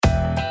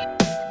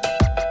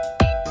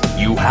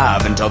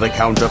have until the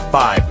count of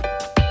 5.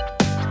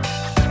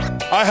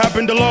 I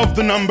happen to love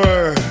the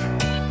number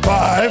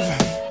 5.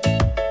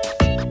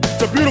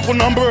 It's a beautiful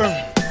number,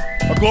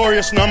 a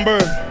glorious number.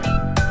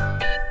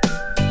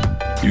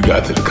 You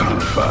got to the count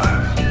of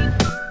 5.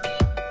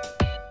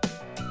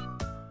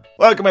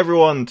 Welcome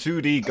everyone to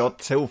the Got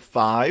Till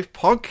 5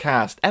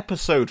 podcast,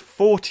 episode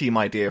 40,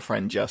 my dear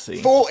friend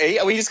Jesse. 40?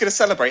 Are we just going to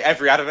celebrate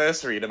every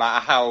anniversary, no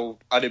matter how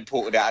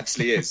unimportant it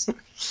actually is?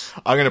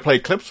 I'm going to play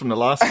clips from the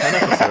last 10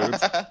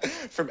 episodes.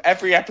 From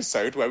every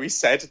episode where we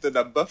said the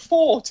number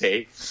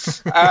 40.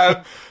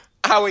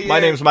 How are you? My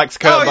name's Max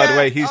Curtin, by the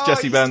way. He's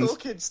Jesse Benz.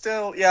 Talking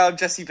still. Yeah, I'm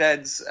Jesse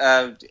Benz.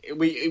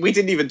 We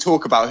didn't even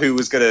talk about who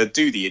was going to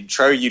do the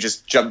intro. You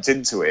just jumped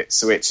into it,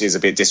 so which is a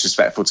bit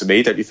disrespectful to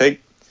me, don't you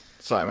think?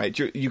 Sorry, mate.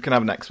 You can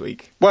have next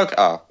week.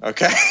 Oh,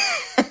 okay.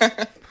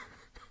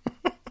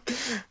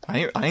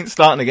 I ain't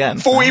starting again.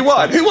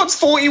 41? Who wants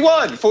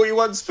 41?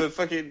 41's for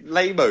fucking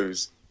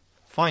lamos.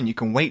 Fine, you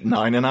can wait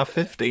 9 and have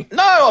 50.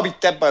 No, I'll be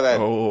dead by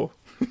then. Oh.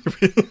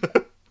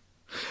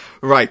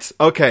 Right,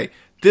 okay.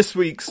 This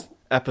week's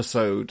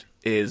episode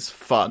is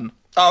fun.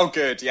 Oh,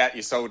 good. Yeah,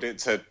 you sold it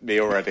to me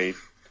already.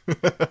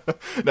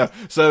 No,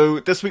 so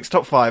this week's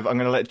top 5, I'm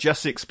going to let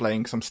Jesse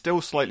explain, because I'm still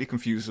slightly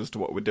confused as to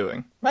what we're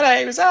doing. My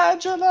name is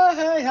Angela.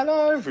 Hey,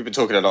 hello. We've been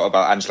talking a lot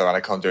about Angela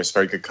Anaconda. It's a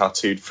very good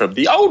cartoon from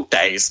the old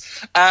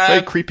days.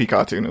 Very creepy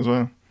cartoon as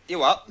well. You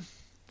what?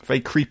 Very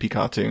creepy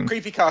cartoon.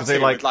 Creepy cartoon they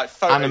with like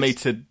photos.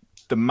 Animated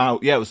the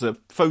mouth. Yeah, it was a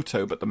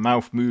photo, but the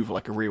mouth moved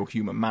like a real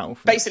human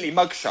mouth. Basically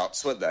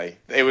mugshots, weren't they?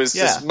 It was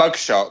just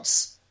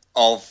mugshots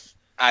of...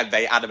 And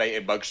they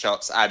animated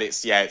mugshots, and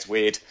it's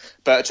weird.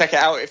 But check it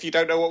out if you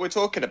don't know what we're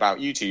talking about.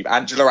 YouTube,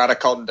 Angela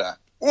Anaconda.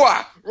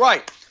 Wah!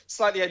 Right,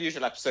 slightly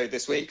unusual episode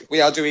this week. We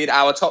are doing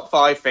our top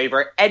 5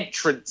 favourite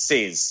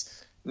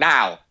entrances.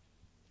 Now,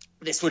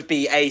 this would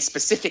be a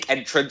specific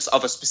entrance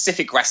of a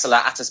specific wrestler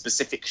at a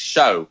specific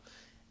show.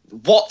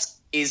 What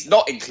is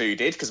not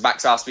included, because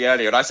Max asked me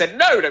earlier, and I said,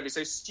 no, don't be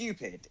so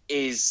stupid,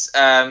 is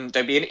don't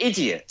be an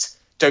idiot.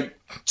 Don't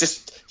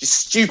just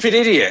stupid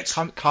idiot.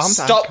 Calm down.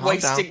 Stop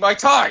wasting my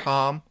time.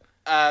 Calm.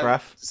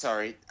 Breath.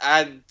 Sorry.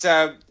 And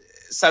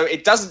so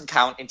it doesn't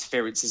count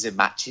interferences in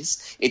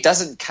matches. It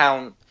doesn't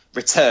count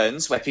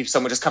returns where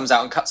someone just comes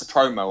out and cuts a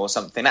promo or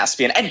something. That has to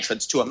be an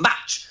entrance to a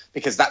match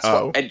because that's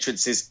what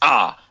entrances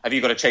are. Have you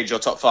got to change your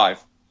top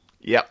 5?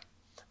 Yep.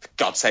 For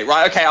God's sake.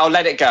 Right, okay, I'll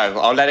let it go.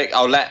 You'll let it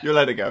go.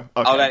 Okay.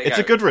 I'll let it go. It's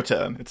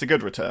a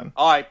good return.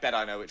 I bet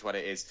I know which one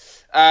it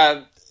is.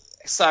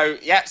 So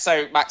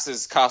Max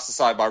has cast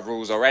aside my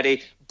rules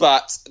already,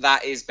 but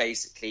that is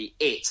basically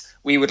it.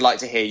 We would like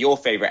to hear your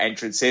favourite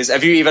entrances.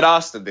 Have you even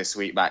asked them this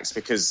week, Max?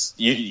 Because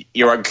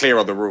you're unclear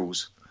on the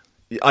rules.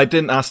 I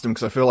didn't ask them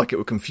because I feel like it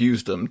would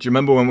confuse them. Do you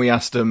remember when we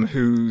asked them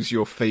who's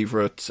your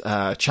favourite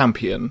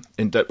champion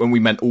when we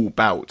meant all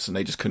bouts and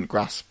they just couldn't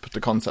grasp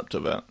the concept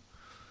of it?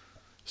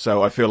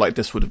 So I feel like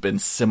this would have been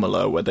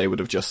similar, where they would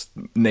have just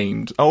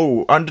named,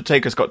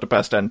 Undertaker's got the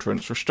best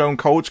entrance, or Stone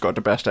Cold's got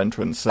the best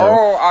entrance. So.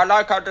 Oh, I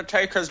like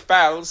Undertaker's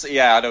bells.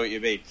 Yeah, I know what you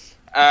mean.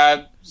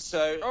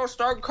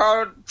 Stone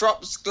Cold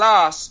drops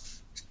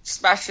glass,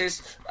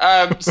 smashes.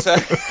 So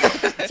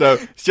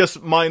it's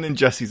just mine and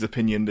Jesse's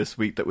opinion this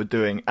week that we're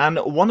doing. And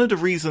one of the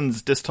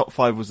reasons this top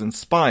 5 was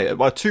inspired,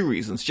 well, 2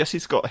 reasons.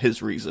 Jesse's got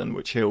his reason,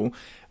 which he'll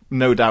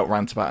no doubt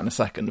rant about in a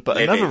second. But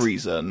another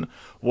reason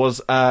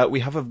was we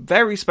have a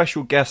very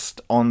special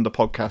guest on the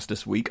podcast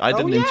this week. I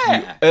did an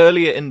interview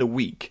earlier in the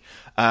week.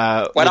 When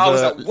I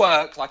was at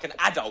work like an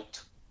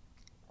adult.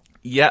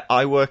 Yeah,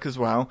 I work as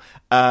well.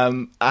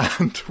 And I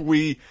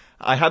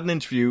had an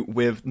interview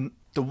with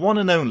the one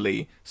and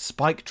only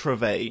Spike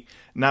Trivet.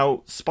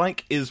 Now,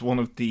 Spike is one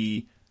of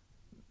the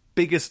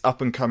biggest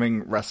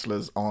up-and-coming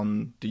wrestlers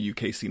on the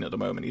UK scene at the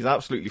moment. He's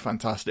absolutely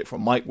fantastic,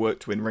 from mic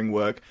work to in-ring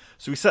work.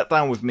 So he sat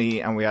down with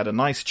me and we had a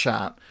nice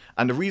chat.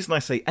 And the reason I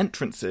say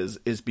entrances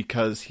is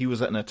because he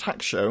was at an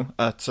Attack show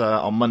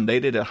on Monday.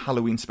 They did a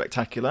Halloween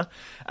spectacular.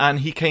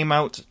 And he came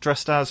out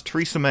dressed as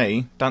Theresa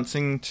May,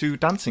 dancing to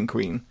Dancing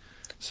Queen.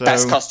 So,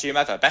 best costume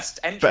ever. Best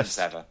entrance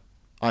ever.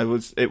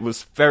 It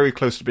was very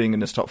close to being in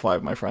this top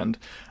 5, my friend.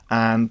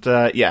 And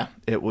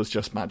it was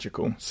just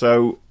magical.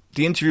 So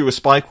the interview with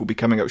Spike will be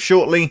coming up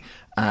shortly,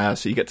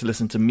 so you get to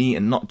listen to me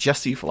and not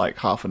Jesse for like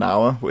half an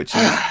hour, which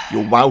is,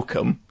 you're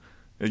welcome.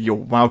 You're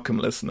welcome,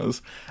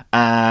 listeners.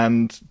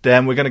 And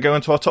then we're going to go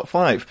into our top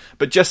 5.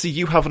 But Jesse,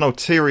 you have an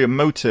ulterior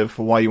motive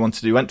for why you want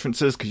to do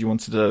entrances, because you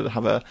wanted to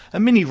have a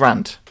mini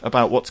rant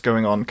about what's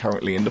going on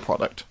currently in the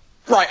product.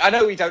 Right, I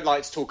know we don't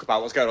like to talk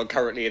about what's going on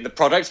currently in the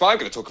product, but I'm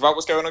going to talk about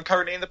what's going on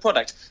currently in the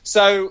product.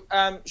 So,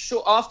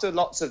 after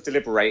lots of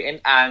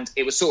deliberating, and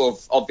it was sort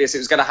of obvious it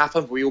was going to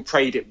happen, but we all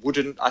prayed it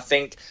wouldn't, I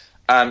think,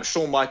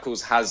 Shawn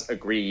Michaels has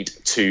agreed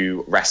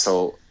to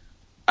wrestle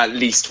at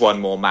least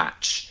one more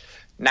match.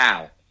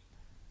 Now,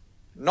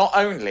 not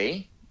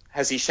only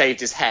has he shaved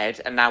his head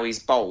and now he's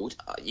bald,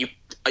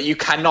 you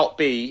cannot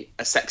be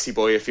a sexy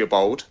boy if you're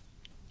bald.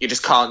 You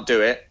just can't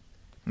do it.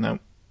 No.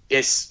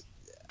 It's...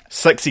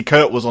 Sexy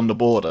Kurt was on the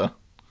border.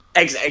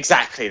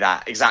 Exactly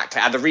that,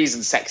 exactly. And the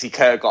reason Sexy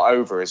Kurt got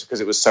over is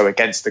because it was so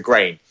against the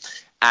grain.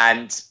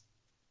 And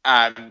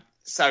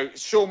so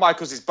Shawn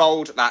Michaels is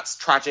bold. That's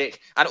tragic.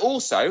 And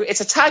also,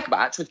 it's a tag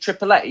match with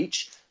Triple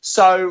H.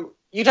 So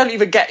we're not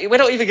even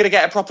going to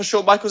get a proper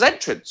Shawn Michaels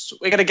entrance.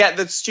 We're going to get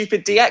the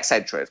stupid DX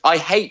entrance.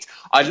 I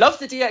love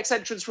the DX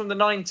entrance from the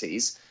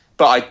 90s,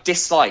 but I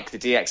dislike the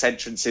DX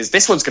entrances.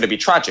 This one's going to be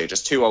tragic.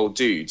 Just two old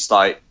dudes,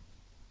 like,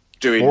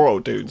 doing 4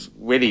 old dudes.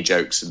 Willy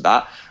jokes and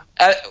that.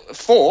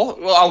 4?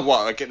 Well,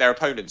 what? Their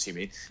opponents, you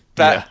mean?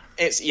 But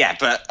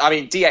but I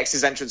mean,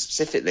 DX's entrance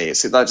specifically,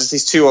 it's like just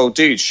these two old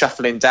dudes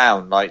shuffling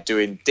down, like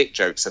doing dick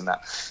jokes and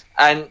that.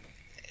 And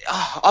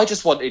I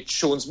just wanted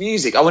Shawn's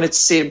music. I wanted to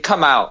see him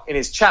come out in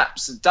his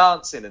chaps and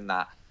dancing and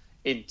that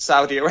in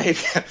Saudi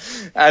Arabia.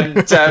 And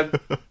but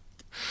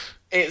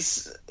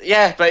it's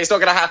not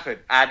going to happen.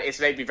 And it's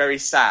made me very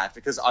sad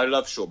because I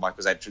love Shawn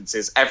Michaels'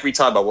 entrances. Every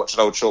time I watch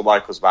an old Shawn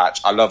Michaels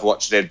match, I love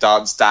watching him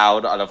dance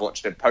down. I love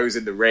watching him pose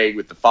in the ring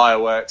with the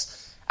fireworks.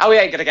 And we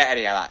ain't going to get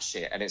any of that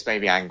shit. And it's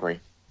made me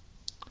angry.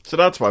 So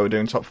that's why we're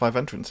doing top 5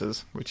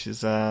 entrances, which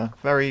is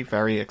very,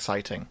 very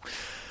exciting.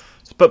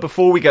 But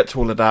before we get to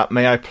all of that,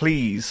 may I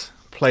please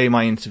play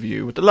my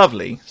interview with the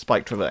lovely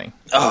Spike Trivet?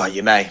 Oh,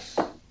 you may.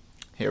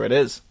 Here it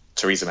is.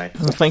 Teresa May.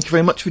 Well, thank you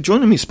very much for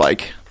joining me,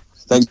 Spike.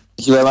 Thank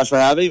you very much for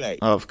having me.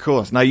 Of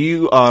course. Now,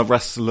 you are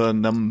wrestler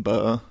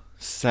number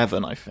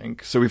 7, I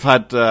think. So we've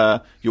had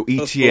your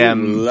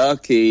ETM...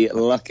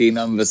 Lucky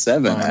number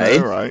 7, I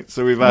know, right?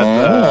 So we've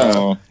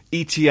had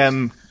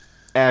ETM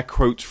air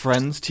quotes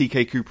friends,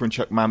 TK Cooper and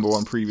Chuck Mambo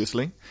on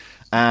previously.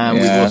 And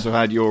we've also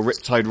had your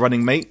Riptide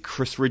running mate,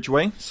 Chris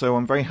Ridgway. So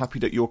I'm very happy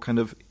that you're kind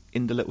of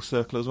in the little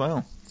circle as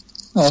well.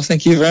 Oh,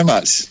 thank you very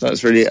much.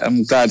 That's really...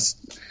 I'm glad...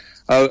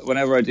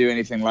 whenever I do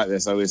anything like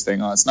this, I always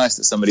think, it's nice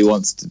that somebody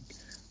wants to...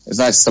 It's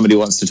nice somebody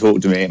wants to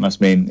talk to me. It must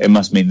mean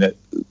that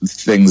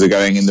things are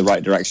going in the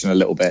right direction a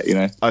little bit, you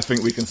know. I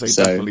think we can say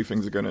definitely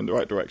things are going in the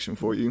right direction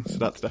for you. So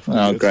that's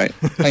definitely good. Great.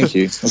 Thank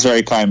you. That's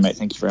very kind, mate.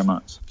 Thank you very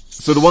much.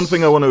 So the one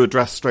thing I want to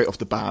address straight off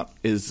the bat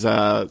is,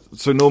 so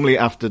normally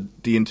after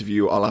the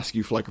interview, I'll ask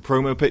you for like a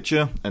promo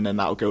picture, and then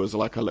that'll go as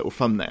like a little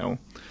thumbnail.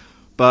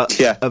 But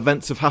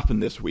events have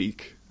happened this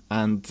week,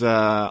 and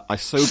I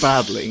so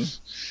badly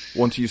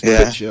want to use the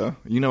picture.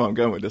 You know where I'm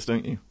going with this,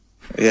 don't you?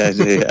 Yeah, I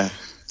do, yeah.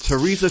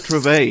 Teresa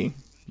Trivet,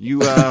 you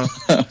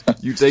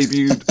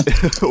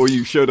debuted, or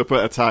you showed up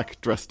at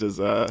Attack dressed as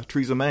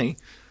Theresa May,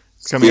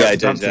 coming out as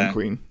Dancing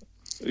Queen.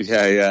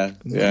 Yeah.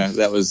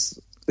 That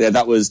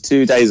was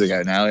 2 days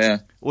ago now. Yeah,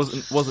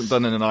 wasn't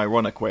done in an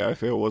ironic way. I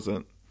feel, was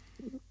it?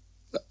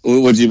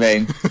 What do you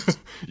mean?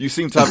 You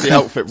seem to have the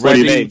outfit ready. What do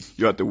you mean?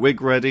 You had the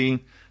wig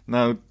ready.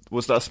 Now,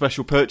 was that a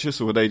special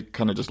purchase, or were they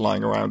kind of just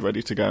lying around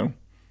ready to go?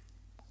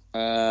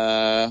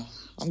 I'm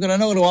not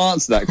going to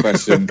answer that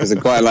question because I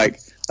quite like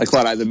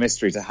the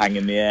mystery to hang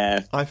in the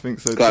air. I think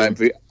so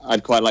too.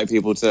 I'd quite like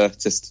people to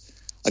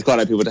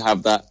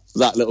have that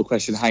little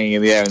question hanging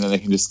in the air, and then they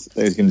can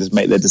just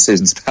make their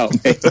decisions about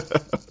me.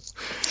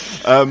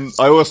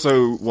 I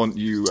also want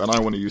you, and I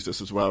want to use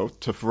this as well,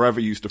 to forever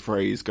use the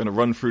phrase "going to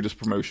run through this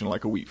promotion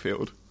like a wheat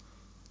field."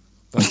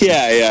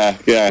 Yeah.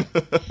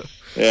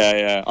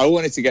 I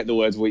wanted to get the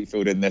words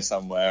Wheatfield in there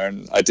somewhere,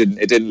 and it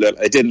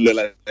didn't look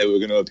like they were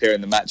going to appear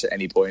in the match at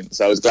any point.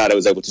 So I was glad I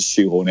was able to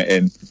shoehorn it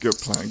in. Good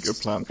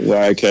plan.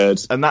 Where I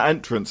could. And that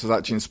entrance has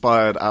actually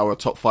inspired our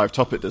top 5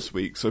 topic this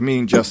week. So me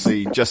and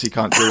Jesse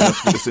can't join us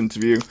for this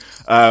interview.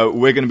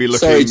 We're going to be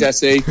looking. Sorry,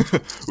 Jesse.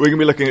 We're going to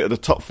be looking at the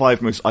top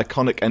 5 most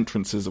iconic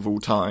entrances of all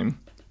time.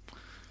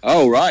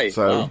 Oh right.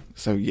 So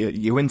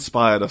you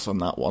inspired us on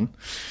that one.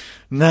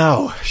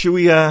 Now, should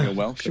we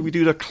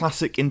do the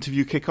classic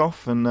interview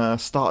kickoff and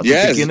start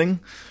at the beginning?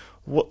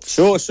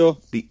 Sure.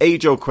 The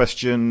age-old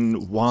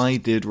question: why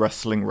did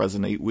wrestling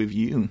resonate with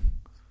you?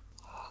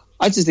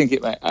 I just think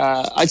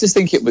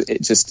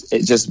it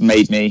just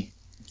made me.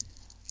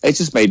 I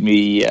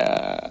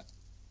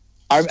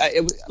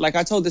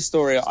told this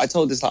story.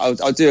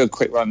 I'll do a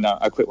quick rundown,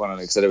 a quick one on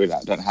it because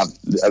I don't have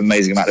an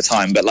amazing amount of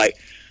time. But like,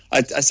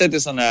 I said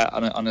this on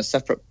a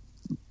separate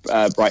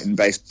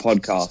Brighton-based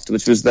podcast,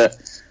 which was that.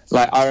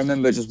 Like I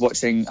remember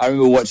watching.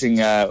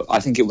 I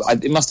think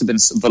it must have been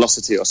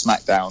Velocity or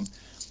SmackDown,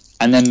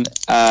 and then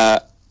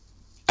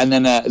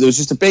there was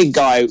just a big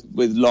guy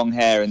with long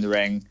hair in the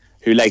ring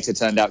who later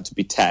turned out to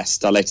be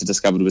Test. I later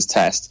discovered was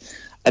Test,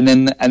 and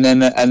then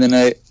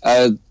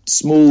a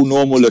small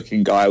normal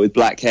looking guy with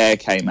black hair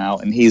came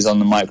out, and he's on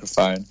the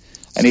microphone,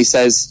 and he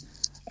starts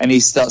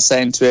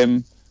saying to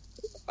him,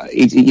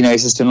 he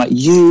says to him like,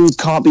 "You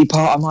can't be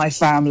part of my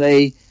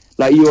family.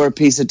 Like, you're a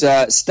piece of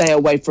dirt. Stay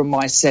away from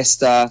my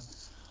sister."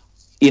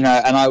 And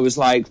I was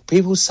like,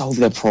 people solve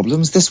their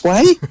problems this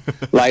way?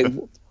 Like,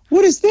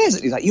 what is this?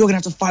 And he's like, you're going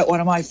to have to fight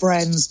one of my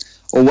friends.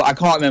 Or I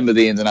can't remember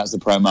the ins and outs of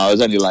the promo. I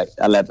was only like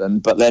 11.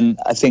 But then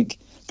and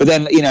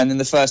then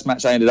the first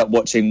match I ended up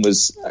watching I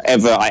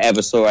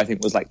ever saw, I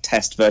think was like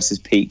Test versus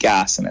Pete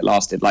Gas. And it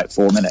lasted like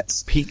 4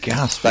 minutes. Pete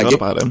Gas, forgot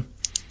about him.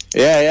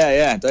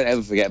 Yeah. Don't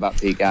ever forget about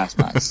Pete Gas,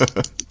 Max.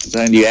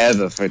 Don't you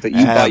ever forget.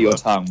 You bite your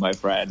tongue, my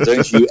friend.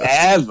 Don't you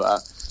ever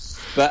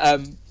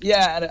But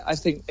yeah, and I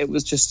think it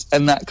was just,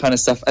 and that kind of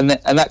stuff, and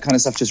that kind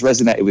of stuff just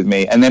resonated with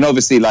me. And then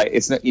obviously, like,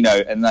 it's not, you know,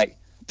 and like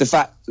the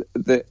fact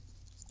that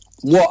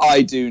what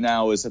I do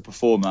now as a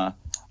performer,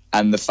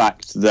 and the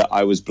fact that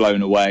I was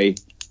blown away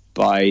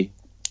by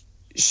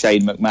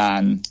Shane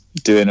McMahon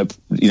doing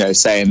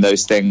saying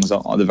those things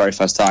on the very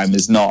first time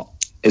is not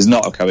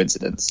a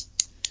coincidence.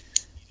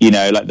 You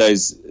know, like that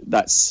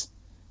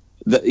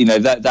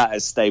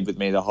has stayed with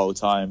me the whole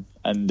time.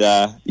 And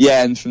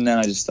and from then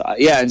I just thought, I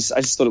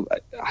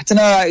don't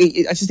know,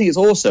 I just think it's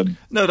awesome.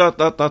 No,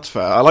 that's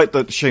fair. I like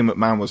that Shane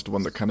McMahon was the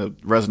one that kind of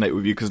resonated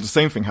with you, because the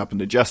same thing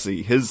happened to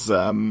Jesse. His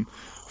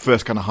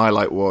first kind of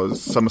highlight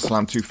was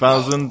SummerSlam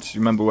 2000.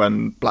 You remember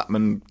when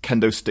Blackman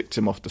kendo sticked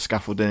him off the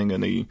scaffolding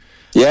and he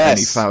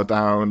fell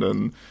down,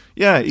 and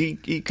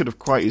he could have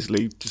quite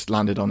easily just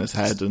landed on his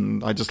head,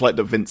 and I just like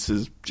that Vince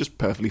is just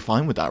perfectly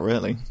fine with that,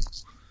 really.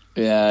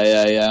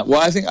 Yeah.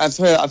 Well, I think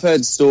I've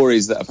heard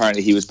stories that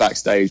apparently he was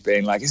backstage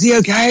being like, "Is he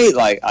okay?"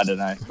 Like, I don't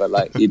know, but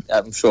like,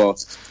 I'm sure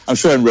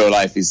in real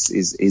life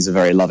he's a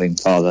very loving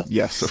father.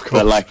 Yes, of course.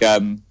 But like,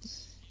 but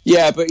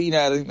you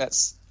know, I think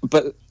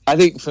but I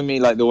think for me,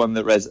 like the one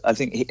that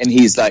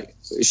he's like,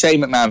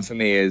 Shane McMahon for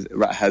me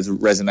has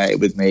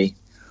resonated with me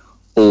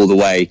all the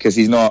way, because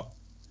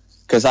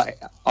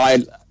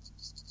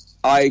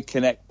I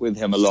connect with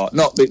him a lot,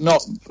 not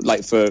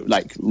like for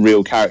like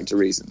real character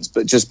reasons,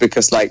 but just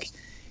because like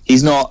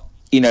he's not,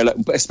 you know, like,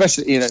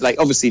 especially, you know, like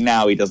obviously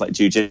now he does like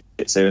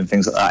jiu-jitsu and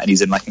things like that, and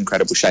he's in like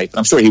incredible shape, and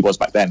I'm sure he was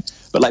back then,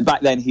 but like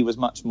back then he was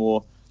much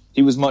more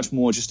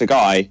just a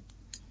guy,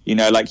 you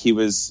know, like he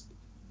was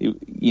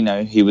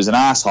an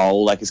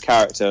asshole, like his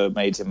character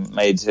made him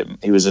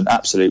he was a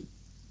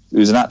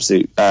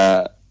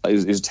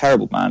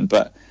terrible man,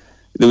 but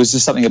there was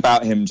just something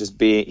about him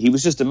he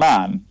was just a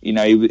man, you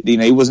know,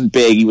 he wasn't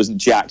big, he wasn't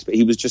jacked, but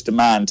he was just a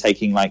man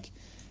taking like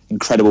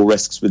incredible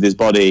risks with his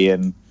body,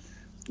 and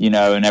you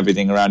know, and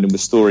everything around him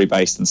was story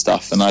based and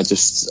stuff, and I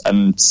just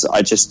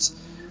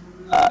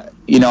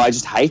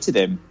hated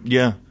him.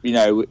 Yeah. You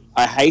know,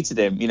 I hated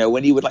him. You know,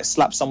 when he would like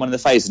slap someone in the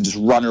face and just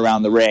run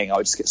around the ring, I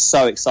would just get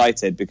so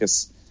excited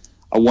because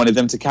I wanted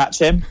them to catch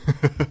him.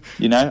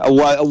 You know, I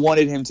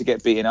wanted him to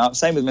get beaten up.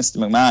 Same with Mr.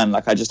 McMahon.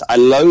 Like I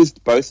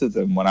loathed both of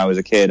them when I was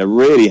a kid. I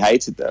really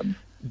hated them.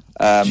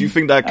 Do you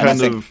think that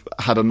kind of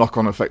had a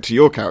knock-on effect to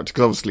your character?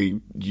 Because obviously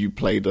you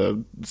played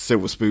a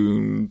silver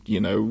spoon,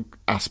 you know,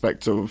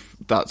 aspect of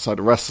that side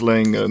of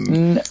wrestling,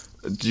 and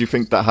do you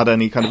think that had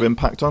any kind of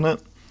impact on it?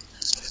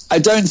 I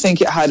don't think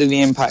it had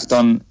any impact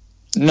on.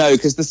 No,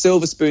 because the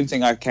silver spoon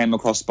thing I came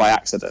across by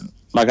accident.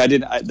 Like I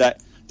didn't.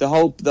 The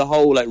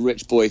whole like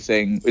rich boy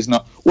thing is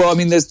not. Well, I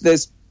mean,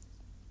 there's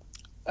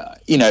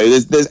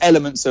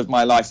elements of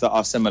my life that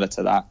are similar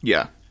to that.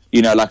 Yeah.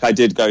 You know, like I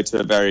did go to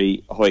a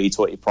very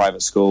hoity-toity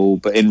private school,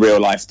 but in real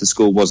life, the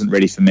school wasn't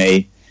really for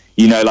me.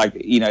 You know, like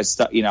I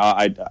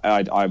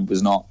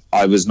was not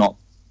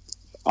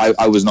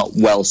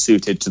well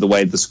suited to the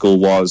way the school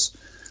was,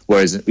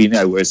 whereas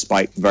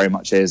Spike very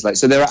much is. Like,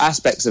 so there are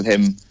aspects of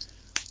him,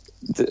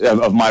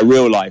 of my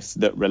real life,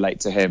 that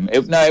relate to him.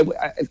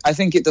 I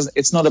think it doesn't.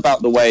 It's not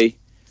about the way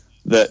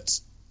that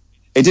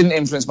it didn't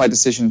influence my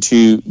decision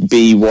to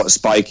be what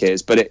Spike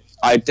is, but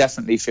I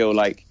definitely feel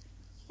like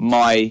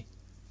my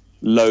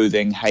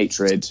loathing,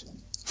 hatred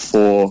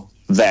for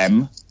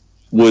them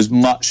was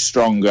much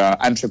stronger,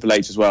 and Triple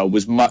H as well,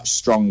 was much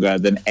stronger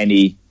than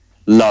any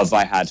love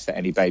I had for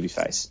any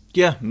babyface.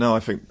 Yeah, no, I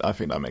think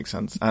that makes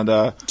sense. And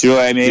do you know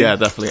what I mean? Yeah,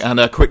 definitely. And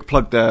a quick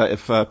plug there,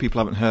 if people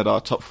haven't heard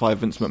our top 5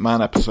 Vince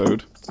McMahon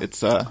episode,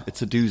 it's a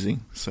doozy.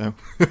 So.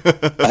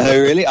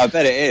 Oh, really? I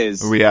bet it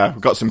is. Yeah,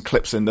 we've got some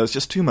clips in. There's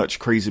just too much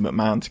crazy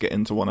McMahon to get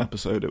into one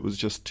episode. It was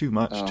just too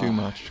much.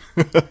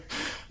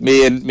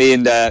 Me and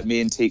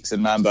Teeks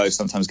and Mambo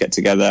sometimes get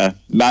together.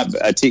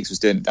 Teeks was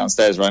doing it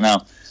downstairs right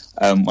now.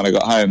 When I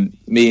got home,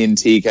 me and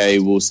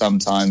TK will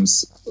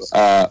sometimes,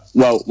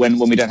 when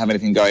we don't have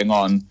anything going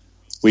on,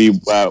 we're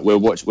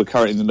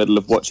currently in the middle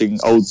of watching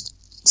old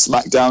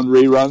SmackDown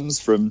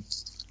reruns from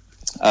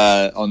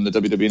on the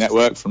WWE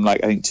Network from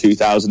like I think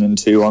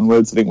 2002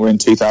 onwards. I think we're in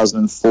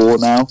 2004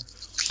 now.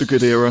 The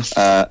good era.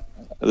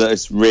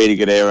 That's really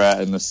good era,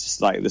 and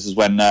this is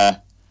when,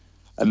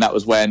 and that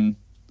was when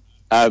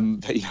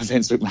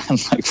Vince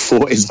McMahon like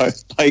fought his own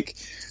like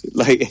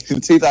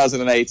in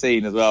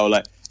 2018 as well.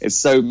 Like, it's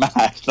so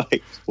mad,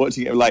 like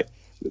watching it, like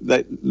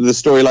the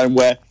storyline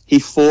where he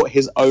fought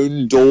his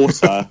own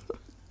daughter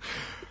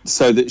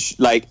so that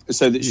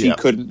she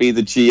couldn't be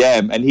the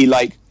GM, and he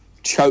like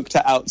choked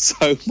her out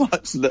so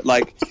much that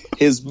like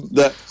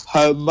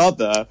her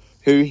mother,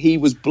 who he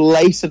was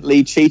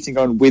blatantly cheating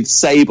on with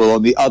Sable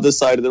on the other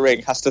side of the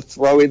ring, has to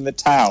throw in the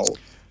towel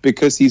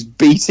because he's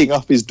beating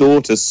up his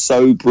daughter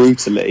so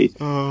brutally.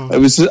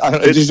 It was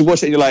just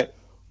watch it and you're like,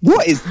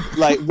 what is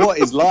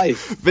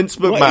life? Vince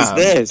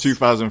McMahon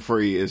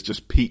 2003 is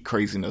just peak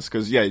craziness,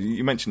 because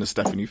you mentioned the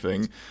Stephanie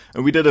thing,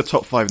 and we did a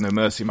top 5 No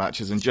Mercy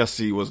matches, and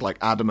Jesse was like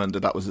adamant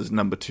that was his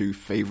number 2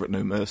 favorite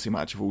No Mercy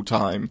match of all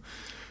time.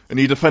 And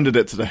he defended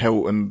it to the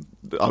hilt, and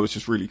I was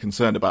just really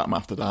concerned about him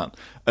after that.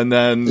 And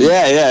then you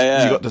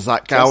got the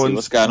Zach Gowen.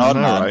 What's going on,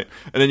 man? Right?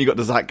 And then you got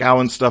the Zach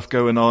Gowen stuff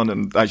going on,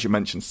 and as you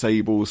mentioned,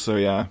 Sable. So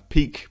yeah,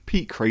 peak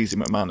crazy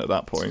McMahon at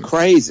that point.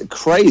 Crazy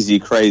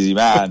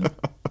man.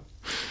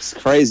 It's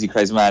crazy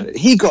man.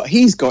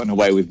 He's gotten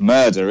away with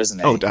murder, isn't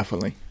he? Oh,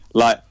 definitely.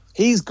 Like,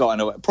 he's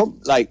gotten away. I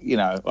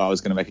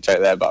was going to make a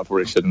joke there, but I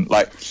probably shouldn't.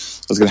 Like, I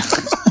was going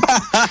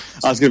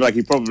to be like,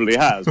 he probably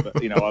has, but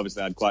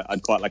obviously, I'd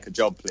quite like a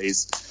job,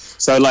 please.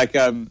 So, like,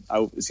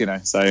 I'll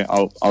say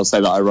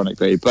that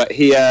ironically, but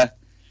he's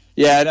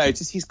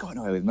gotten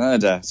away with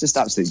murder. It's just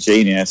absolute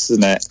genius,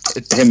 isn't it?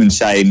 Him and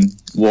Shane,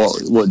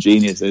 what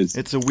genius is.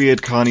 It's a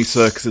weird carny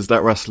circus, is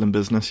that wrestling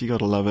business. You got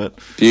to love it.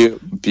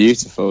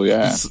 Beautiful,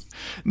 yeah.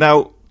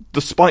 Now,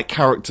 the Spike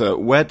character,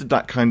 where did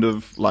that kind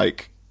of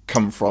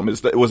come from?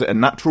 Was it a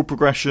natural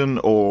progression,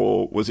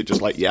 or was it just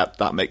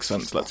that makes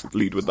sense, let's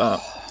lead with that?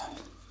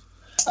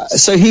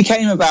 So he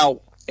came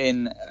about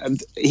in a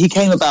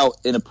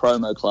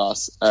promo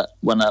class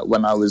when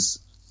I was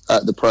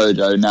at the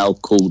Projo, now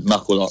called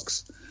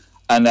Knuckle-Locks,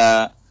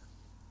 and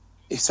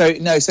so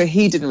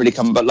he didn't really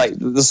come, but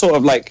the sort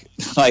of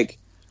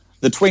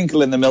the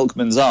twinkle in the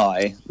milkman's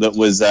eye that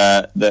was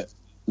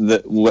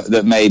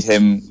that made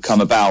him come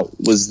about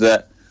was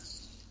that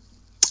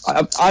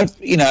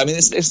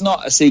it's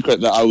not a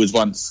secret that I was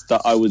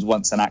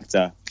once an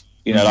actor.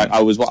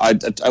 I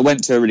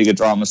went to a really good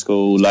drama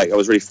school. I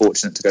was really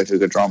fortunate to go to a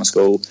good drama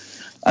school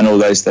and all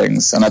those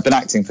things. And I've been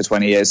acting for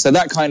 20 years. So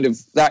that kind of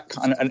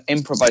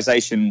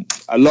improvisation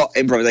a lot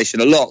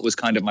was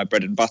kind of my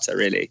bread and butter,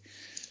 really.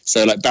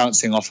 So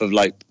bouncing off of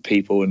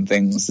people and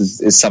things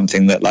is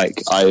something that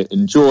I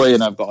enjoy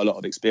and I've got a lot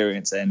of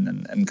experience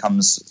in and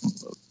comes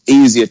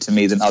easier to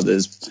me than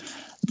others,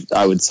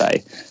 I would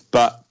say.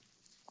 But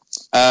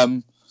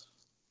so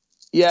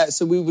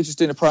we were just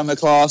doing a promo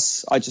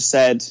class. I just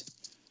said,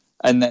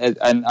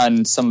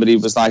 and somebody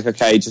was like,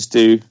 okay, just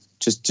do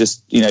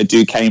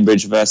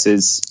Cambridge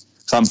versus,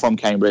 because I'm from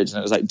Cambridge, and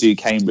it was do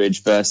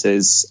Cambridge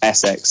versus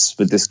Essex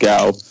with this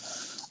girl.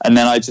 And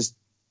then I just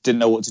didn't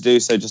know what to do,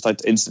 so I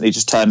instantly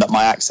just turned up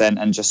my accent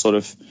and just sort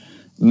of,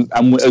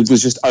 and it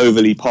was just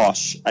overly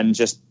posh, and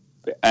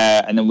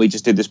then we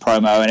just did this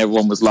promo and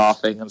everyone was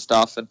laughing and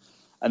stuff, and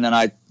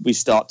then we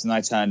stopped and I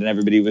turned and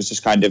everybody was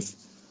just kind of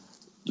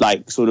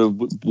sort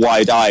of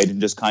wide-eyed and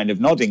just kind of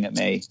nodding at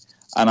me,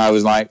 and I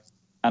was like,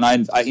 and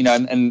I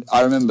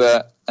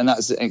remember, and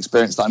that's an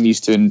experience that I'm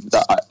used to, and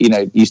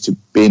that used to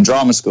be in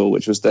drama school,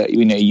 which was that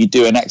you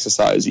do an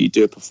exercise, or you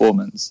do a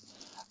performance,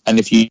 and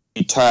if you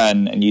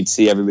turn and you'd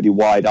see everybody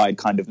wide-eyed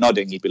kind of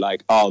nodding, you'd be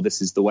like, oh, this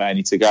is the way I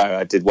need to go,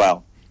 I did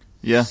well.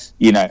 Yeah.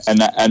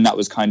 And that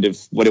was kind of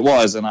what it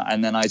was,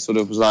 and then I sort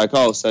of was like,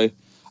 oh, so,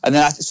 and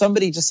then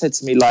somebody just said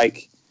to me, I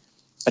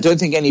don't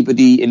think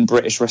anybody in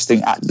British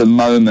wrestling at the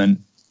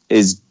moment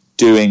is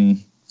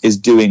doing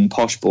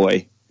Posh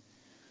Boy.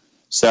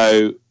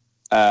 So,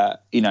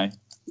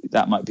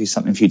 that might be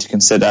something for you to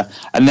consider.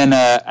 And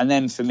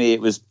then for me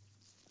it was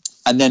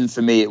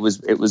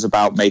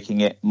about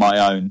making it my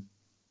own.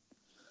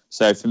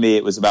 So for me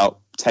it was about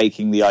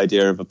taking the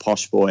idea of a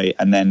Posh Boy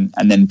and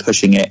then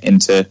pushing it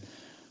into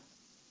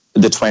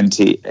the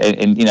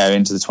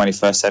into the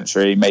 21st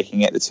century,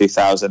 making it the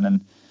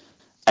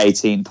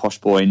 2018 Posh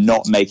Boy,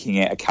 not making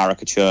it a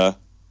caricature,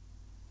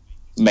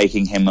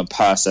 making him a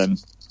person.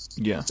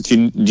 Yeah. Do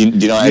you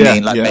know what I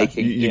mean?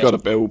 Making you got to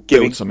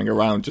build something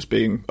around just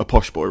being a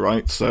Posh Boy,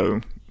 right? So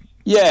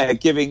yeah,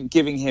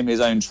 giving him his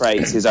own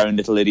traits, his own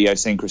little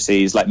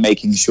idiosyncrasies,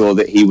 making sure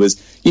that he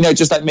was,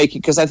 just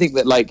making, because I think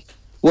that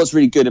what's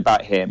really good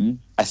about him,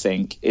 I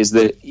think, is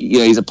that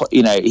he's got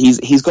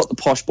the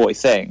Posh Boy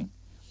thing,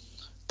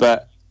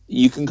 but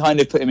you can kind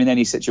of put him in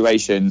any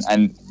situation,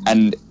 and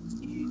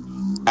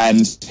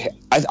I've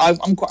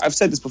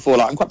said this before,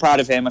 I'm quite proud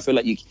of him. I feel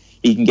like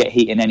he can get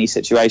heat in any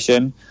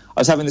situation.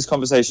 I was having this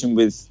conversation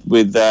with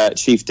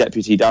Chief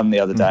Deputy Dunn the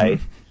other day,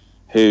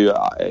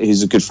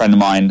 who's a good friend of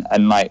mine,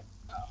 and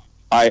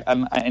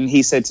and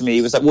he said to me,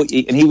 he was like,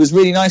 and he was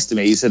really nice to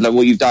me. He said,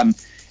 what you've done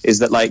is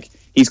that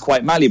he's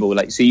quite malleable,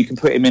 so you can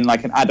put him in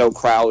an adult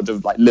crowd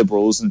of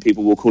liberals, and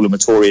people will call him a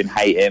Tory and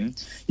hate him.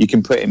 You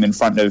can put him in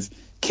front of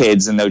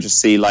kids, and they'll just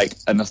see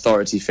an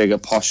authority figure,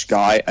 posh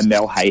guy, and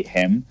they'll hate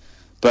him.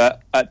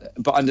 But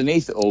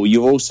underneath it all,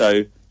 you're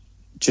also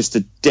just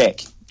a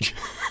dick.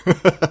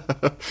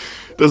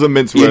 Doesn't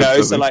mince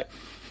words. So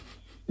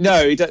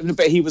no, he doesn't.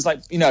 But he was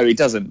he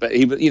doesn't. But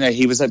he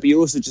was but you're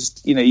also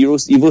just,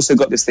 you've also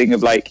got this thing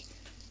of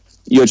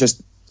you're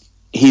just.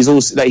 He's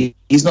also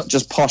he's not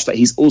just posh,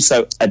 he's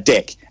also a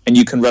dick, and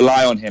you can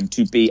rely on him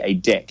to be a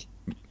dick.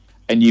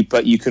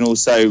 But you can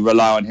also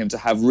rely on him to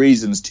have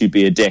reasons to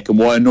be a dick. And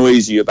what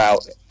annoys you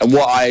about, and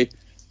what I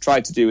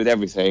try to do with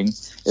everything,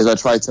 is I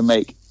try to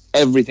make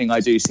everything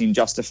I do seem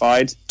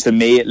justified, to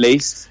me at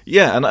least.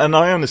 Yeah, and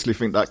I honestly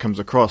think that comes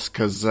across,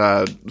 because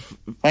awesome.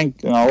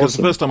 The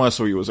first time I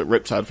saw you was at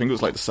Riptide. I think it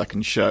was the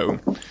second show,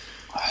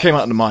 came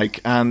out on the mic,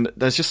 and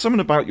there's just something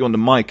about you on the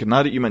mic, and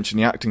now that you mention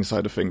the acting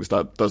side of things,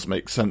 that does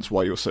make sense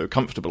why you're so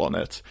comfortable on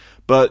it.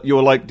 But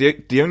you're like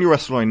the only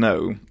wrestler I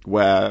know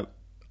where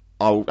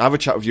I'll have a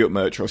chat with you at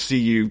merch, or I'll see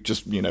you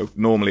just,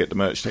 normally at the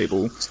merch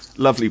table,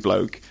 lovely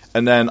bloke,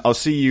 and then I'll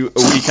see you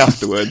a week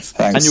afterwards,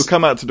 and you'll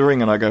come out to the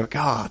ring, and I go,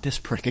 God, this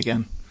prick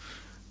again.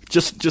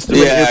 Just to make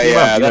you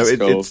laugh.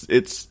 Cool.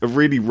 It's a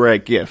really rare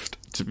gift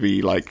to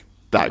be like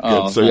that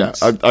good.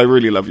 So I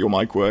really love your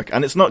mic work,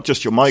 and it's not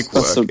just your mic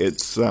work;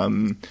 it's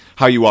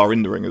how you are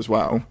in the ring as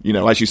well.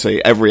 As you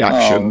say, every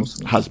action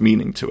has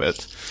meaning to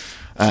it.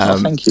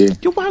 Thank you.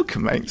 You're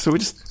welcome, mate. So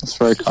that's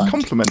very kind.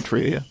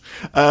 Complimentary here.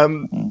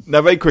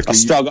 Now, very quickly,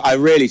 I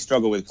really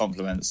struggle with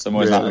compliments. I'm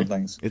always out on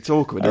things. It's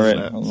awkward, isn't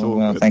it? It's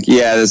awkward. Thank you.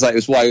 Yeah,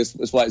 it's why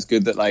it's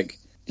good that like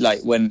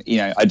when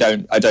I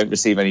don't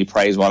receive any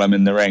praise while I'm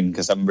in the ring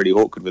because I'm really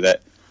awkward with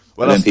it.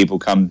 Well, and then people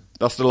come.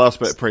 That's the last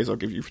bit of praise I'll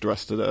give you for the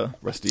rest of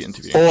the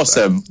interview.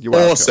 Awesome, so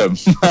awesome.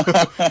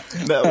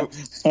 Now,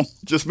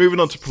 just moving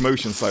on to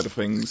promotion side of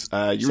things,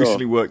 you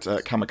recently worked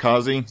at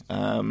Kamikaze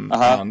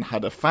and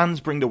had a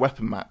fans bring the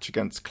weapon match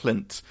against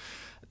Clint.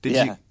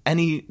 Now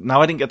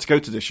I didn't get to go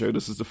to this show.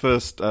 This is the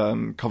first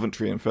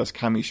Coventry and first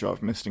Cami show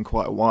I've missed in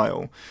quite a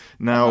while.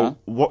 Now,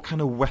 what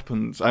kind of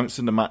weapons? I haven't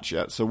seen the match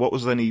yet. So, what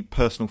was any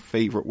personal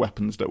favourite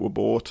weapons that were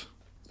bought?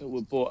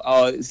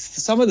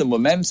 Some of them were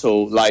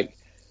mental. Like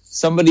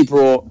somebody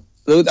brought.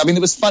 There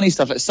was funny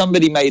stuff. Like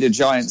somebody made a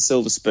giant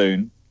silver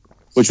spoon,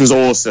 which was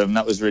awesome.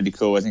 That was really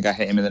cool. I think I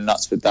hit him in the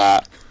nuts with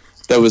that.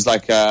 There was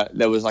like a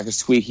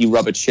squeaky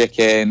rubber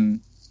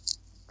chicken.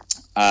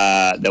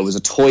 There was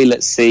a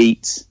toilet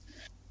seat.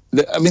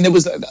 There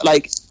was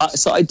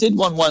so I did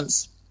one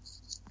once.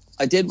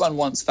 I did one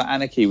once for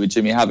Anarchy with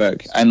Jimmy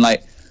Havoc, and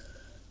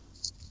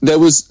there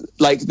was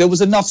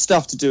enough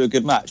stuff to do a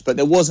good match, but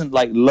there wasn't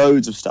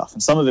loads of stuff,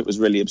 and some of it was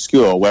really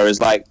obscure.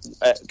 Whereas at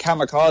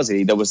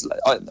Kamikaze, there was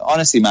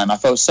honestly, man, I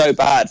felt so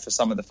bad for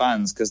some of the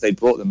fans because they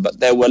brought them, but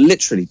there were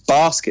literally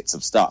baskets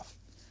of stuff.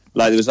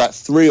 There was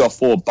 3 or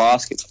 4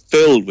 baskets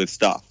filled with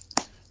stuff.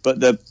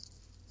 But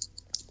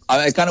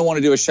I kind of want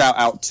to do a shout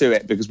out to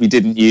it because we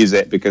didn't use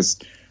it because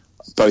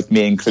both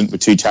me and Clint were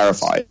too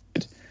terrified.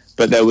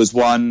 But there was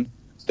one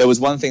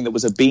thing that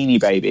was a Beanie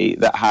Baby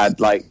that had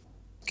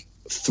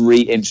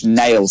 3-inch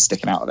nails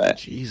sticking out of it.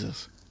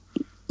 Jesus.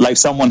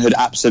 Someone had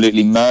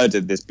absolutely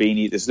murdered this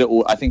beanie, this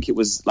little, I think it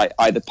was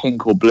either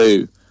pink or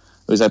blue. It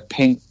was a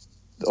pink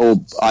or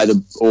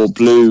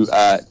blue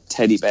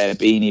teddy bear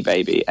Beanie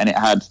Baby, and it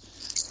had,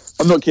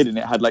 I'm not kidding,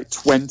 it had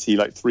 20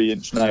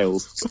 3-inch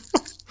nails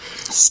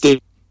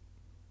sticking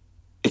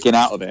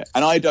out of it.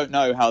 And I don't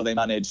know how they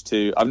managed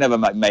to, I've never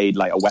made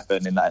a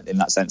weapon in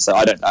that sense, so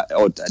I don't,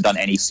 or done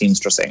any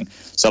seamstressing.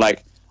 So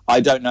I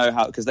don't know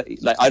how, because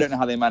I don't know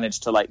how they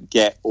managed to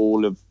get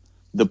all of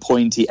the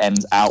pointy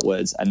ends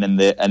outwards and then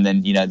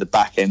the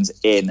back ends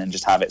in and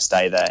just have it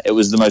stay there. It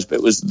was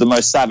the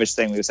most savage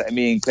thing.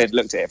 Me and Clint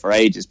looked at it for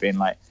ages, being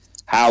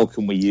how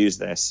can we use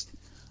this?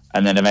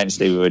 And then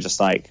eventually we were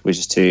just we're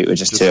just too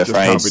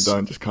afraid.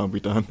 Just can't be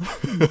done.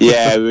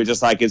 Yeah, we were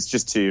just it's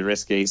just too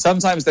risky.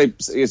 Sometimes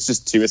it's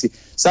just too risky.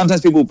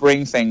 Sometimes people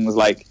bring things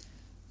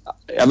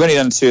I've only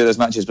done 2 of those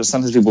matches, but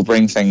sometimes people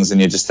bring things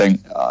and you just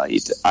think, I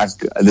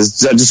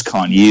just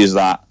can't use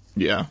that.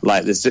 Yeah.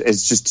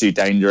 It's just too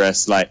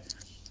dangerous.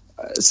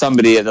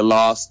 Somebody at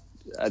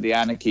the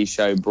Anarchy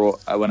show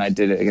brought, when I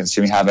did it against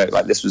Jimmy Havoc,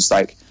 this was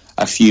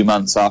a few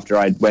months after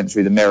I went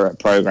through the mirror at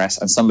Progress,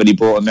 and somebody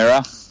brought a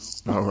mirror.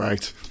 All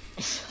right.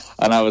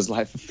 And I was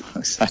for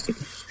fuck's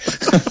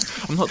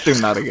sake. I'm not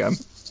doing that again.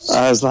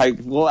 I was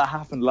what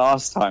happened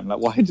last time?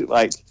 Why did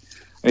And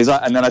he's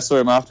and then I saw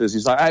him afterwards.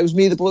 He's it was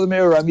me that brought the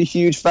mirror. I'm a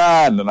huge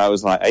fan. And I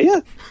was are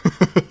you?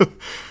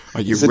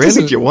 Are you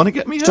really? Do you want to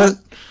get me hurt?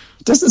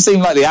 Doesn't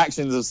seem like the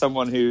actions of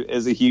someone who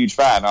is a huge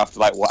fan after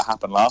what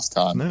happened last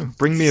time. No,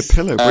 bring me a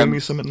pillow. Bring me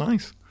something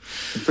nice.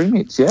 Just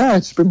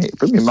bring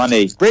me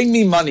money. Bring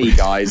me money,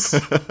 guys.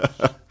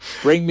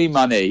 Bring me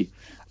money.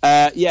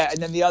 And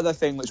then the other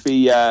thing which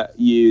we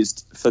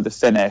used for the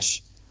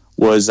finish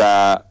was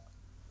a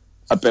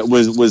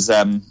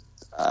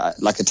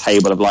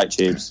table of light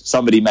tubes.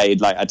 Somebody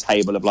made a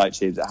table of light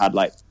tubes that had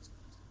I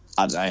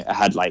don't know, it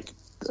had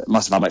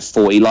must have had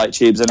 40 light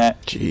tubes in it.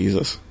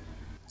 Jesus.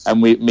 And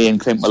me and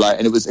Clint were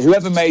and it was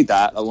whoever made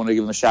that. I want to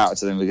give them a shout out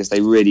to them because they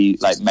really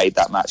made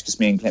that match. Because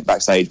me and Clint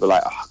backstage were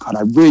oh god,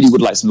 I really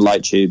would like some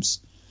light tubes.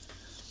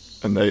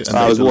 And they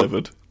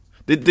delivered.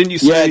 Didn't you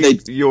say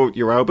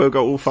your elbow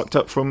got all fucked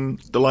up from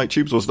the light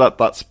tubes? Or was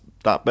that's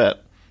that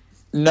bit?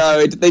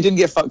 No, they didn't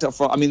get fucked up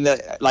from. I mean,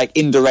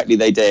 indirectly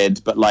they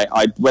did, but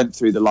I went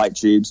through the light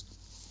tubes.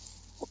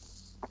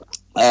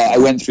 I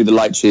went through the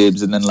light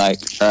tubes, and then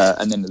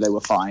and then they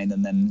were fine.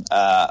 And then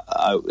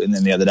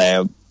the other day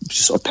I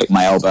just sort of picked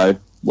my elbow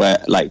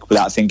where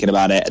without thinking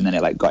about it, and then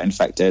it got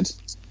infected.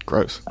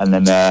 Gross. And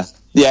then it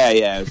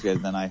was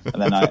good.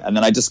 And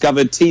then I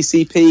discovered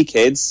TCP,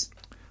 kids.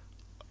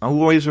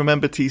 Always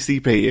remember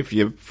TCP if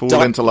you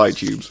fall into light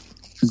tubes.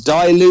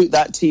 dilute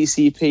that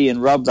TCP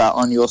and rub that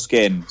on your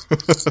skin.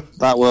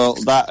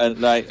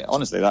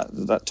 Honestly,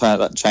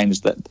 that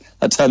changed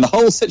that turned the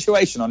whole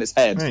situation on its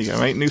head. There you go,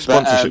 mate. New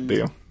sponsorship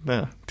deal.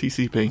 Yeah,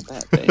 TCP.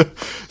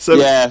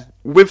 So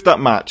with that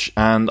match,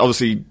 and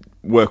obviously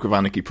work with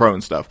Anarchy Pro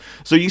and stuff,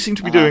 so you seem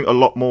to be doing a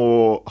lot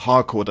more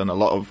hardcore than a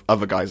lot of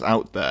other guys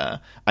out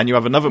there, and you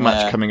have another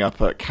match coming up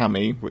at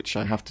Cami, which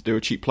I have to do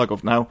a cheap plug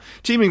of now,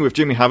 teaming with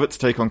Jimmy Havoc to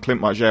take on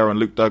Clint Margera and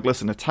Luke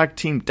Douglas in a tag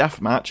team death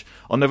match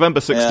on November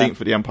 16th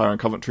for the Empire in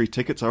Coventry.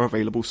 Tickets are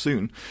available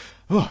soon.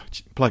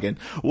 Plug in.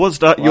 Was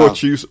that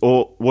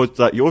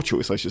your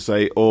choice, I should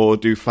say, or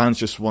do fans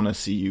just want to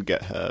see you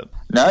get hurt?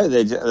 No,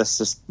 that's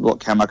just what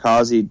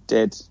Kamikaze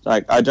did.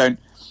 Like,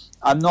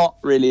 I'm not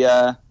really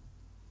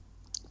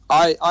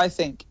I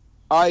think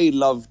I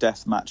love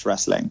deathmatch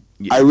wrestling.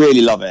 Yeah. I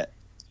really love it.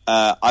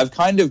 I've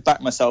kind of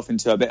backed myself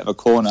into a bit of a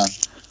corner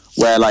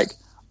where, like,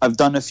 I've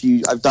done a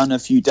few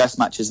death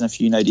matches and a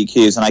few no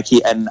DQs,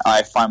 and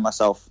I find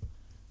myself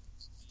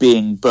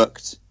being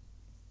booked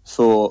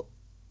for,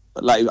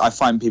 like, I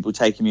find people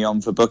taking me on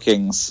for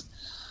bookings,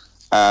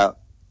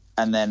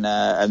 and then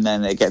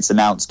it gets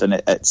announced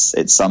and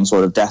it's some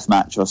sort of death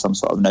match or some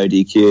sort of no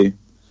DQ.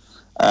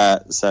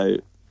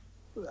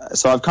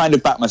 So I've kind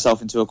of backed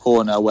myself into a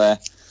corner where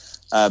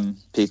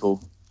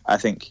people, I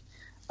think,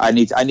 I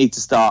need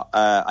to start.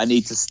 I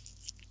need to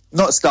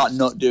not start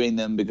not doing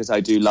them, because I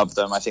do love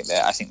them. I think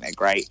they're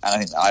great,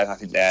 and I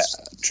think they're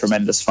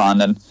tremendous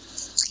fun. And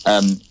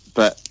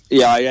but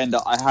yeah,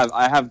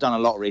 I have done a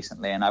lot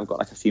recently, and I've got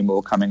like a few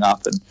more coming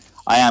up, and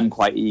I am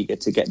quite eager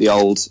to get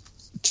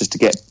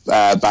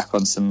back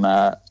on some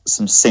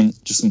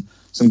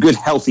good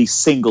healthy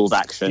singles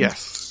action.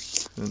 Yes.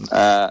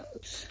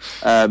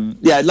 Like,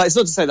 it's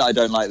not to say that I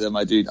don't like them.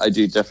 I do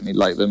definitely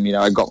like them. You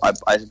know, I got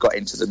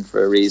into them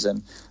for a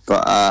reason,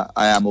 but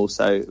I am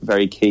also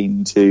very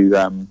keen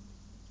to.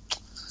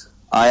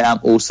 I am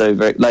also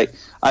very, like,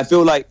 I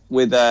feel like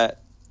with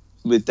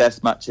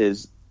death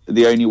matches,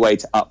 the only way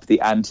to up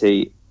the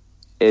ante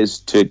is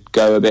to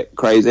go a bit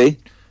crazy.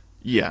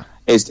 Yeah,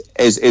 is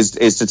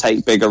to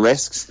take bigger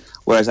risks.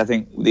 Whereas I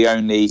think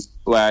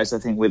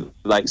with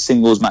like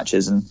singles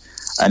matches and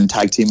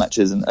tag team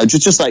matches and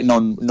just like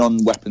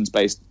non weapons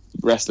based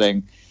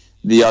wrestling,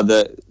 the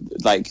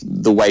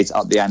way to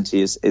up the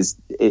ante is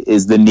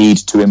the need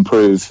to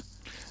improve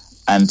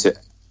and to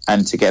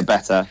get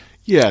better.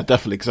 Yeah,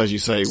 definitely. Because as you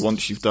say,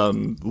 once you've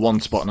done one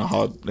spot in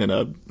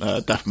a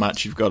death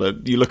match, you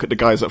look at the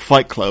guys at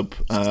Fight Club,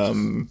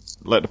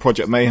 like the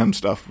Project Mayhem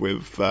stuff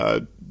with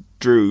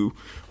Drew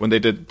when they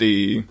did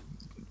the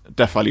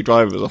Death Valley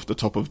Drivers off the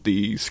top of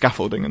the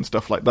scaffolding and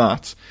stuff like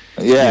that.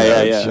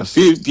 Yeah. Just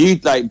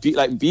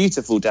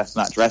beautiful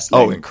deathmatch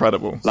wrestling. Oh,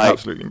 incredible!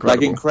 Absolutely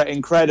incredible. Like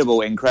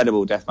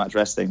incredible deathmatch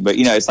wrestling. But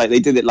it's like they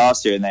did it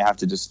last year and they have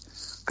to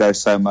just go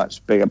so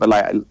much bigger. But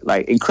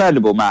like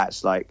incredible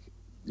match. Like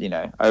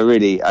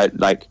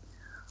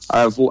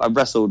I've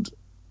wrestled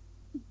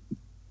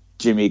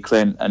Jimmy,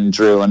 Clint, and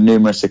Drew on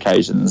numerous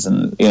occasions,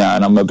 and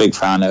and I'm a big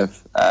fan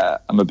of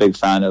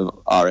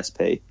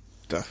RSP.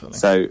 Definitely.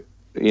 So.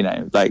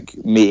 Like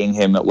meeting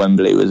him at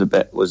Wembley was a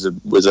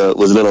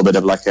little bit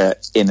of like a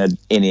inner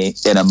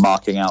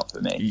marking out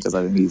for me, because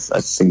I think he's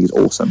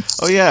awesome.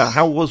 Oh yeah,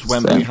 how was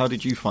Wembley? So, how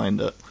did you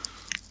find it?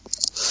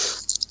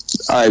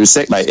 It was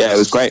sick, mate. Yeah, it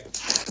was great.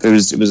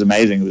 It was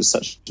amazing. It was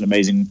such an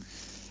amazing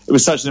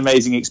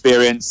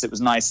experience. It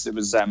was nice. It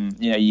was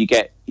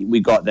we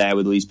got there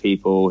with all these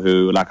people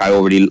who I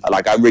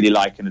really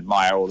like and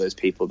admire all those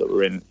people that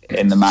were in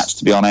the match,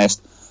 to be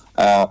honest.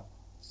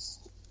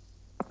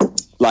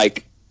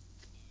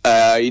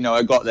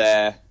 I got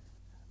there,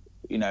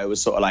 it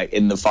was sort of like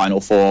in the final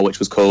four, which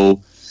was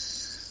cool.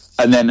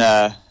 And then,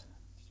 and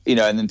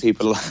then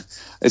people,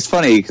 it's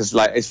funny because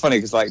it's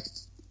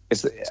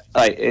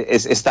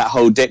that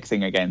whole dick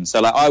thing again.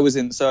 So I was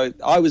in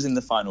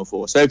the final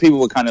four. So people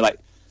were kind of like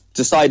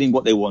deciding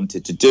what they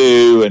wanted to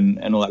do and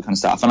all that kind of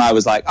stuff. And I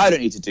was like, I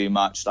don't need to do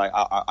much. Like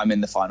I'm in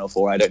the final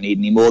four. I don't need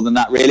any more than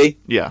that, really.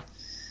 Yeah.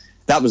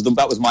 That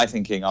was my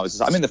thinking.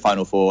 I'm in the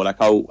final four. Like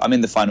I'm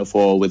in the final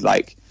four with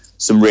like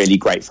some really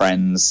great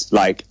friends.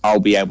 Like I'll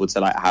be able to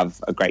like have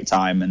a great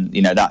time, and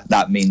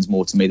that means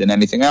more to me than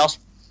anything else.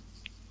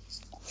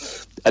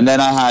 And then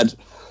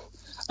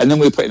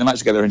we were putting the match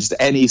together, and just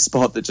any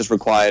spot that just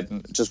required a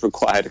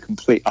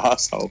complete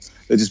arsehole,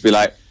 they'd just be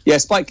like, yeah,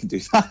 Spike can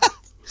do that.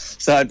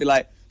 So I'd be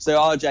like, so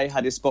RJ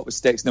had his spot with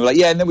Styx, and they were like,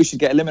 yeah, and then we should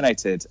get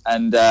eliminated,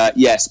 and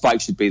yeah,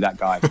 Spike should be that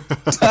guy.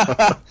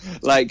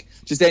 Like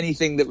just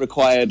anything that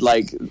required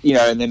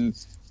and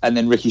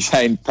then Ricky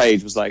Shane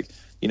Page was like,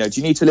 do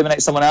you need to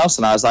eliminate someone else?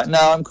 And I was like, no,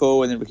 I'm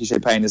cool. And then Ricky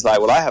Payne is like,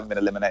 well, I haven't been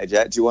eliminated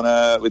yet. Do you want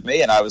to with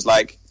me? And I was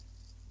like,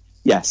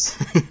 yes.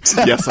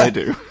 Yes, I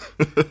do.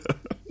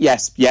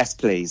 yes,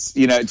 please.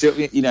 So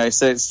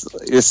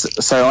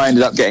I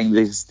ended up getting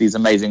these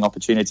amazing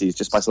opportunities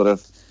just by sort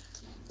of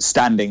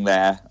standing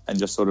there and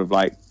just sort of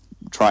like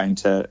trying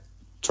to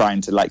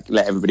like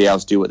let everybody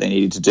else do what they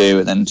needed to do.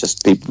 And then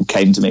just people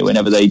came to me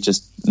whenever they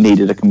just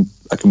needed a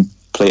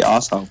complete complete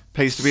arsehole.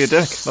 Pays to be a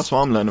dick. That's what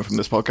I'm learning from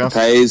this podcast.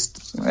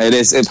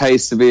 It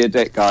pays to be a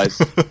dick,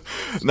 guys.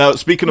 Now,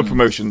 speaking of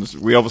promotions,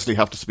 we obviously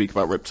have to speak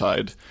about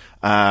Riptide.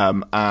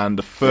 And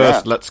the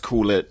first, let's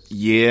call it,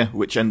 year,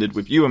 which ended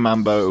with you and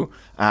Mambo.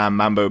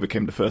 Mambo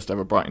became the first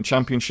ever Brighton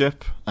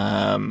Championship.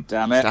 Damn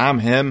it. Damn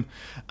him.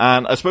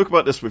 And I spoke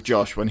about this with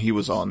Josh when he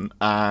was on,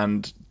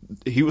 and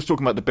he was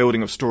talking about the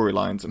building of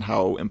storylines and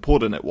how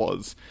important it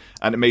was.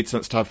 And it made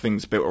sense to have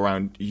things built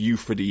around you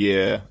for the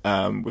year,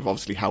 with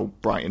obviously how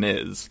Brighton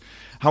is.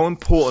 How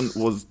important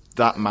was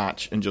that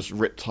match and just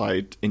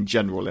Riptide in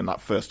general in that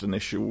first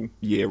initial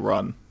year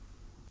run?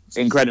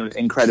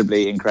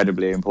 Incredibly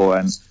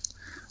important.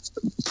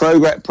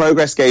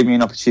 Progress gave me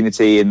an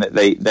opportunity in that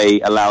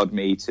they allowed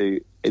me to,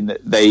 in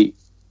that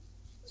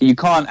you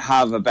can't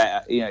have a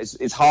better,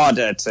 it's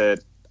harder to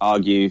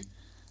argue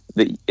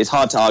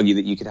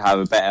that you could have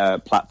a better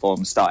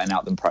platform starting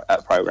out than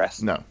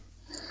Progress. No.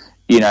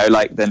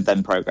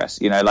 Than Progress.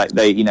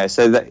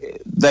 So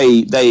that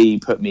they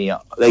put me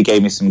up, they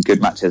gave me some good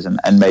matches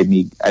and made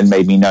me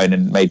known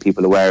and made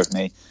people aware of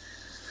me.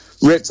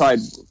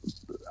 Riptide,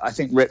 I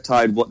think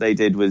Riptide, what they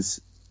did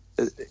was,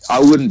 I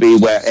wouldn't be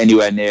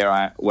anywhere near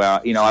I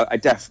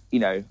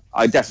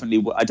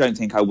don't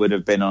think I would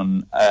have been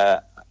on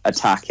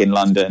Attack in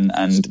London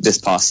and this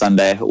past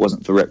Sunday if it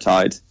wasn't for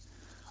Riptide.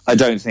 I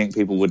don't think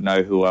people would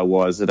know who I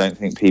was. I don't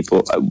think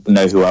people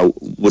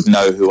would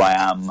know who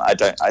I am.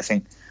 I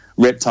think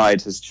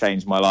Riptide has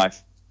changed my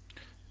life.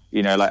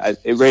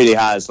 It really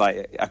has.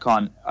 I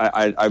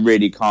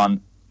really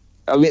can't.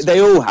 I mean, they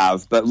all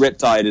have, but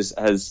Riptide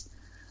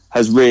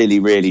has really,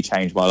 really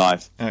changed my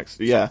life.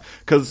 Excellent. Yeah,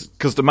 because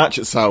the match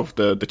itself,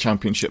 the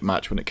championship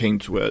match, when it came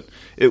to it,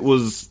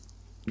 it's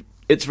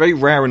very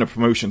rare in a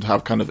promotion to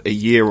have kind of a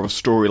year of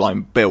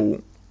storyline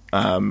built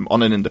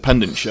on an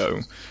independent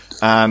show,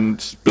 and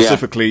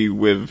specifically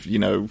with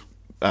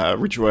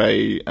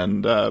Ridgway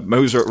and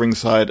Moser at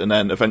ringside, and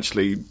then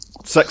eventually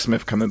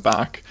Sexsmith coming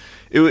back.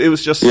 It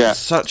was just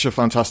such a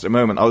fantastic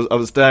moment. I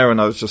was there and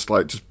I was just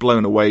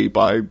blown away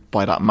by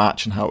that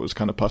match and how it was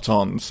kind of put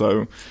on.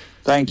 So.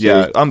 Thank you.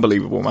 Yeah,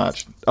 unbelievable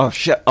match. Oh,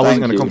 shit, I wasn't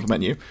going to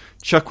compliment you.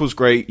 Chuck was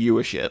great, you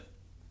were shit.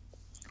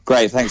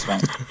 Great, thanks, man.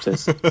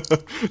 Cheers.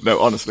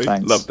 No, honestly,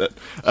 loved it.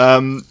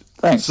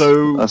 Thanks.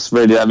 So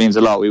that means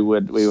a lot. We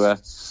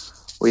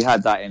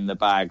had that in the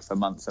bag for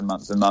months and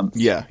months and months.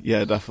 Yeah,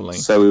 definitely.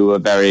 So we were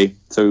very,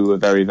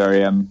 very,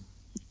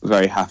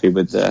 very happy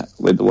with the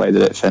way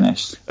that it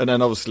finished. And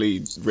then obviously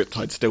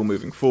Riptide's still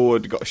moving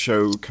forward. Got a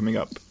show coming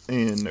up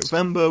in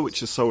November,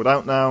 which is sold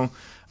out now.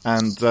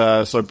 And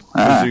so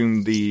I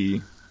presume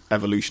the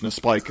evolution of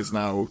Spike is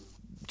now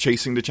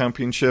chasing the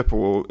championship,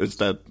 or is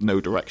there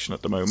no direction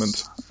at the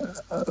moment?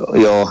 I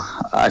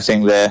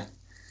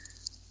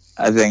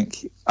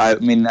think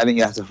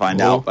you have to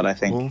find out, but I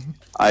think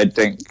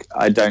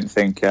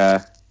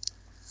Mr.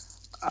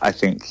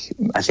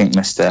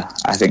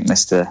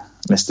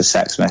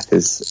 Sexsmith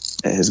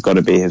has got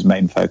to be his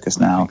main focus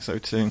now. I think so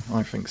too.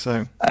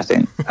 I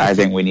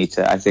think we need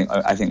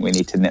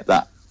to nip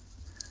that.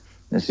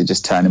 If you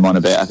just turn him on a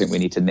bit, I think we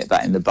need to nip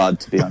that in the bud,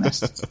 to be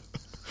honest.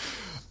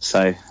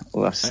 So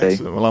we'll have to see.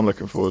 Excellent. Well, I'm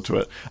looking forward to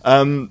it.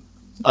 I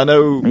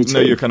know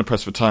you're kind of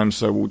pressed for time,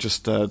 so we'll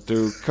just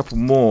do a couple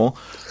more.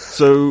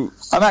 So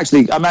I'm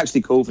actually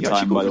cool for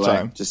time, by the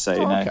way. Just so you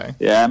know. Okay.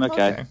 Yeah, I'm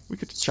okay. We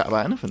could chat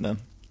about anything then.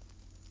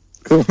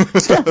 Cool.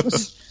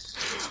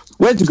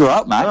 Where'd you grow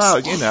up, Max?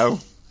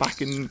 Oh,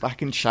 back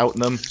in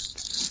Cheltenham,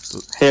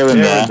 here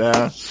and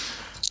there.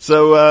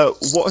 So,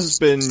 what has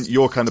been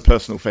your kind of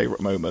personal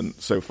favourite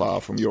moment so far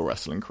from your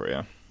wrestling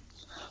career?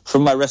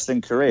 From my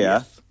wrestling career,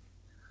 yes.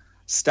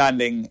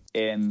 standing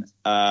in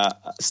a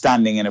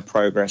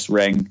Progress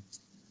ring,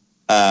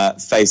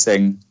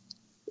 facing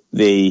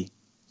the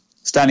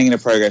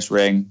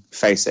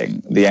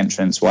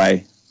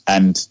entranceway,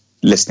 and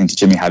listening to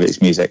Jimmy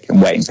Havoc's music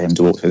and waiting for him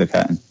to walk through the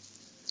curtain.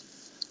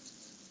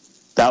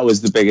 That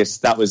was the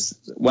biggest. That was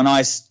when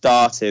I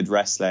started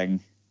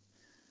wrestling,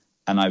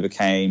 and I was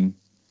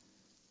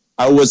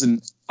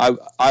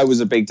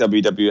a big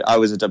WWE. I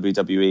was a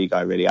WWE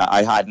guy, really.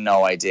 I had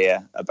no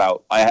idea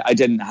about. I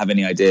didn't have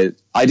any idea.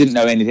 I didn't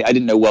know anything. I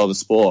didn't know world of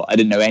sport. I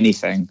didn't know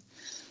anything.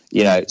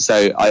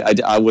 So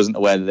I wasn't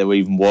aware that there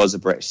even was a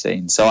British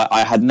scene. So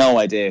I had no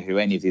idea who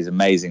any of these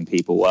amazing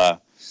people were,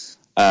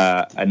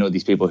 and all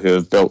these people who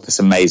have built this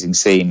amazing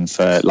scene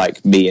for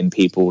me and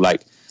people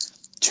like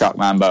Chuck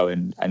Mambo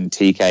and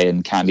TK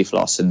and Candy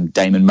Floss and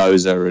Damon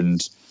Moser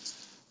and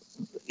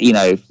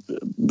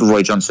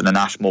Roy Johnson and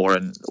Ashmore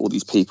and all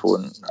these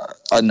people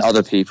and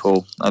other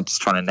people. I'm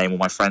just trying to name all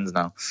my friends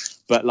now,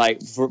 but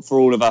for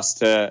all of us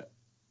to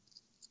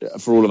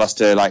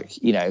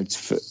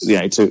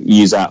to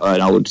use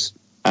an old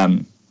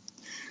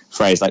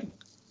phrase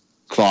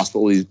clasp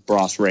all these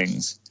brass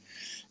rings,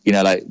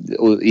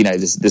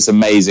 this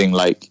amazing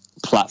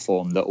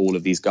platform that all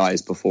of these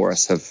guys before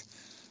us have,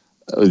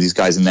 all these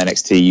guys in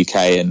NXT UK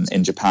and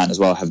in Japan as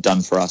well have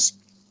done for us.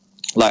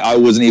 I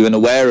wasn't even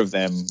aware of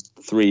them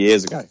 3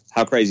 years ago.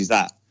 How crazy is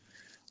that?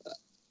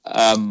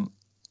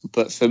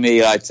 But for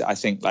me, I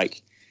think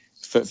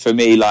for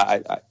me,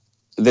 like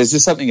there's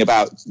just something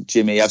about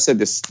Jimmy. I've said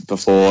this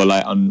before,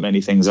 like on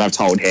many things, and I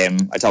told him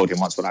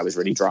once when I was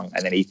really drunk,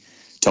 and then he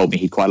told me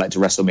he'd quite like to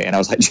wrestle me, and I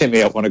was like,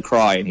 Jimmy, I want to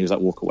cry, and he was like,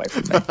 walk away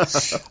from me.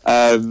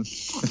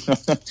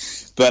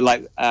 But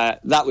like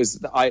that was,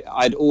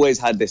 I'd always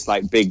had this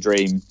like big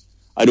dream.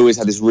 I'd always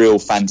had this real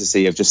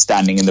fantasy of just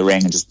standing in the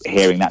ring and just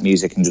hearing that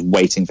music and just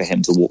waiting for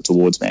him to walk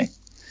towards me.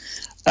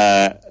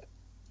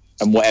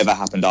 And whatever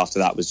happened after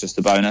that was just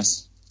a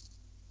bonus.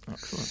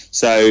 Excellent.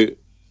 So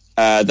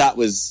that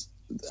was,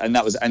 and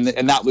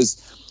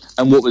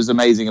what was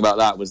amazing about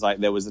that was like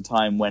there was a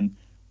time when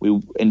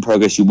in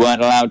Progress you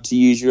weren't allowed to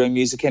use your own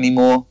music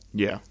anymore.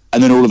 Yeah.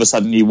 And then all of a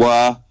sudden you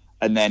were,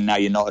 and then now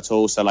you're not at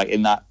all. So like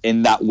in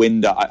that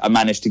window, I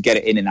managed to get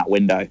it in that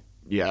window.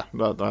 Yeah,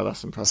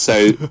 that's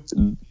impressive.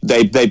 So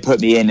they put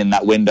me in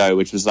that window,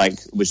 which was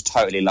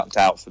totally lucked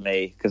out for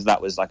me, because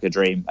that was like a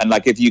dream. And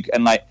like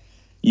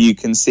you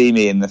can see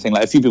me in the thing.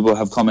 Like a few people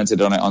have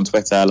commented on it on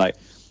Twitter. Like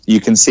you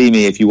can see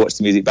me if you watch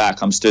the music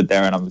back. I'm stood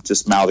there and I'm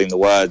just mouthing the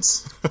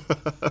words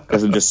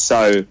because I'm just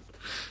so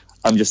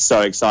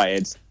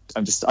excited.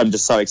 I'm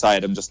just so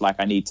excited. I'm just like,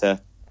 I need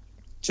to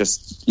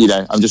just,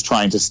 I'm just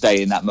trying to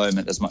stay in that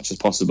moment as much as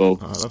possible.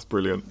 Oh, that's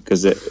brilliant.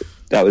 Because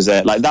that was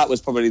it. Like that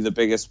was probably the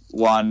biggest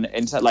one.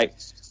 That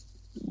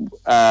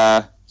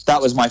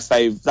was my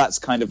fave. That's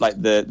kind of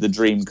like the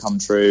dream come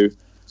true.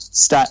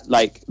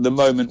 Like the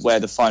moment where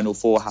the final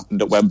four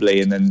happened at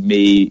Wembley, and then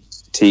me,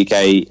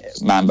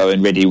 TK, Mambo,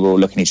 and Riddy were all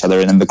looking at each other,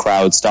 and then the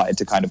crowd started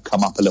to kind of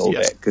come up a little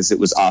bit because it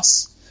was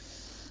us.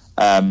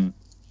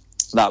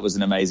 That was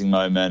an amazing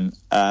moment.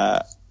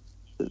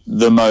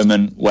 The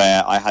moment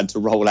where I had to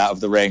roll out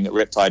of the ring at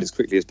Riptide as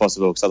quickly as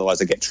possible, because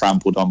otherwise I get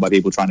trampled on by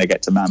people trying to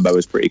get to Mambo,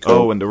 was pretty cool.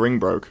 Oh, and the ring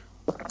broke.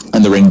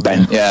 And the ring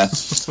bent, yeah.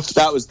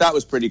 That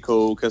was pretty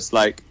cool, because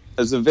like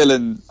as a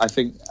villain, I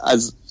think I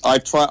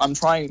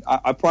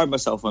pride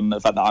myself on the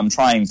fact that I'm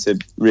trying to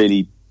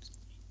really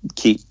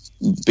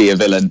be a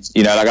villain.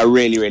 Like I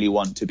really, really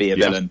want to be a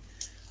villain,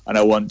 and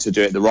I want to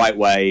do it the right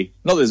way.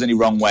 Not that there's any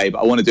wrong way, but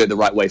I want to do it the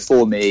right way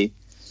for me.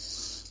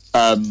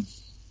 And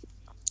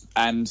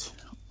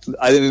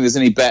I don't think there's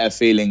any better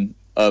feeling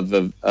of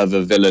a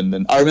villain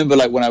than I remember.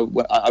 Like when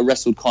I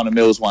wrestled Connor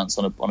Mills once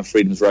on a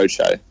Freedom's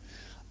Roadshow,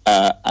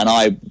 and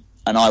I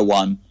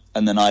won,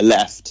 and then I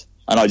left,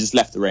 and I just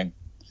left the ring,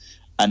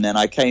 and then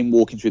I came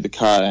walking through the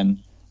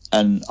curtain,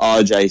 and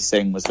RJ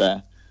Singh was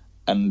there,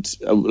 and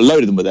a load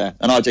of them were there,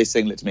 and RJ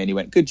Singh looked at me and he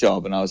went, "Good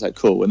job," and I was like,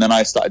 "Cool," and then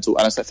I started to,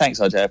 and I said, "Thanks,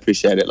 RJ, I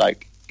appreciate it.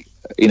 Like,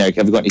 have you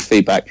got any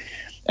feedback?"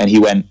 And he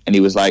went, and he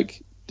was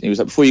like,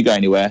 "Before you go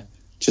anywhere,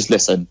 just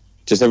listen.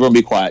 Just everyone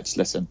be quiet, just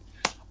listen."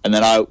 And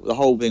then the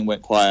whole thing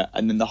went quiet,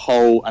 and then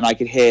and I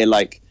could hear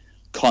like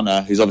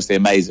Connor, who's obviously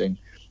amazing,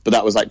 but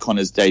that was like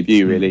Connor's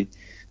debut really,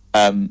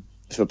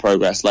 for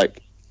Progress.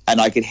 Like, and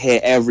I could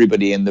hear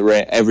everybody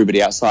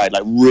everybody outside,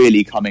 like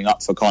really coming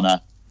up for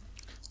Connor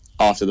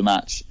after the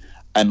match,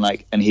 and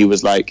he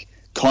was like,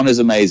 "Connor's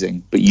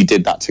amazing, but you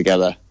did that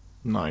together."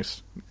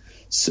 Nice.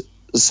 So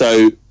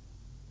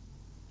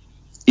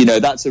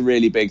that's a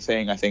really big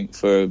thing, I think,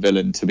 for a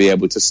villain, to be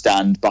able to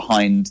stand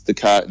behind the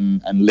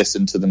curtain and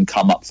listen to them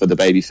come up for the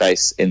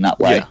babyface in that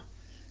way.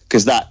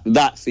 Because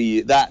that for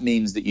you, that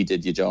means that you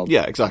did your job.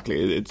 Yeah,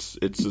 exactly. It's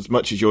as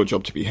much as your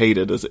job to be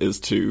hated as it is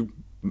to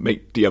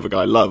make the other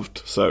guy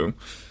loved. So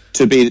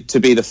to be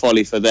the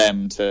folly for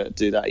them to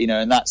do that,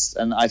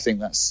 and I think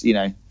that's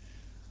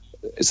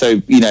so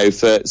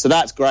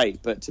that's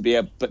great, but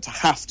to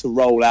have to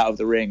roll out of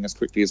the ring as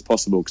quickly as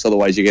possible, because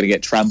otherwise you're going to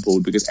get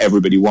trampled, because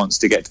everybody wants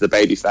to get to the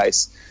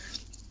babyface.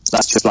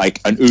 That's just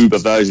like an Uber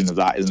version of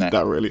that, isn't it?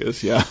 That really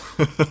is, yeah.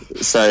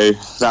 So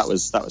that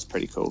was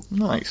pretty cool.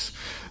 Nice.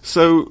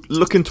 So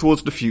looking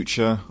towards the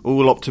future,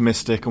 all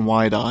optimistic and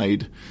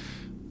wide-eyed,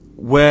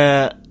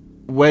 where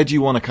do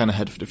you want to kind of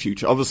head for the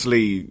future?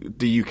 Obviously,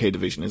 the UK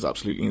division is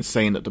absolutely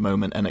insane at the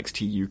moment,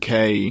 NXT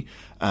UK.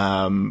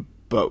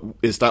 But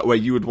is that where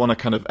you would want to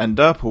kind of end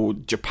up, or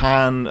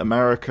Japan,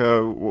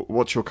 America?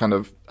 What's your kind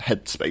of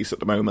headspace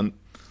at the moment?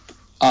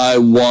 I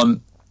just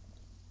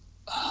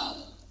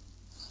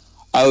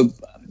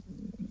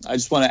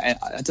want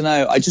to. I don't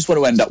know. I just want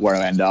to end up where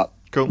I end up.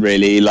 Cool.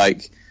 Really,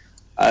 like,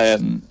 I'll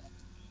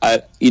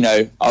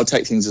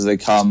take things as they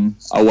come.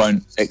 I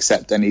won't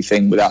accept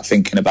anything without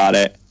thinking about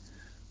it.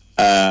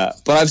 But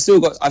I've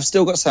still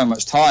got so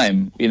much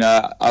time.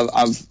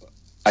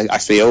 I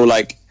feel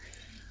like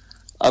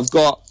I've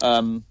got,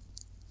 I've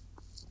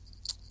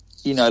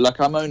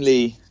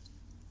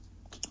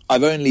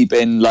only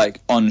been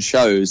like on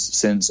shows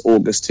since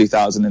August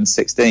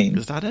 2016.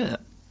 Is that it?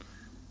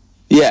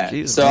 Yeah.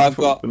 Jesus, so I've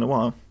got. It's been a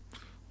while.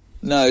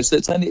 No, so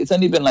it's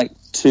only been like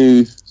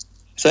 2.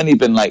 It's only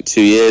been like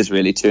 2 years,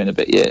 really, 2 and a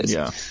bit years.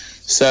 Yeah.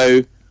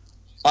 So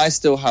I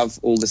still have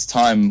all this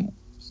time.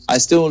 I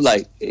still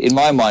in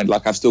my mind,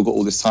 I've still got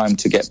all this time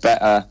to get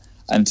better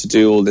and to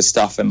do all this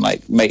stuff and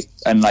make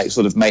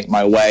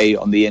my way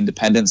on the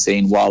independent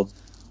scene, while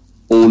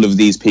all of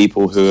these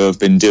people who have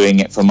been doing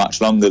it for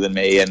much longer than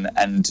me and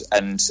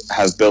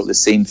have built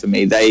this scene for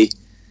me,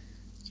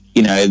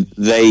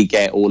 they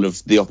get all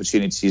of the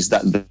opportunities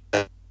that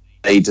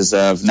they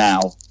deserve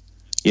now.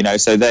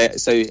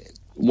 So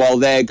while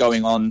they're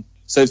going on,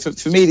 so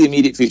for me, the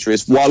immediate future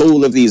is while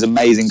all of these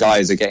amazing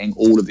guys are getting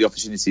all of the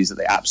opportunities that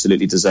they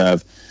absolutely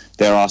deserve,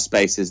 there are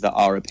spaces that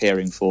are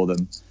appearing for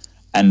them.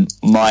 And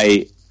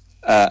my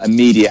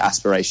immediate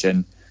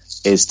aspiration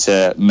is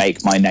to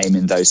make my name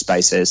in those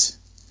spaces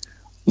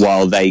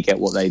while they get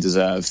what they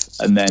deserve.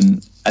 And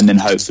then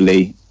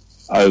hopefully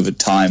over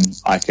time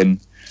I can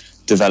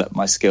develop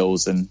my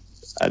skills and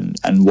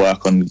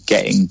work on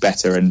getting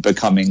better and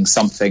becoming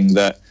something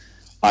that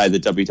either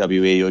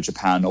WWE or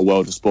Japan or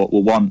World of Sport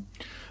will want.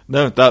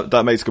 No,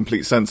 that makes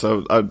complete sense.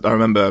 I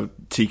remember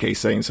TK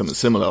saying something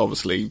similar.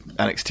 Obviously,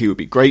 NXT would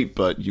be great,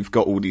 but you've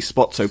got all these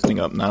spots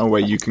opening up now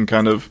where you can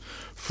kind of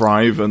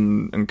thrive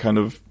and kind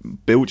of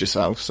build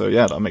yourself. So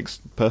yeah, that makes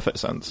perfect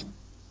sense.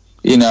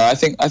 I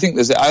think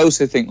I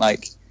also think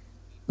like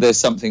there's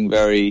something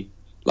very,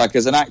 like,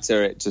 as an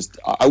actor,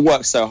 I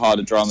worked so hard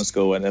at drama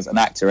school, and as an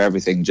actor,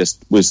 everything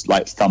just was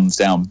like thumbs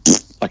down.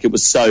 Like, it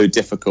was so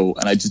difficult,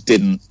 and I just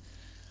didn't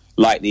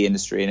like the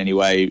industry in any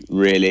way,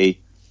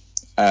 really.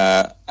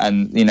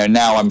 And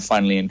now I'm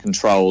finally in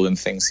control, and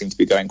things seem to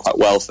be going quite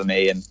well for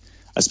me. And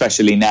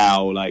especially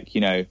now, like,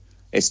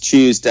 it's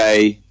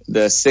Tuesday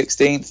the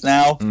 16th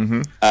now.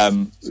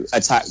 Mm-hmm.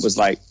 Attack was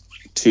like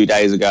 2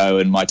 days ago,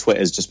 and my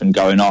Twitter's just been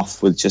going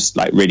off with just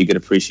like really good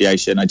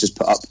appreciation. I just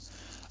put up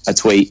a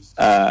tweet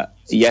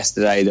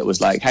yesterday that was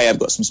like, hey, I've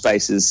got some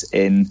spaces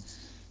in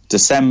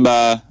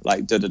December,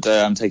 like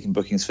I'm taking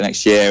bookings for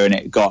next year, and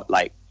it got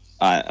like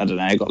I don't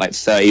know, it got like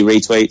 30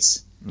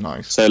 retweets.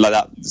 Nice. So like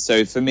that,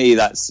 so for me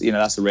that's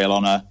that's a real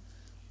honor.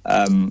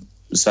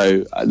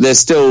 So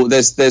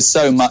there's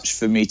so much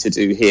for me to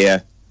do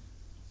here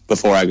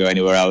before I go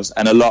anywhere else,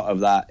 and a lot of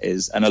that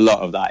is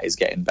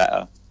getting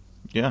better.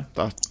 Yeah,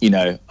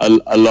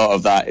 a lot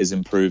of that is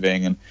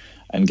improving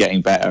and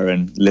getting better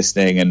and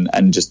listening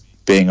and just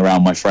being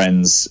around my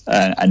friends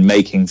and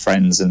making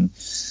friends and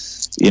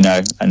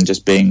and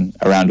just being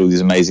around all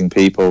these amazing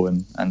people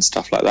and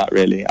stuff like that.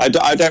 Really, I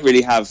don't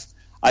really have.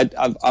 I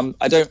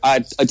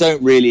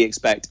don't really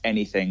expect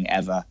anything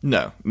ever.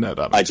 No,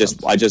 that makes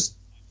sense. I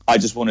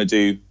just want to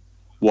do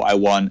what I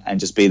want and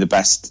just be the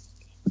best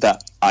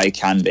that I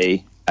can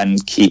be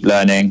and keep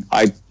learning.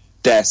 I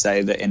dare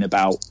say that in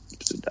about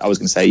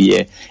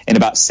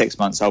 6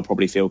 months, I'll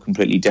probably feel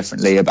completely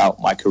differently about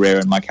my career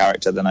and my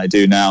character than I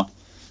do now.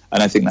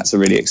 And I think that's a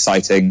really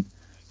exciting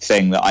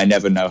thing that I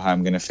never know how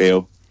I'm going to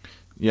feel.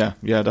 Yeah,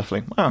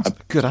 definitely. Wow,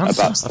 good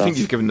answer. I think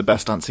you've given the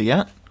best answer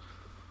yet.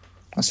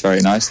 That's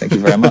very nice. Thank you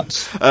very much.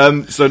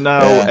 So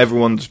now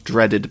everyone's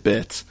dreaded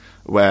bit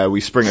where we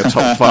spring a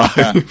top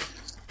five.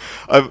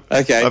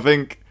 Okay. I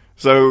think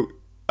so.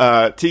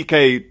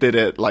 TK did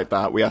it like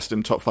that. We asked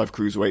him top 5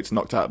 cruiserweights,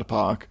 knocked out of the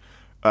park.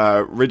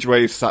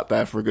 Ridgeway sat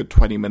there for a good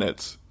 20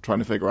 minutes trying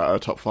to figure out our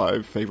top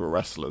 5 favorite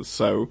wrestlers.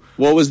 So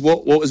what was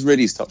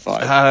Riddy's top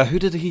 5? Who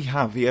did he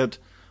have? He had.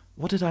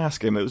 What did I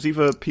ask him? It was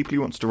either people he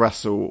wants to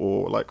wrestle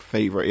or like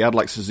favorite. He had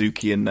like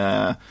Suzuki in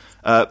there.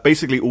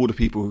 Basically, all the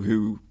people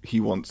who he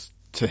wants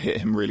to hit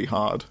him really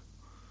hard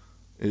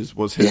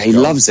was his. Yeah, he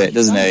loves it,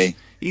 doesn't he?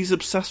 He's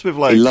obsessed with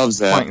like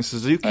fighting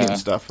Suzuki and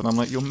stuff, and I'm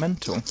like, you're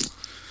mental.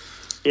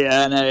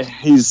 Yeah, no,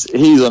 he's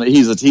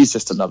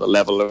just another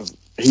level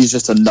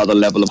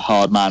of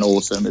hard man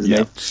awesome, isn't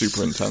he?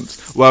 Super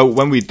intense. Well,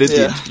 when we did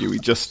the interview, we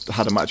just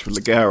had a match with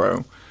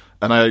Ligero,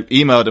 and I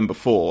emailed him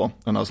before,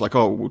 and I was like,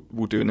 oh,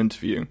 we'll do an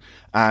interview,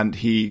 and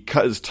he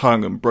cut his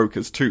tongue and broke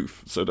his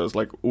tooth, so there's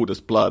like all this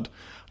blood,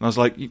 and I was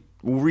like,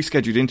 we'll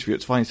reschedule the interview,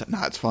 it's fine. He said,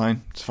 nah, it's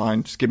fine,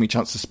 just give me a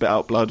chance to spit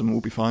out blood and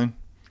we'll be fine.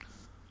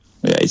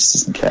 Yeah, he just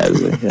doesn't care, does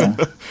he?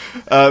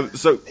 Yeah.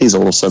 So he's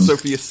awesome. So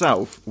for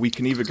yourself, we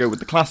can either go with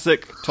the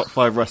classic top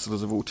 5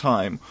 wrestlers of all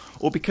time,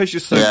 or because you're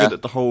so good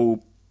at the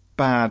whole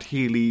bad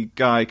heely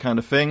guy kind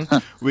of thing,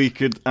 we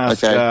could ask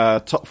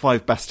top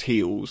 5 best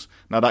heels.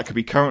 Now that could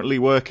be currently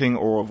working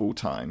or of all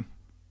time.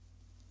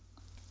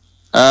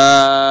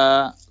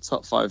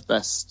 Top 5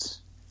 best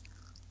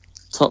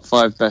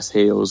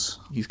heels.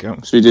 He's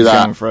going. Should we do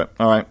that? Going for it.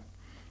 All right.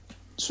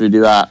 Should we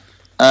do that?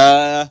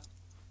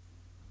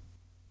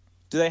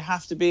 Do they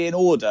have to be in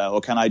order,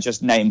 or can I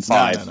just name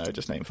 5? No,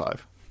 just name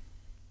 5.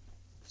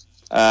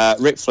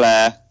 Ric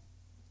Flair.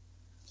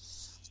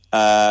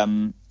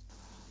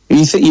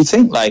 You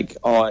think like,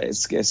 oh,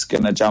 it's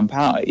going to jump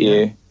out at you.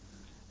 Yeah.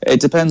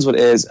 It depends what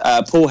it is.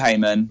 Paul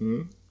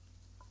Heyman.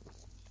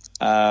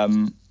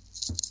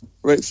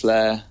 Ric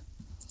Flair.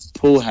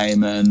 Paul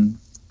Heyman.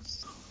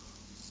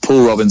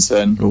 Paul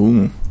Robinson.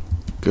 Ooh,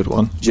 good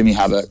one. Jimmy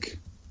Havoc.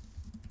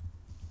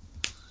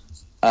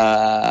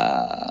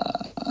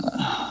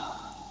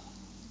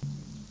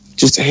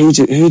 Just who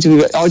do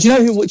we? Oh, do you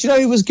know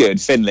who was good?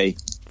 Finlay,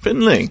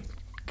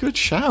 good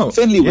shout.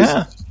 Finlay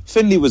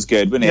was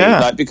good, wasn't he? Yeah.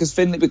 Like, because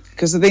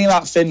the thing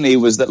about Finlay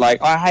was that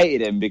like I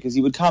hated him because he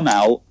would come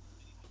out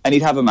and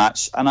he'd have a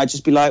match and I'd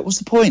just be like, what's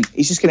the point?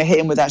 He's just going to hit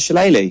him with that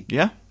shillelagh.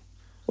 Yeah.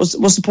 What's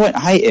the point?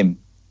 I hate him.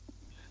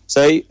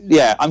 So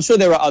yeah, I'm sure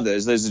there are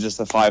others. Those are just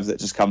the 5 that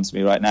just come to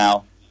me right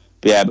now.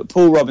 but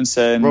Paul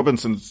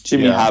Robinson's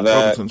Jimmy Havoc.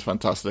 Robinson's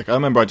fantastic. I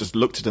remember I just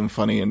looked at him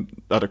funny and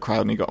at a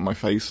crowd, and he got on my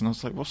face, and I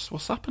was like,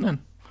 "What's happening?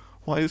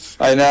 Why is?"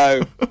 I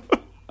know.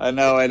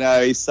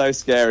 He's so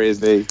scary,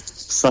 isn't he?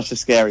 Such a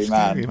scary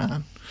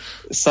man.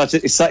 He's such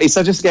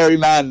a scary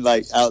man,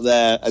 like out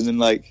there, and then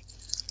like,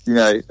 you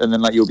know, and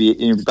then like you'll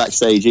be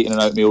backstage eating an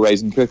oatmeal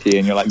raisin cookie,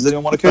 and you're like, "Does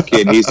anyone want a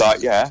cookie?" And he's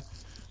like, "Yeah."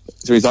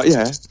 So he's like,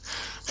 "Yeah."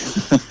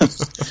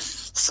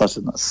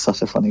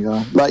 such a funny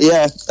guy. Like,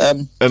 yeah.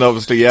 And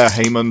obviously,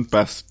 Heyman,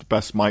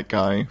 best mic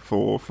guy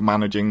for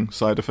managing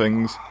side of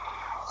things.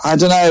 I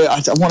don't know.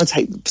 I want to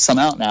take some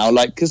out now,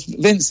 like, because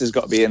Vince has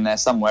got to be in there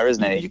somewhere,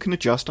 isn't he? You can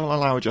adjust. I'll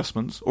allow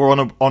adjustments or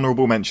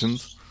honourable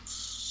mentions.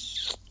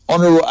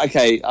 Honourable.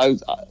 Okay.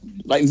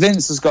 Like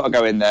Vince has got to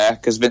go in there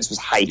because Vince was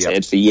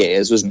hated for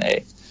years, wasn't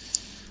he?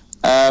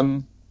 I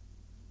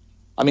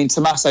mean,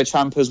 Tommaso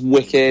Ciampa's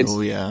wicked.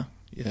 Oh yeah.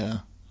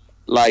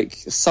 Like,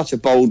 such a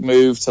bold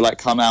move to like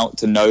come out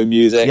to no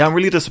music. Yeah, I'm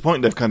really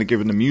disappointed they've kind of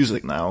given the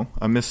music now.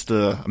 I missed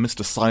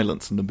the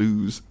silence and the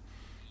booze.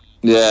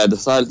 Yeah, the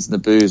silence and the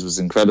booze was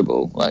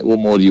incredible. Like, what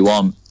more do you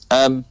want?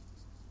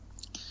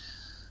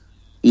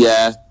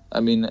 Yeah, I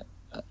mean,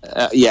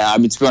 to be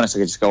honest, I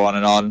could just go on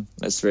and on.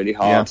 It's really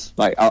hard. Yeah.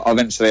 Like,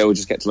 eventually I will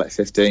just get to like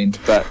 15,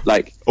 but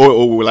like,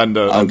 or we'll end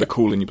the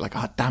call and you'll be like,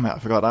 "Oh, damn it, I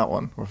forgot that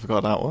one," or "I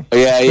forgot that one."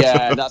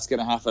 Yeah, that's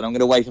gonna happen. I'm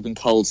gonna wake up in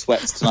cold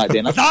sweats tonight,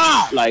 being like,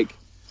 like.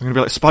 I'm going to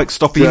be like, "Spike,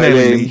 stop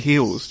emailing me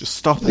heels. Just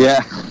stop it."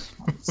 Yeah.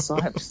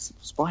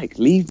 Spike,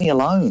 leave me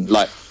alone.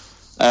 Like,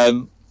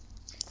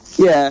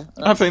 yeah.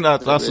 I think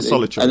that's really a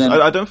solid choice.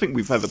 I don't think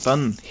we've ever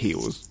done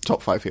heels,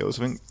 top 5 heels.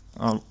 I think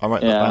I'll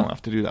write that down. I'll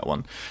have to do that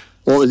one.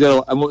 What was the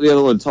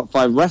other one? Top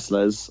 5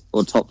 wrestlers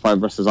or top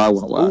 5 wrestlers I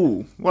want to work?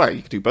 Ooh, well,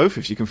 you could do both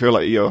if you can feel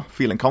like you're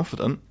feeling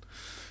confident.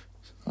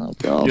 Oh,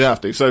 God. You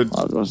have to. So,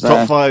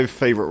 top 5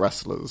 favourite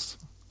wrestlers.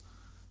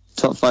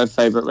 Top 5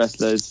 favourite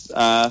wrestlers.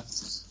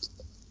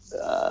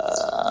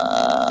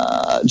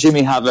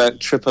 Jimmy Havoc,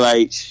 Triple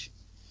H,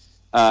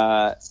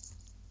 Shane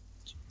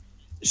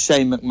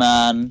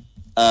McMahon,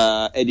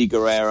 Eddie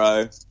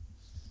Guerrero,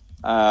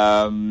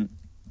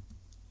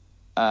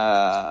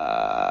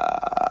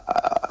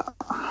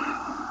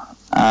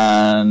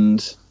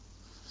 and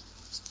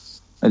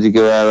Eddie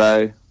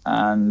Guerrero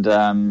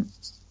and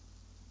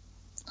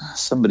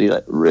somebody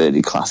like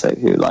really classic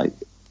who like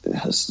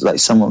has like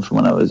someone from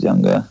when I was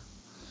younger.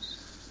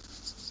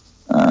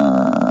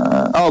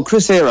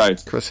 Chris Hero.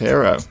 Chris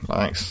Hero,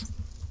 nice.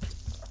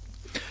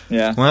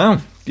 Yeah. Well,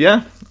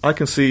 yeah, I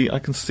can see a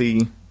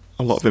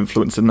lot of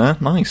influence in there.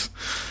 Nice.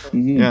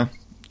 Mm-hmm. Yeah.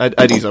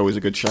 Eddie's always a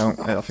good shout.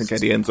 I think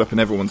Eddie ends up in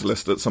everyone's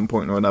list at some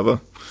point or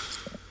another.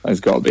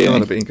 It's got to be.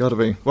 Got to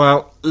be.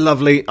 Well,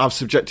 lovely. I've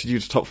subjected you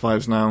to top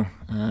 5s now.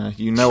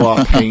 You know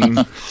our pain.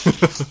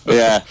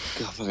 Yeah.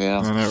 God, yeah.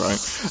 I know, right?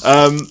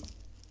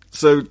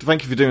 So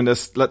thank you for doing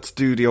this. Let's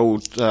do the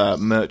old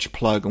merch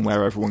plug and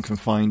where everyone can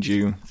find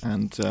you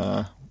and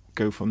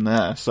go from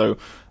there. So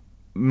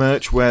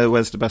merch,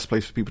 where's the best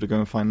place for people to go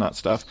and find that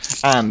stuff?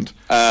 And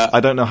I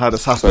don't know how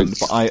this happened,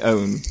 but I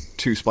own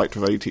 2 Spike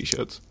Trevay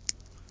t-shirts.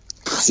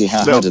 Yeah,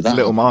 how did that?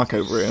 Little Mark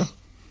over here.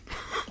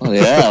 Oh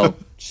yeah,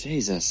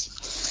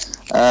 Jesus.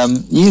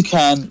 You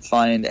can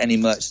find any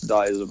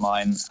merchandise of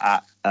mine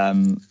at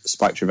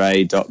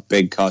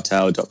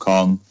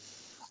spiketrevay.bigcartel.com.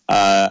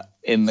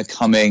 In the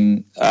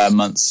coming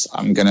months,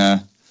 I'm going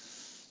to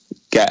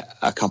get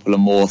a couple of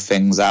more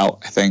things out.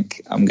 I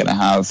think I'm going to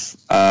have,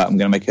 I've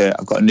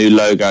got a new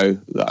logo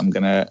that I'm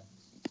going to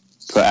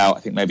put out,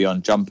 I think maybe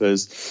on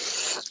jumpers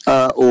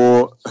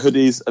or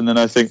hoodies. And then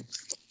I think,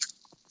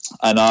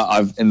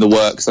 I've in the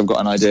works, I've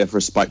got an idea for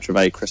a Spike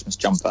Trevay Christmas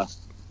jumper.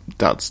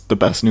 That's the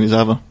best news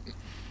ever.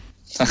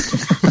 So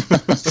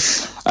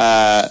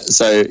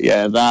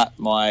yeah, that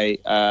my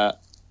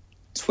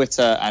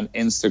Twitter and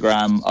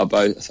Instagram are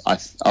both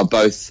at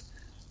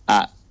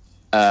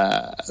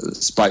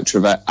Spike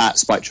Trevay, at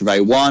Spike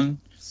Trevay 1.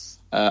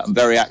 I'm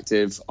very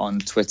active on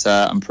Twitter.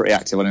 I'm pretty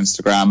active on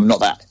Instagram. I'm not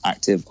that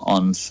active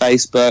on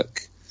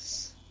Facebook.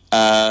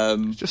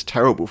 It's just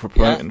terrible for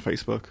promoting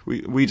Facebook.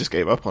 We just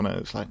gave up on it.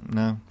 It's like,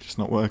 no, just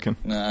not working.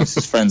 No, it's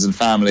just friends and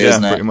family,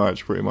 isn't it?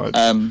 Pretty much.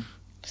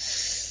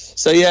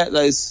 So yeah,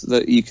 those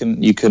that you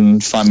can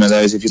find me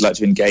those if you'd like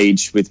to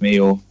engage with me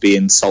or be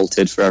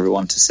insulted for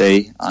everyone to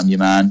see. I'm your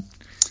man.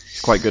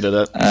 He's quite good at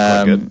it.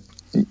 Quite good.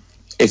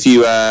 If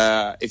you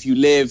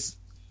live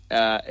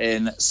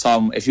in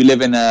somewhere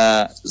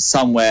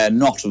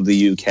not of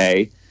the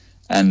UK,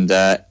 and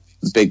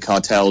Big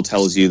Cartel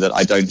tells you that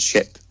I don't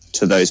ship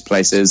to those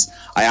places,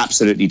 I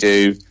absolutely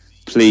do.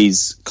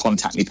 Please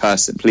contact me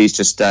Please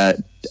just at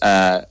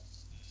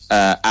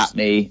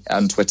me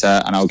on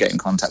Twitter, and I'll get in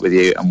contact with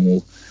you, and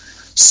we'll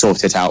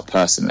sort it out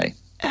personally.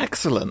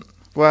 Excellent.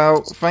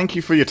 Well, thank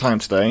you for your time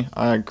today.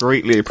 I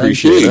greatly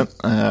appreciate it.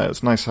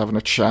 It's nice having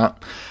a chat.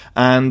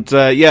 And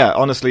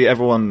honestly,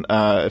 everyone,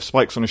 if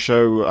Spike's on a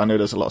show, I know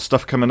there's a lot of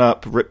stuff coming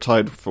up.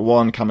 Riptide for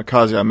one,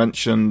 Kamikaze I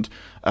mentioned.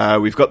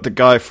 We've got the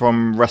guy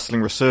from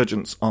Wrestling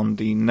Resurgence on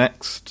the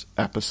next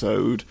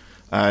episode.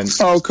 And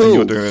cool. And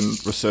you're doing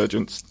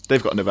Resurgence.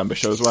 They've got a November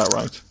show as well,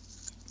 right?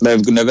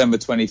 November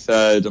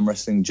 23rd, I'm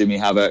wrestling Jimmy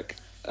Havoc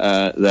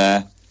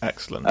there.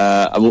 Excellent.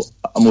 I'm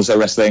also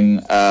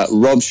wrestling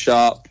Rob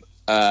Sharp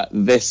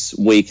this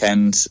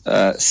weekend,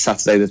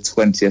 Saturday the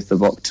 20th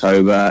of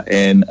October,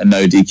 in a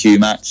no DQ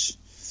match,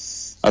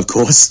 of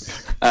course.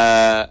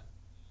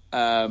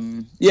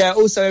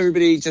 Also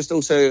everybody, I just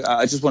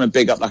want to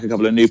big up like a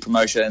couple of new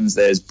promotions.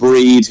 There's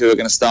Breed, who are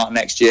going to start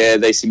next year.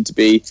 They seem to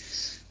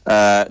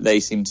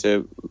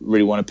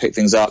really want to pick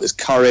things up. There's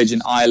Courage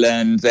in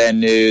Ireland. They're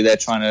new. They're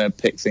trying to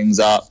pick things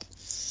up.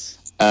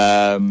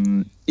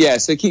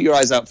 So keep your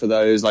eyes out for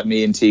those. Like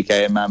me and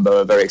TK and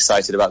Mambo are very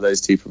excited about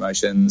those two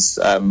promotions.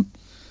 And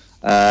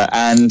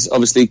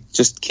obviously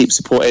just keep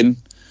supporting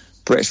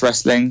British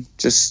wrestling.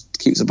 Just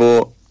keep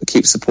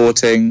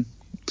supporting.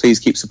 Please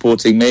keep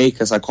supporting me,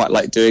 because I quite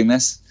like doing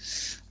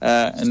this.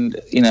 And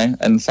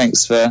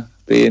thanks for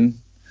being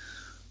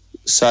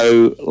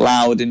so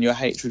loud in your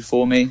hatred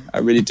for me. I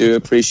really do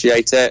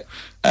appreciate it.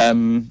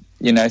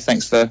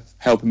 Thanks for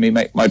helping me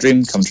make my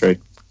dream come true.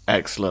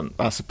 Excellent.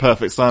 That's a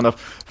perfect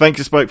sign-off. Thank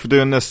you, Spike, for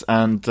doing this,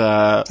 and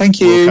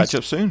thank you. We'll catch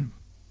up soon.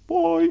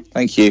 Bye.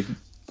 Thank you.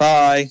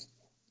 Bye.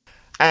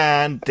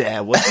 And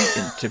there was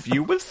the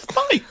interview with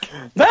Spike.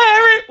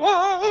 There it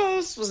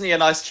was. Wasn't he a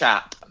nice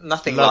chap?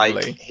 Nothing Lovely.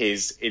 like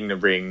his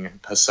in-the-ring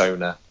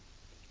persona.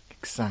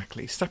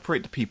 Exactly.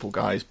 Separate the people,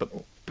 guys, but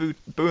boo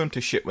him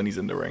to shit when he's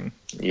in the ring.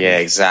 Yeah,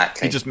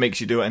 exactly. He just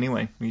makes you do it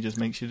anyway. He just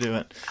makes you do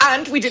it.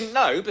 And we didn't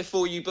know,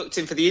 before you booked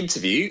him for the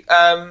interview,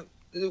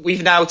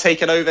 we've now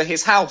taken over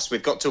his house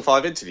with Got Till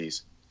 5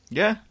 interviews.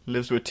 Yeah,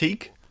 lives with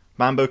Teak.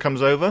 Mambo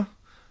comes over.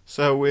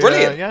 So we're,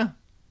 brilliant. Yeah,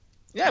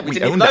 we own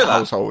didn't even know that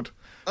household.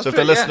 That's so if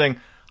they're brilliant,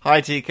 listening,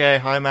 hi TK,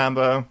 hi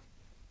Mambo.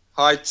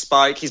 Hi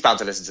Spike, he's bound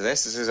to listen to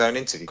this. This is his own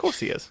interview. Of course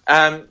he is.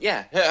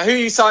 Who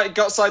you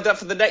got signed up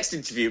for the next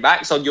interview,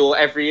 Max, on your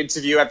every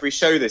interview, every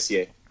show this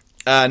year?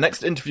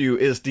 Next interview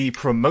is the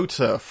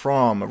promoter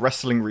from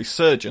Wrestling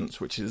Resurgence,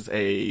 which is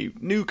a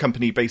new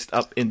company based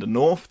up in the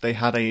north. They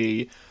had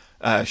a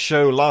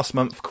show last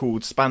month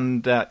called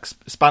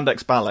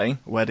Spandex Ballet,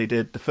 where they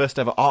did the first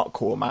ever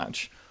Artcore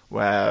match,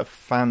 where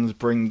fans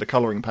bring the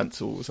colouring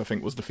pencils, I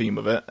think was the theme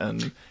of it,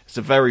 and it's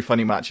a very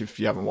funny match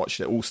if you haven't watched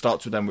it. It all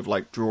starts with them with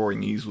like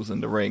drawing easels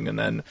in the ring, and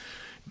then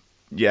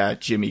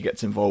Jimmy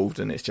gets involved,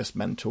 and it's just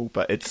mental,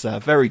 but it's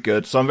very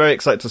good. So I'm very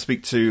excited to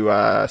speak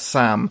to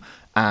Sam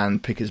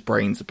and pick his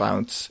brains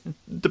about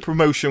the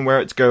promotion, where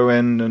it's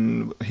going,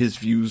 and his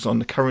views on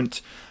the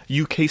current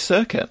UK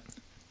circuit.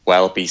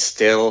 Well, be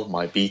still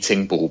my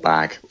beating ball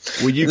bag.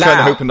 Were you kind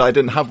of hoping that I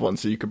didn't have one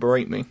so you could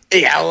berate me?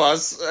 Yeah, I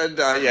was. And,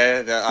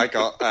 I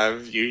got...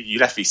 you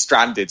left me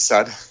stranded,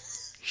 son.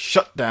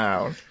 Shut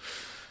down.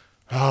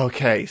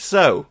 Okay,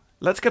 so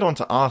let's get on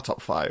to our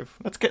top 5.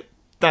 Let's get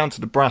down to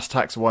the brass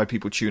tacks of why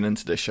people tune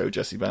into this show,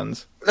 Jesse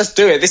Benz. Let's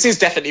do it. This is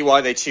definitely why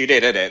they tune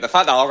in, isn't it? The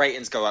fact that our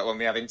ratings go up when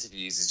we have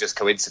interviews is just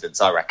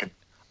coincidence, I reckon.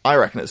 I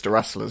reckon it's the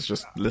wrestlers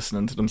just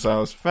listening to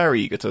themselves.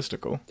 Very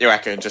egotistical. You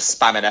reckon just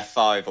spamming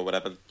F5 or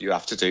whatever you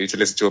have to do to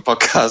listen to a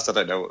podcast? I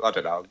don't know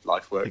how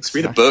life works.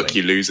 Exactly. Read a book,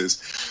 you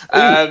losers.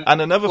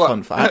 And another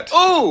fun fact.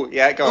 Oh,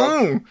 yeah,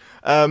 go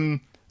on.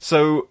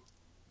 So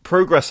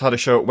Progress had a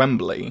show at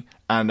Wembley,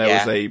 and there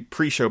was a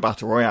pre-show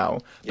battle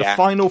royale. The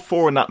final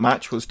 4 in that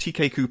match was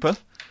TK Cooper,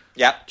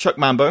 Chuck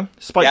Mambo,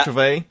 Spike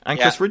Trevay, and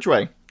Chris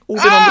Ridgway. All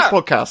been on this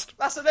podcast.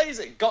 That's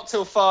amazing. Got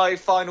Till 5,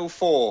 final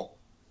 4.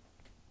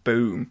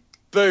 Boom.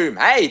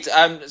 Hey,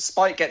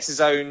 Spike gets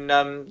his own...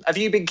 have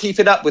you been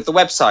keeping up with the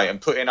website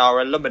and putting our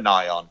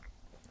alumni on?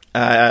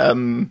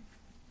 That's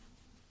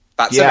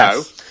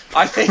yes. a no.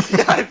 I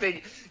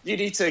think you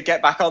need to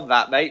get back on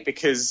that, mate,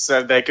 because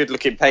they're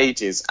good-looking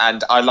pages,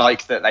 and I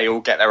like that they all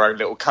get their own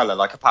little colour,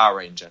 like a Power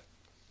Ranger.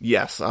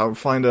 Yes, I'll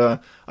find I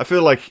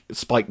feel like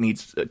Spike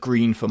needs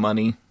green for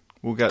money.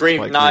 We'll get green,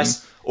 Spike nice.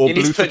 Green. Or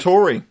blue for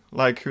Tory.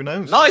 Like, who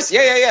knows? Nice,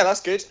 yeah,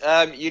 that's good.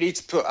 You need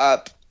to put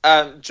up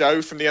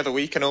Joe from the other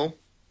week and all.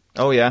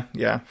 Oh, yeah,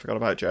 forgot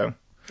about Joe.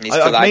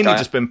 I've mainly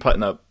just been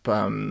putting up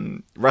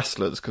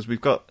wrestlers, because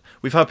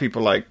we've had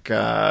people like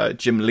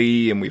Jim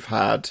Lee, and we've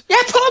had... Yeah,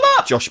 put them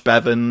up! Josh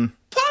Bevan.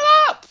 Put them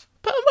up!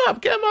 Put them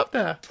up, get them up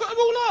there. Put them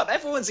all up.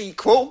 Everyone's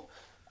equal.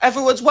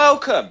 Everyone's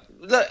welcome.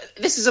 Look,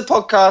 this is a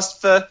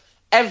podcast for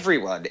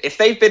everyone. If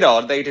they've been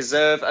on, they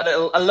deserve a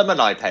little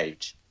alumni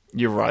page.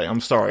 You're right, I'm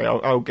sorry.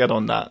 I'll get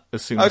on that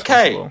as soon as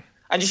possible. Okay,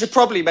 and you should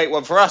probably make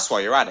one for us while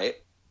you're at it.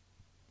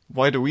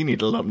 Why do we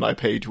need an alumni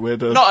page?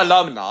 Not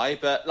alumni,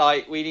 but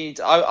like we need...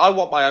 I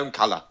want my own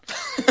colour.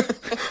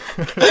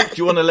 Do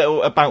you want a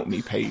little about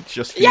me page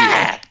just for you?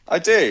 I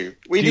do.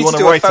 We need to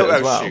do a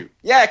photo shoot.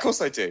 Yeah, of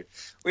course I do.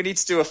 We need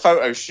to do a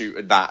photo shoot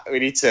and that.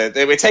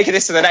 We're taking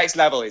this to the next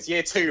level. It's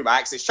year 2,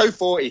 Max. It's show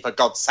 40, for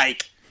God's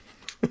sake.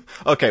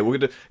 Okay,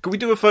 can we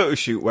do a photo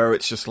shoot where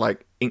it's just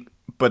like...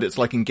 but it's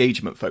like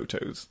engagement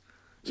photos?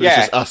 So it's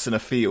just us in a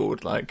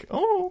field, like,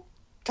 oh...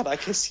 Can I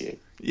kiss you?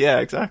 Yeah,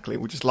 exactly.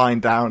 We're just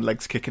lying down,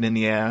 legs kicking in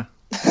the air.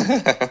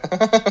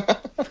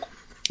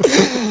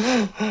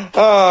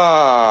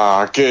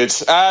 Good.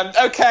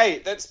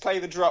 Okay, let's play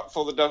the drop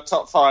for the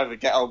top 5 and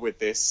get on with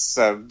this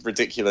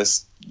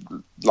ridiculous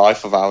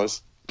life of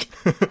ours.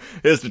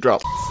 Here's the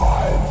drop.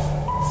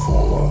 5,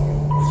 4,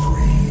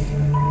 3,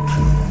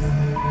 2,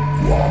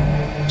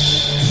 1,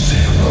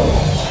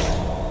 0.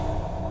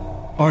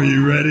 Are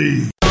you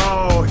ready?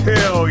 Oh,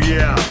 hell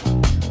yeah.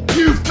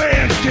 You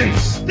fans can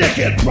stick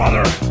it,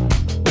 brother.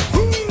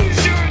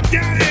 Who's your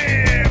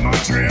daddy,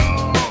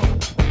 Montreal?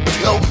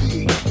 Tell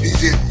me he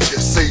didn't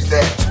just say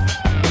that.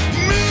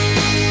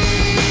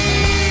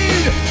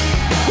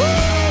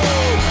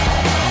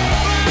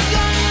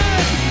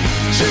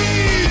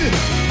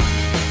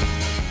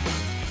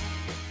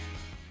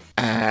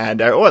 And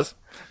there it was.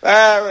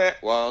 There it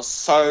was.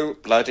 So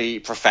bloody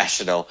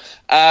professional.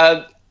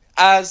 Go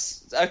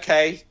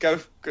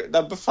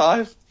number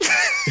 5.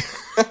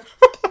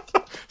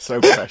 So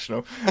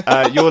professional.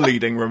 You're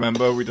leading,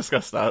 remember? We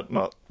discussed that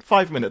not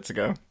 5 minutes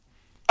ago.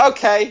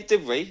 Okay,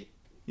 did we?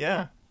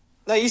 Yeah.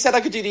 No, you said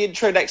I could do the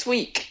intro next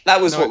week.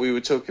 That was what we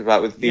were talking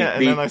about with the... Yeah,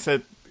 and then I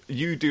said,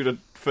 you do the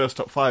first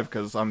top 5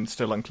 because I'm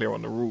still unclear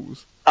on the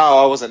rules.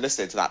 Oh, I wasn't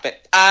listening to that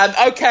bit.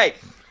 Okay.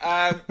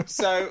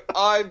 So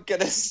I'm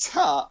going to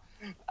start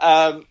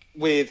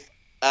with...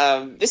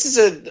 this is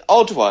an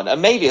odd one,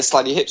 and maybe a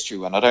slightly hipstery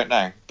one, I don't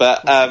know.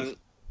 But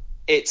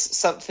it's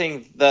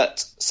something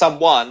that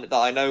someone that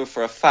I know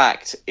for a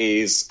fact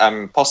is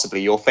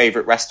possibly your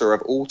favourite wrestler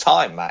of all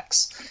time,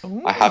 Max.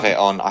 Ooh. I have it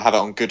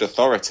on good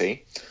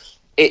authority.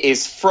 It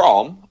is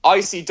from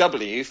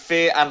ICW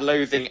Fear and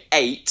Loathing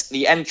 8,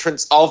 the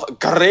entrance of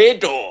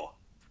Grado.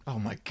 Oh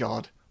my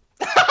god.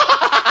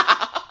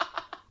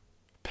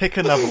 Pick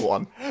another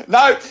one.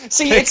 No,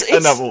 see, it's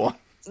another one.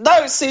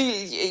 No,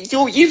 see,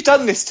 you've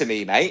done this to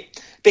me,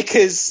 mate,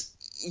 because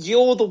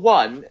you're the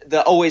one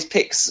that always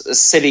picks a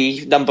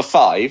silly number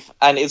 5,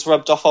 and it's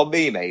rubbed off on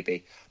me,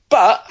 maybe.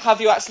 But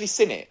have you actually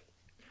seen it?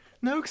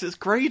 No, because it's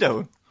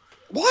Grado.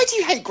 Why do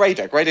you hate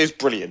Grado? Grado's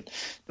brilliant.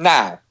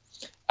 Now,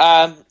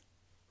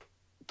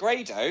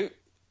 Grado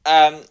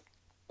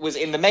was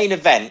in the main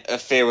event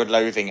of Fear and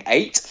Loathing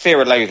 8.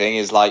 Fear and Loathing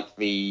is like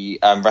the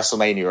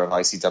WrestleMania of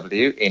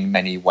ICW in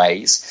many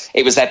ways.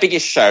 It was their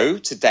biggest show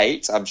to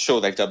date. I'm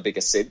sure they've done bigger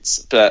since,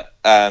 but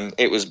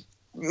it was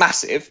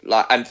massive,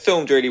 and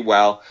filmed really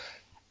well.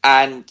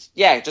 And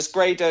yeah, just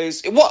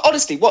Grado's...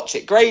 honestly, watch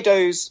it.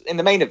 Grado's in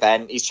the main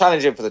event. He's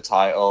challenging for the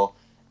title.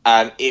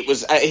 It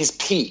was at his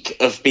peak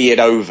of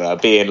being over,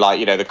 being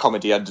like, the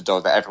comedy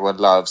underdog that everyone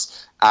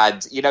loves.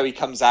 And, he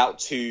comes out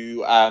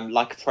to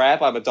Like a Prayer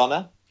by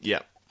Madonna. Yeah.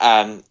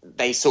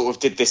 They sort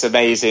of did this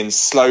amazing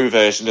slow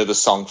version of the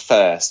song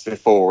first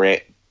before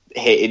it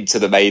hit into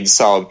the main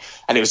song,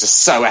 and it was just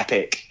so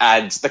epic.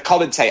 And the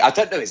commentator, I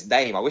don't know his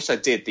name, I wish I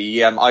did, the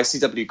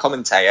ICW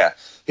commentator,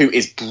 who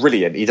is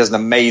brilliant, he does an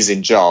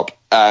amazing job,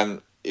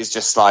 is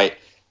just like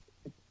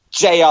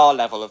JR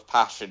level of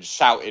passion,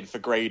 shouting for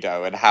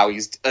Grado and how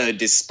he's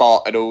earned his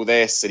spot and all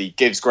this, and he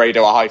gives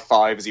Grado a high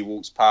five as he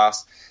walks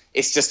past.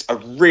 It's just a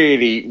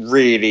really,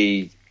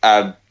 really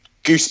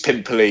goose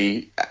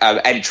pimply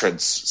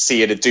entrance,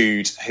 seeing a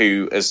dude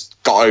who has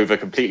got over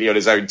completely on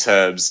his own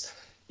terms,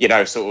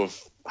 sort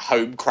of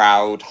home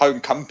crowd, home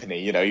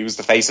company. He was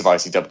the face of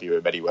ICW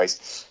in many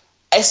ways.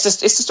 It's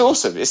just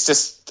awesome. It's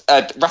just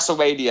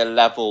WrestleMania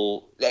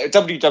level.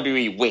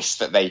 WWE wish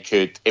that they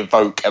could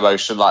evoke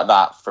emotion like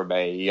that from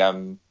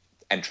a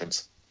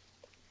entrance.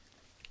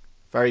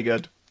 Very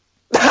good.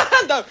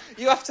 No,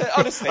 you have to,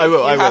 honestly. I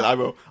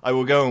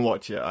will go and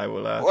watch it. I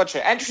will watch it.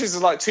 Entrances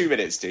is like 2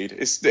 minutes, dude.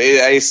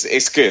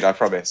 It's good, I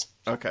promise.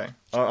 Okay,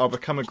 I'll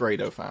become a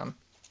Grado fan.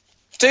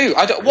 Dude,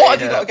 what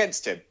have you got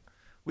against him?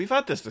 We've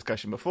had this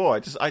discussion before.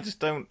 I just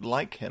don't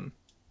like him.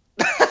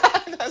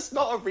 That's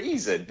not a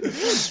reason.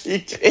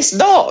 It's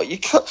not. You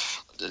can't,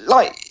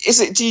 is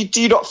it?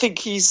 Do you not think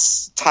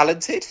he's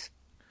talented?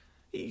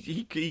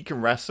 He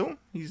can wrestle.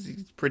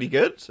 He's pretty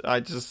good.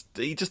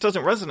 He just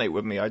doesn't resonate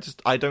with me.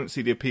 I don't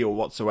see the appeal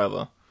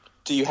whatsoever.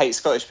 Do you hate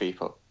Scottish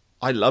people?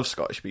 I love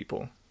Scottish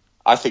people.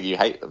 I think you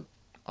hate them.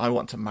 I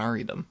want to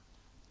marry them.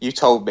 You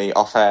told me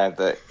off air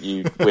that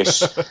you wish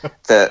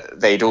that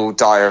they'd all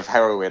die of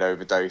heroin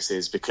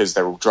overdoses because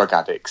they're all drug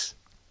addicts.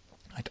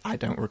 I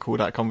don't recall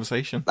that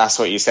conversation. That's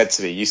what you said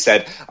to me. You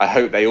said, I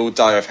hope they all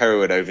die of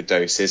heroin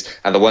overdoses,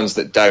 and the ones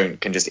that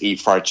don't can just eat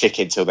fried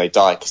chicken till they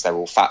die because they're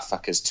all fat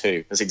fuckers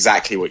too. That's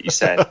exactly what you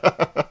said.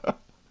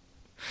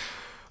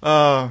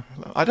 I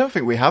don't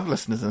think we have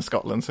listeners in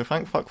Scotland, so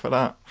thank fuck for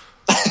that.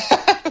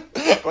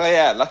 Well,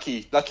 yeah,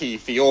 lucky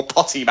for your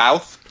potty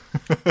mouth.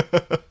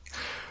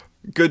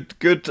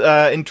 Good,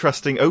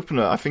 interesting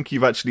opener. I think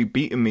you've actually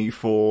beaten me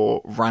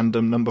for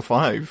random number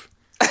 5.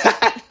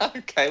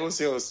 Okay, what's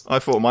yours? I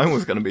thought mine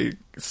was going to be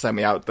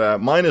semi out there.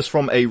 Mine is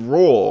from a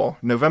Raw,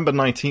 November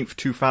 19th,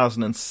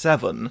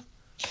 2007.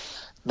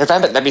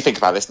 Let me think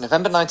about this.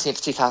 November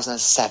 19th,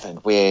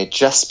 2007. We're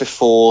just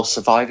before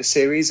Survivor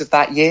Series of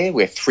that year.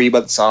 We're 3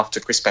 months after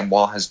Chris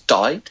Benoit has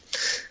died.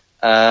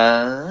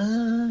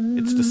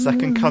 It's the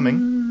second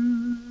coming.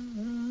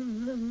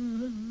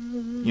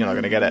 You're not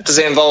going to get it. Does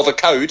it involve a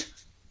code?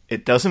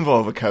 It does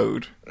involve a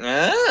code.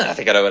 I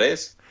think I know what it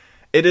is.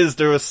 It is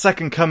the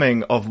second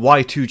coming of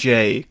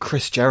Y2J,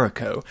 Chris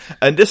Jericho.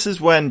 And this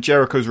is when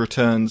Jericho's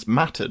returns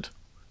mattered.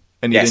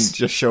 and he didn't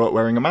just show up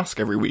wearing a mask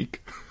every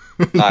week.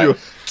 No.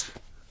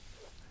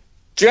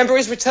 Do you remember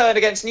his return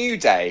against New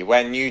Day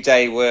when New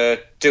Day were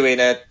doing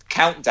a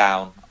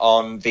countdown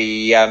on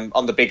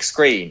the big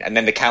screen, and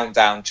then the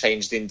countdown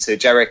changed into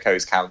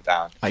Jericho's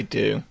countdown? I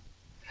do.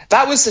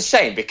 That was a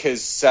shame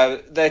because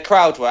the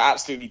crowd were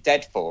absolutely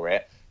dead for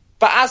it.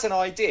 But as an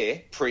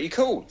idea, pretty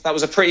cool. That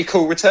was a pretty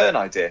cool return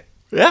idea.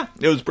 Yeah,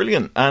 it was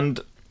brilliant. And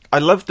I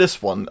loved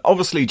this one.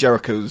 Obviously,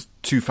 Jericho's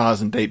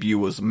 2000 debut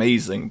was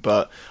amazing,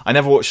 but I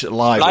never watched it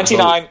live.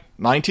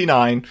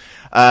 99.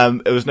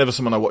 It was never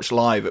something I watched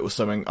live. It was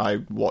something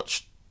I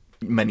watched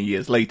many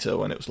years later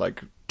when it was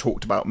like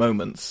talked about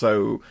moments.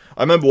 So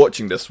I remember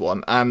watching this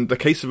one, and the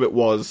case of it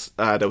was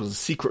there was a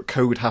secret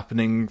code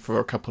happening for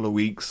a couple of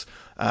weeks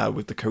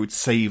with the code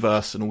Save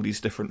Us and all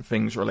these different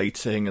things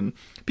relating, and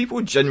people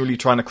were genuinely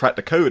trying to crack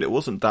the code. It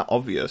wasn't that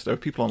obvious. There were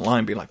people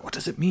online being like, what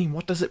does it mean?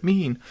 What does it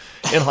mean?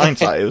 In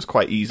hindsight, it was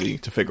quite easy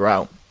to figure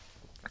out.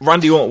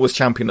 Randy Orton was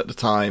champion at the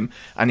time,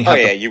 and he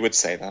had you would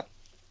say that.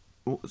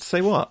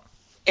 Say what?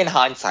 In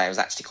hindsight, it was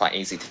actually quite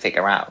easy to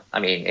figure out. I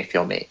mean, if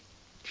you're me.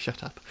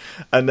 Shut up.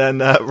 And then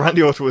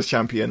Randy Orton was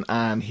champion,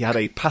 and he had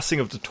a passing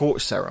of the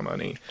torch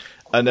ceremony.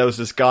 And there was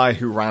this guy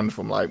who ran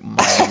from like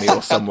Miami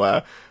or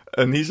somewhere,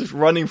 and he's just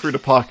running through the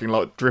parking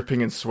lot,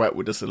 dripping in sweat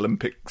with this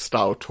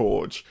Olympic-style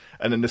torch.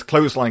 And then this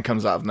clothesline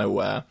comes out of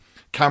nowhere.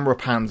 Camera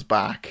pans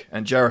back,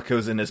 and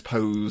Jericho's in his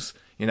pose,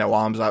 you know,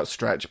 arms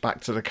outstretched,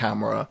 back to the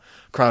camera.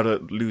 Crowd are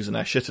losing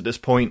their shit at this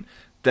point.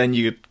 Then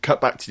you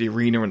cut back to the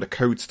arena and the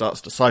code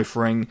starts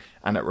deciphering,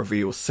 and it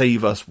reveals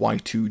Save Us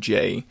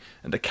Y2J.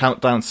 And the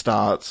countdown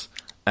starts,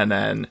 and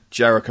then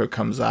Jericho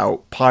comes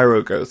out,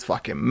 Pyro goes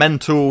fucking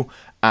mental,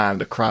 and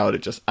the crowd are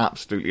just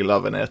absolutely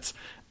loving it.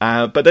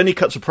 But then he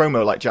cuts a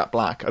promo like Jack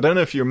Black. I don't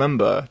know if you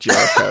remember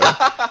Jericho.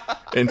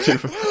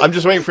 I'm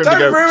just waiting for him to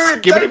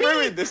go, don't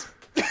ruin this.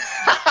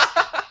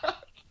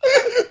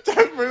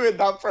 Don't ruin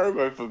that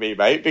promo for me,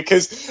 mate,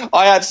 because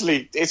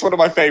it's one of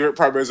my favourite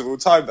promos of all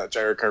time, that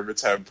Jericho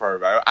return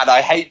promo, and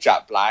I hate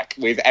Jack Black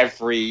with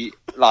every,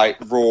 like,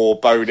 raw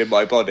bone in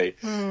my body.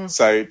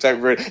 So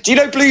don't ruin. Do you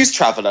know Blues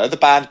Traveller, the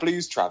band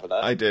Blues Traveller?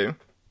 I do.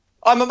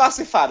 I'm a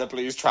massive fan of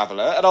Blues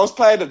Traveller, and I was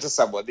playing them to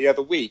someone the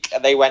other week,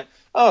 and they went,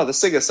 oh, the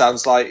singer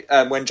sounds like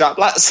when Jack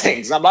Black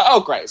sings. And I'm like,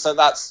 oh, great, so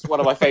that's one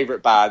of my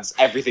favourite bands.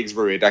 Everything's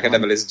ruined. I can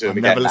never listen to them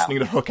again. Never listening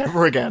to Hook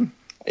ever again.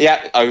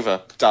 Yeah,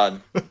 over.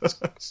 Done.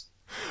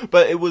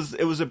 But it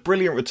was a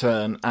brilliant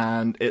return,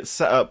 and it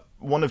set up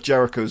one of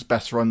Jericho's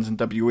best runs in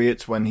WWE.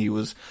 It's when he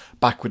was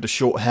back with the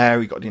short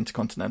hair. He got the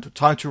Intercontinental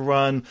title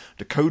run.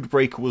 The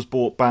Codebreaker was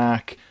brought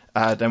back.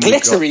 Then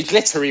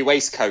glittery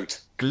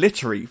waistcoat.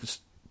 Glittery. It was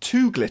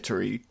too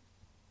glittery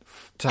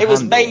to handle.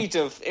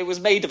 It was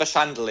made of a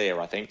chandelier,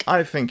 I think.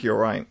 I think you're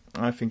right.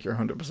 I think you're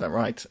 100%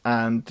 right.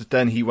 And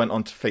then he went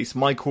on to face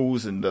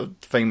Michaels in the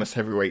famous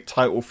heavyweight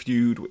title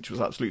feud, which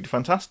was absolutely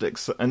fantastic.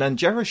 And then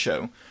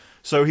Jericho.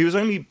 So he was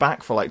only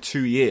back for like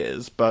 2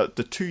 years, but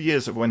the 2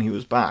 years of when he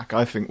was back,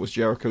 I think, was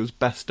Jericho's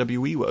best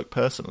WWE work,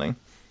 personally.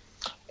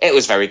 It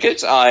was very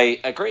good. I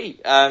agree.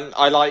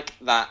 I like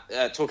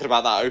that. Talking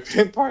about that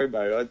opening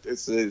promo,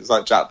 it's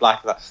like Jack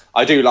Black.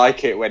 I do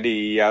like it when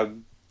he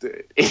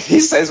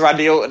says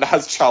Randy Orton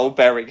has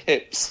childbearing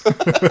hips. He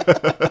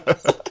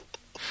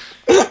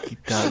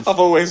does. I've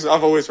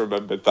always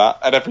remembered that,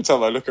 and every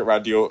time I look at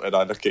Randy Orton,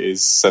 I look at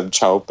his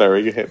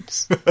childbearing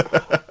hips.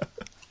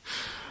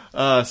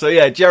 So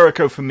yeah,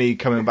 Jericho for me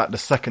coming back the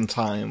second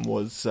time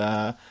was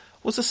a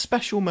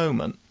special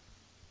moment.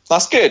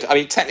 That's good. I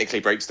mean,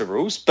 technically breaks the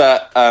rules,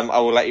 but I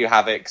will let you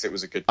have it because it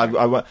was a good time.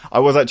 I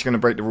was actually going to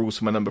break the rules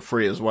for my number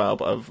 3 as well,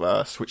 but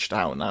I've switched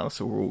out now,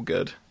 so we're all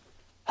good.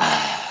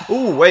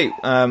 Oh, wait.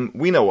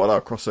 We know what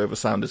our crossover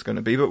sound is going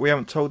to be, but we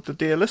haven't told the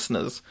dear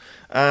listeners.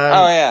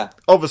 Yeah.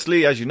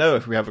 Obviously, as you know,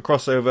 if we have a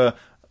crossover,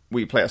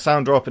 we play a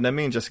sound drop, and then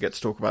me and Jessica get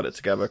to talk about it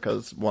together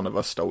because one of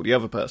us stole the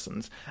other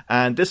person's.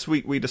 And this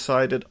week we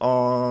decided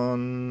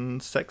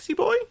on Sexy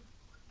Boy?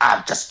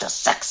 I'm just a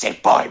sexy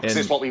boy. This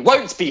is what we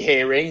won't be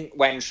hearing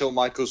when Shawn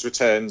Michaels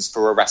returns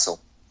for a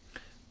wrestle.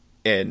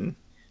 In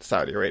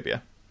Saudi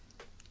Arabia.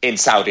 In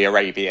Saudi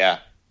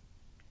Arabia.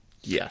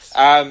 Yes.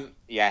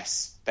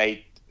 Yes.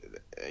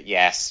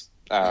 Yes.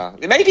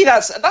 Maybe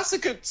that's a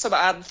good something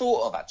I hadn't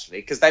thought of, actually,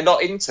 because they're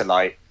not into,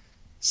 like,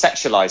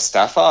 sexualized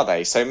stuff, are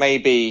they? So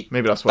maybe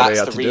that's why they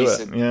had to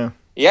reason. Do it. Yeah.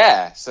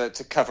 Yeah, so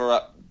to cover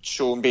up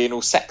Shawn being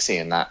all sexy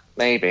and that.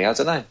 Maybe, I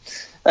don't know.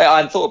 I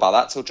hadn't thought about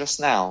that till just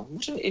now.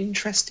 What an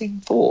interesting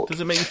thought. Does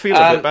it make you feel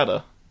a bit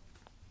better?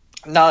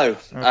 No,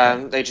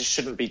 okay. They just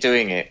shouldn't be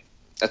doing it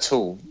at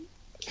all.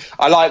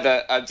 I like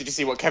that. Did you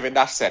see what Kevin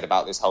Nash said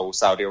about this whole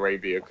Saudi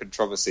Arabia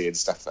controversy and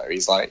stuff? Though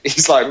he's like,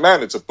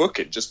 man, it's a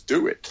booking, just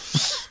do it.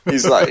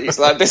 He's like,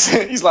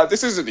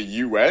 this isn't a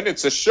UN,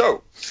 it's a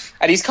show,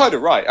 and he's kind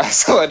of right.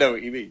 So I know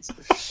what he means.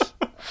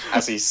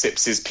 As he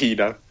sips his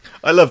Pinot.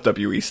 I love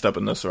WWE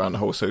stubbornness around the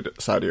whole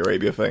Saudi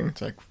Arabia thing.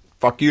 It's like,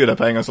 fuck you, they're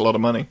paying us a lot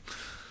of money.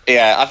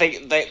 Yeah, I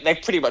think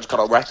they've pretty much got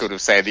a record of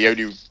saying the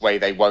only way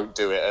they won't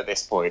do it at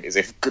this point is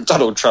if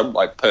Donald Trump,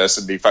 like,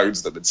 personally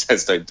phones them and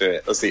says don't do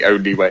it. That's the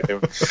only way.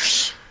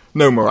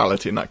 No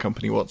morality in that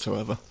company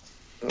whatsoever.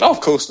 No,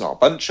 of course not. A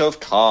bunch of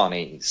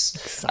carnies.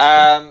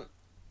 Exactly.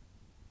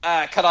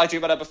 Can I do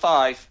my number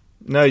 5?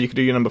 No, you could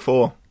do your number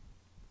 4.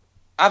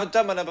 I haven't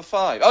done my number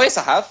 5. Oh, yes,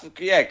 I have.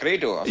 Yeah,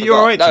 Greedo. You're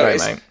all right today,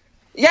 mate.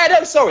 Yeah,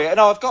 no, sorry.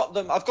 No, I've got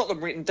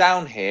them written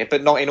down here,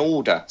 but not in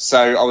order. So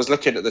I was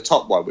looking at the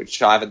top one,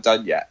 which I haven't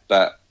done yet.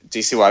 But do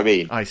you see what I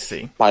mean? I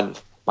see. My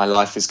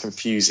life is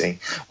confusing.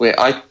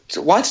 Why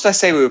did I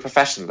say we were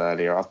professional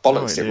earlier? I've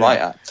bollocked it right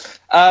up.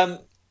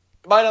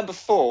 My number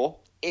 4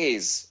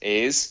 is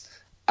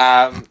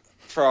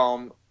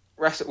from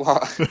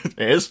what?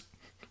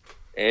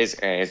 Is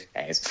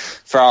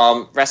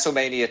from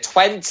WrestleMania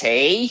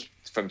 20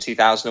 from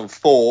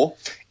 2004.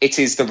 It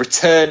is the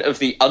return of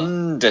The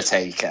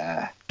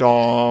Undertaker.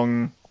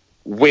 Dong.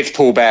 With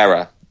Paul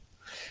Bearer.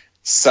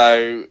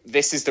 So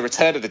this is the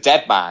return of the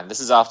dead man. This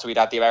is after we'd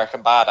had the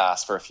American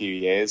Badass for a few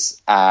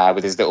years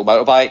with his little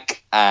motorbike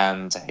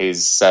and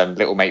his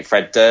little mate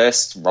Fred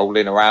Durst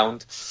rolling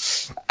around.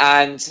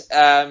 And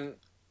a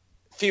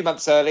few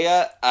months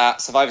earlier,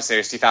 Survivor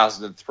Series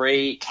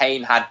 2003,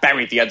 Kane had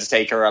buried The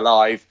Undertaker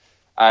alive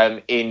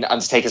in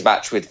Undertaker's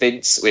match with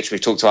Vince, which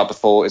we've talked about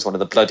before, is one of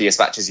the bloodiest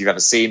matches you've ever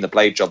seen. The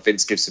blade job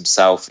Vince gives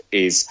himself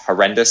is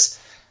horrendous.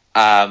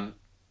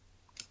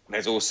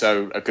 There's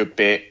also a good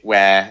bit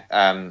where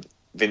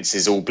Vince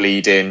is all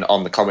bleeding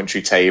on the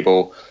commentary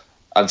table.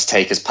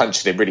 Undertaker's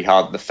punching him really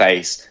hard in the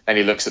face. Then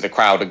he looks at the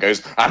crowd and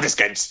goes, "I'm just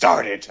getting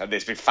started." And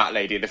this big fat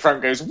lady in the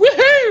front goes,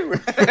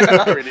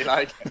 "Woohoo!" I really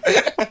like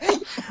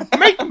it.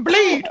 Make him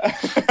bleed.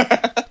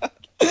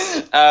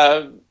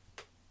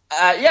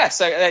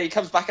 So he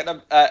comes back at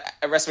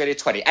WrestleMania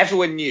 20.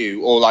 Everyone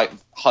knew, or like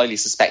highly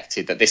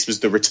suspected, that this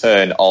was the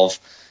return of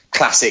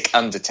classic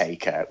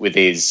Undertaker with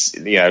his,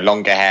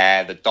 longer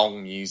hair, the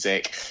dong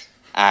music,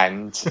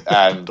 and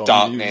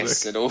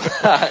darkness music. And all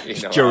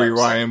that. Joey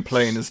Ryan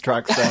playing his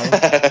tracks down.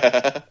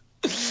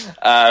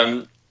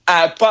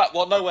 But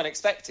what no one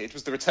expected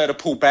was the return of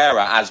Paul Bearer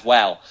as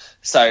well.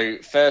 So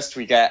first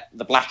we get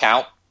the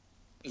blackout,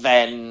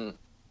 then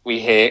we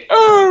hear,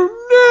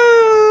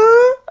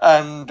 "Oh no!"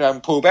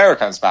 and Paul Bearer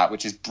comes back,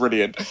 which is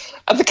brilliant.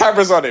 And the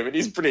camera's on him, and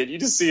he's brilliant. You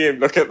just see him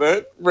look at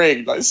the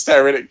ring, like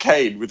staring at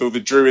Kane with all the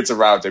druids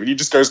around him, and he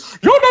just goes,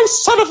 "You're no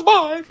son of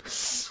mine!"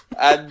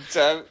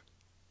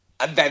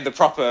 And then the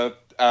proper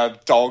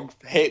dog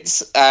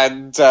hits,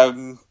 and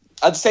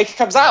Undertaker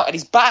comes out, and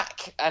he's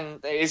back,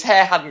 and his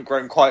hair hadn't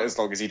grown quite as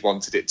long as he'd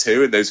wanted it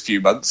to in those few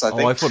months, I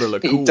think. Oh, I thought it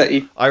looked cool.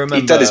 I remember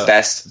he'd done his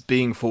best.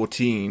 Being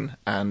 14,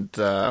 and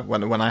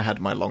when I had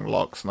my long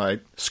locks, and I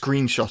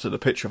screenshotted a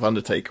picture of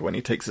Undertaker when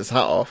he takes his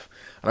hat off,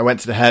 and I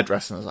went to the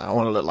hairdresser, and I was like, I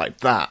want to look like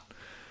that.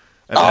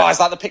 And is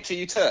that the picture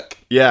you took?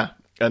 Yeah,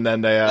 and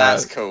then they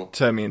That's cool.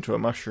 Turned me into a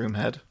mushroom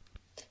head.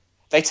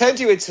 They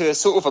turned you into a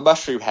sort of a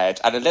mushroom head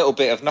and a little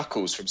bit of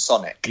Knuckles from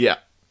Sonic. Yeah.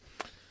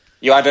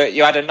 You had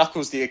a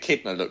Knuckles the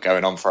Echidna look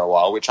going on for a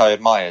while, which I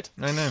admired.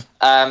 I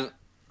know.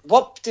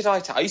 What did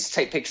I I used to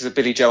take pictures of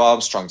Billy Joe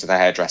Armstrong to the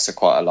hairdresser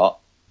quite a lot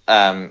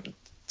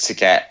to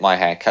get my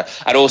hair cut.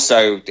 And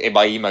also, in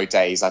my emo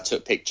days, I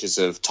took pictures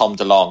of Tom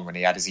DeLonge when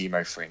he had his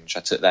emo fringe. I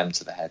took them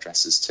to the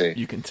hairdressers too.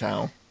 You can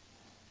tell.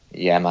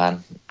 Yeah,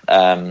 man.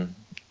 And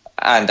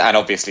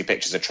obviously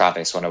pictures of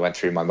Travis when I went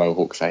through my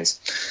mohawk phase.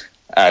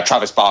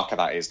 Travis Barker,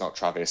 that is, not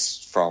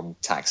Travis from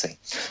Taxi.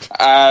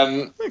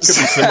 It could be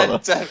similar.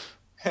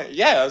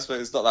 Yeah, I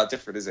suppose it's not that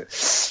different, is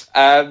it?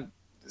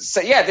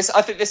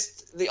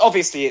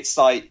 Obviously it's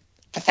like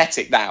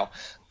pathetic now,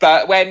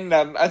 but when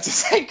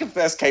Undertaker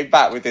first came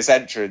back with this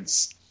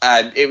entrance,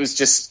 and it was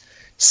just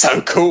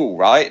so cool,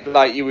 right?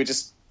 Like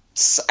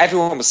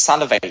everyone was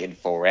salivating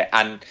for it,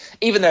 and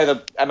even though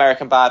the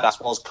American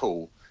Badass was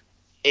cool,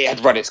 it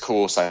had run its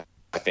course, I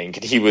think,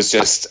 and he was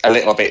just a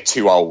little bit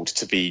too old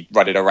to be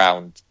running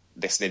around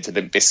listening to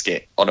Limp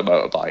Bizkit on a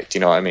motorbike. Do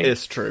you know what I mean?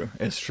 It's true.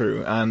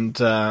 And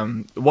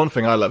one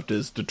thing I loved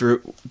is the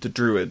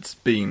Druids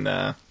being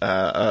there,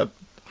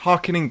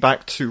 harkening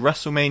back to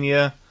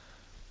WrestleMania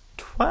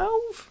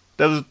 12.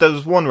 There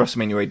was one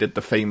WrestleMania where he did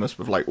the famous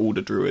with like all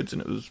the Druids,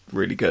 and it was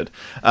really good.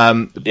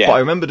 But I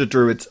remember the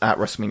Druids at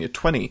WrestleMania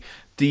 20.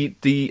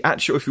 The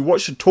actual, if you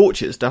watch the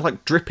torches, they're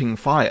like dripping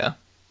fire.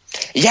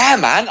 Yeah,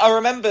 man. I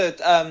remember.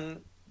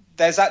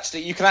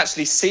 You can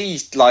actually see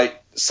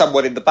like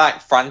someone in the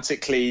back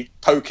frantically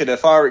poking a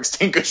fire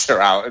extinguisher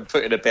out and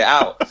putting a bit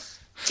out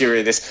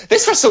during this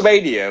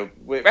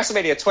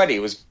WrestleMania 20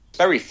 was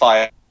very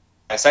fire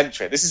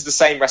centric. This is the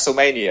same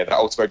WrestleMania that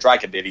Ultimo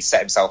Dragon nearly set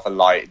himself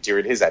alight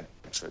during his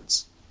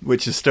entrance,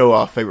 which is still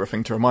our favourite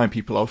thing to remind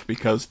people of,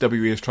 because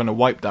WWE is trying to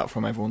wipe that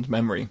from everyone's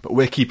memory, but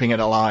we're keeping it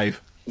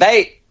alive.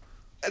 They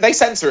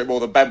censor it more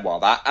than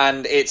Benoit, that,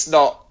 and it's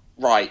not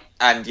right.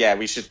 And yeah,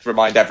 we should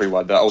remind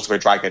everyone that Ultimo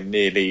Dragon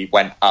nearly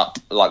went up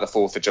like the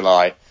 4th of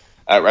July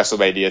at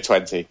WrestleMania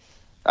 20.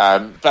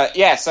 But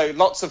yeah, so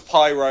lots of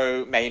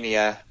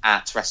pyromania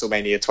at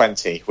WrestleMania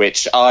 20,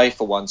 which I,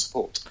 for one,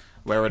 support.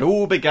 Where it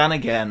all began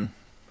again.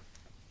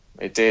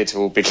 It did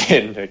all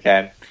begin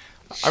again.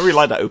 I really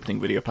like that opening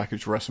video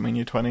package for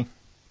WrestleMania 20.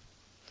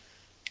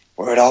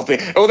 Where it all be.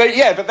 Although,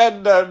 yeah, but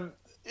then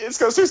it's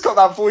got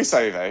that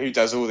voiceover who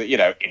does all the,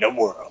 in a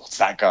world,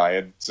 that guy,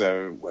 and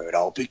so where it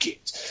all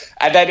begins.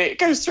 And then it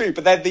goes through,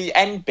 but then the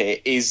end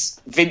bit is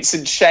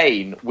Vincent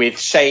Shane with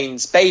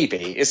Shane's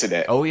baby, isn't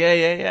it? Oh,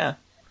 yeah.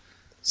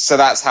 So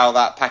that's how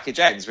that package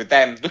ends, with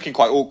them looking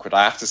quite awkward,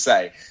 I have to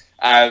say,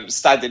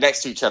 standing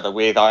next to each other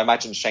with, I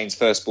imagine, Shane's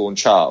firstborn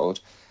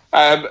child.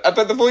 But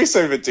the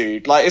voiceover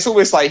dude, like, it's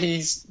almost like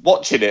he's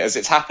watching it as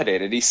it's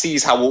happening, and he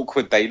sees how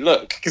awkward they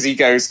look, because he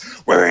goes,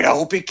 where it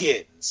all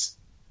begins.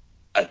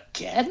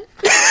 Again?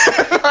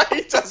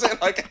 He does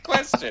it like a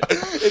question.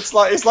 It's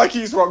like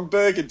he's Ron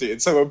Burgundy and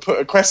someone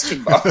put a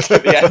question mark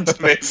at the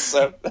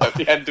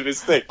end of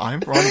his thing.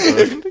 I'm Ron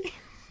Burgundy?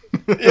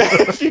 Yeah,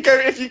 if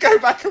you go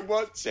back and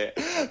watch it,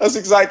 that's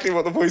exactly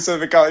what the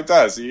voiceover guy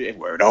does.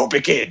 Where it all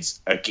begins.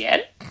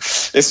 Again?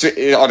 It's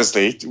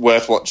honestly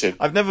worth watching.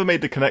 I've never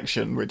made the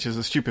connection, which is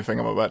a stupid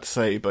thing I'm about to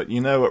say, but at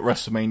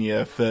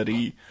WrestleMania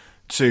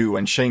 32,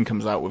 when Shane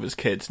comes out with his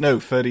kids,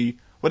 whenever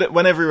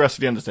he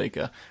wrestled The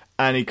Undertaker,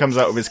 and he comes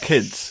out with his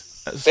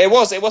kids. It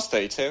was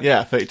 32.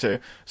 Yeah, 32.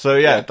 So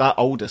yeah, that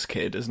oldest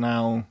kid is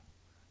now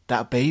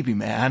that baby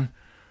man.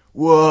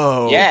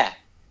 Whoa. Yeah.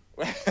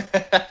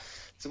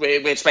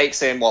 Which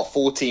makes him,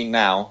 14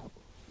 now?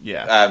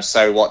 Yeah.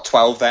 So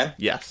 12 then?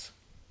 Yes.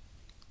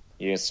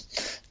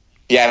 Yes.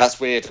 Yeah, that's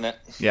weird, isn't it?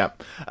 Yeah.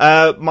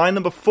 My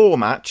number 4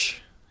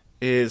 match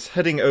is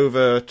heading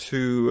over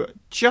to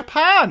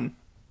Japan.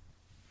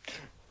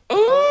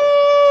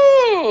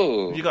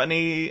 Ooh! Have you got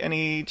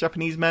any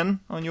Japanese men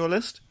on your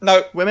list?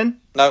 No.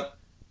 Women? No.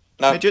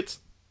 Midgets?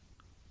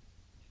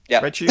 Yeah.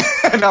 Red shoes?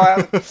 No,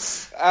 I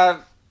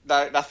haven't.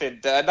 No,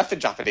 nothing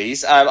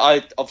Japanese.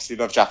 I obviously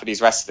love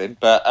Japanese wrestling,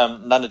 but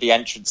none of the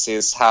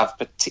entrances have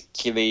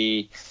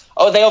particularly...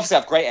 Oh, they obviously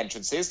have great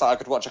entrances. Like, I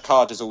could watch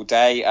Okada's all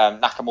day.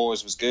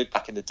 Nakamura's was good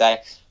back in the day.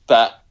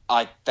 But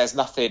there's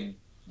nothing,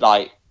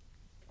 like,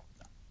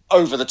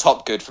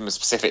 over-the-top good from a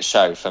specific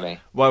show for me.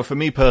 Well, for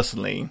me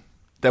personally,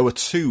 there were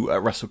 2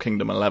 at Wrestle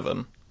Kingdom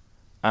 11,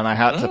 and I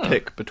had to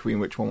pick between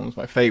which one was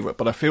my favourite.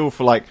 But I feel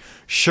for, like,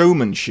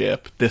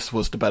 showmanship, this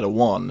was the better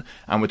one.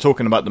 And we're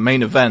talking about the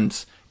main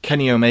event,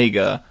 Kenny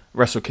Omega,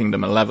 Wrestle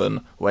Kingdom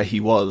 11, where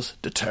he was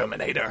the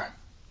Terminator.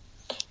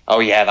 Oh,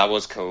 yeah, that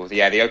was cool.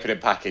 Yeah, the opening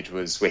package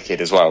was wicked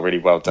as well. Really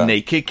well done.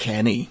 Naked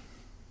Kenny.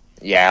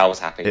 Yeah, I was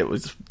happy. It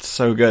was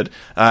so good.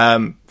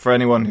 For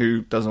anyone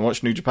who doesn't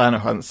watch New Japan or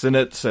hasn't seen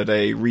it, so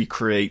they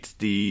recreate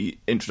the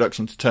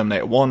introduction to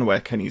Terminator 1, where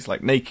Kenny's,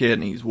 like, naked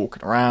and he's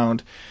walking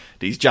around.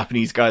 These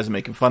Japanese guys are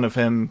making fun of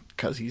him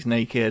because he's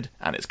naked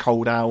and it's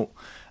cold out.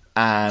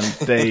 And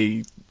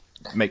they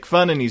make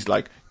fun, and he's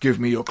like, give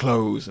me your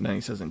clothes, and then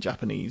he says in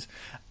Japanese.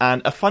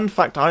 And a fun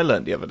fact I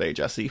learned the other day,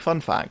 Jesse,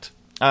 fun fact,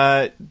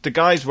 the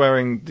guy's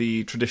wearing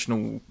the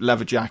traditional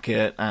leather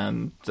jacket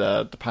and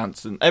the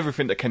pants and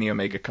everything that Kenny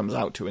Omega comes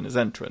out to in his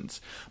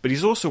entrance, but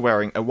he's also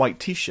wearing a white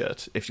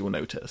t-shirt, if you'll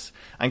notice,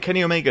 and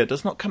Kenny Omega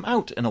does not come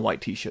out in a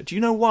white t-shirt. Do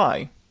you know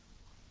why?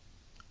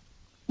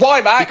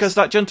 Why, Max? Because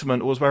that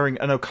gentleman was wearing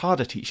an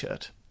Okada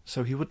t-shirt,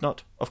 so he would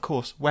not, of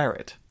course, wear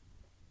it.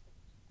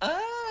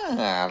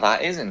 Ah,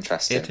 that is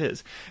interesting. It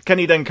is.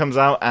 Kenny then comes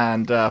out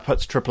and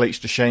puts Triple H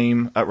to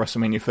shame at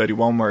WrestleMania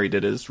 31, where he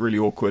did his really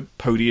awkward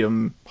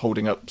podium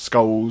holding up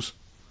skulls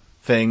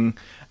thing,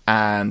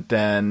 and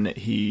then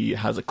he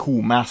has a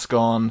cool mask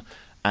on,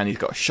 and he's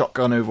got a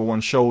shotgun over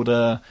one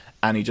shoulder,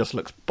 and he just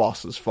looks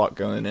boss as fuck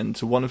going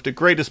into one of the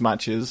greatest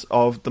matches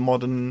of the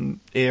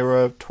modern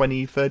era,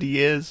 20, 30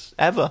 years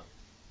ever.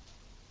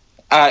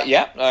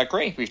 Yeah, I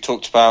agree. We've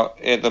talked about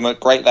them at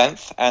great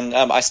length, and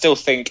I still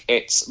think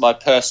it's my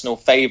personal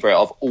favourite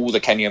of all the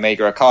Kenny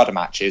Omega Okada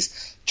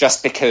matches,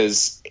 just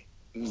because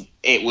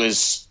it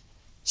was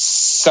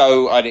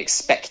so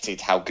unexpected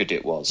how good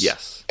it was.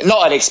 Yes.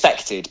 Not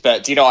unexpected,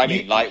 but do you know what I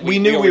mean? Like we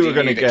knew we were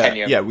going to get...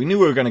 Yeah, we knew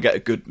we were going to get a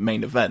good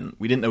main event.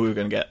 We didn't know we were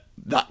going to get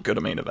that good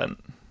a main event.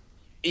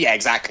 Yeah,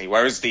 exactly.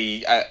 Whereas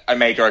the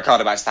Omega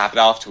Okada match that happened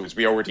afterwards,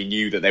 we already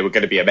knew that they were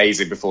going to be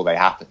amazing before they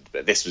happened.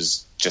 But this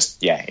was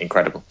just,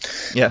 incredible.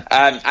 Yeah.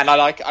 And I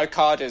like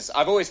Okada's...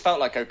 I've always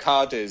felt like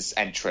Okada's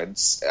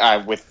entrance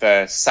with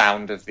the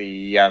sound of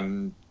the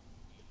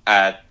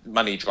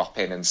money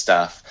dropping and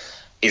stuff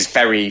is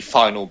very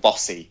final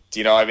bossy. Do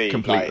you know what I mean?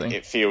 Completely. Like,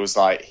 it feels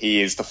like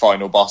he is the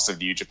final boss of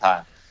New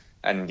Japan.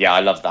 And yeah, I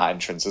love that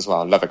entrance as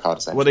well. I love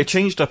Okada's entrance. Well, they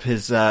changed up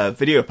his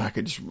video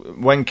package.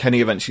 When Kenny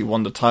eventually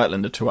won the title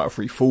in the 2 out of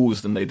 3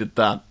 falls, then they did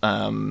that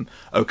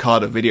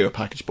Okada video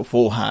package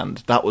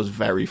beforehand. That was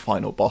very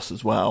final boss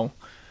as well.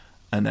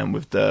 And then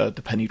with the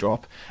penny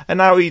drop. And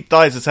now he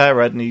dyes his hair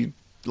red and he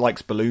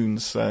likes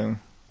balloons, so...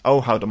 Oh,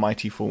 how the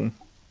mighty fall.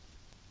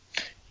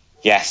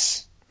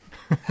 Yes.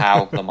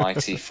 How the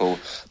mighty fall.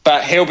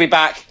 But he'll be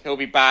back.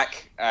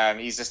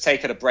 He's just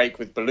taken a break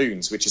with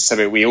balloons, which is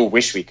something we all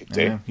wish we could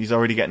do. Yeah, he's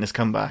already getting his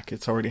comeback.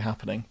 It's already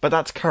happening. But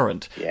that's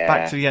current. Yeah.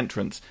 Back to the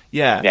entrance.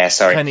 Yeah,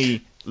 sorry.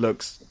 Kenny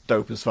looks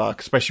dope as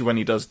fuck, especially when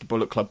he does the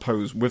Bullet Club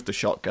pose with the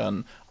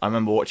shotgun. I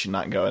remember watching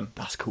that and going,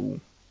 that's cool.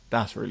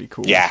 That's really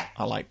cool. Yeah.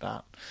 I like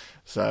that.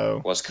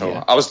 So was cool.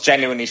 yeah. I was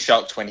genuinely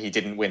shocked when he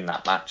didn't win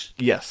that match.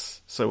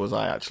 Yes, so was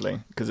I actually,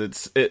 because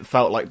it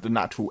felt like the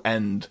natural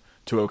end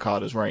to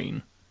Okada's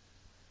reign.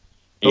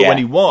 But when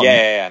he won,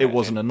 it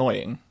wasn't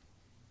annoying.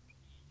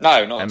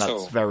 No, not and at that's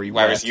all. Very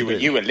Whereas rare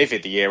you were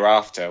livid the year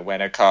after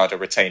when Okada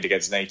retained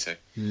against Naito.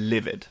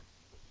 Livid.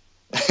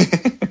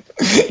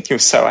 You were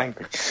so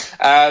angry.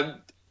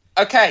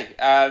 Okay,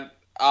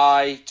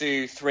 I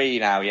do 3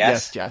 now.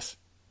 Yes.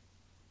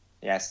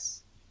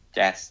 Yes.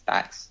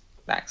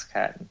 Thanks,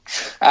 Curtin.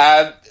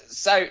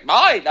 So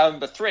my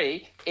number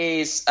 3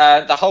 is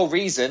the whole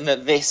reason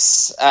that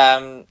this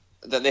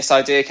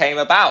idea came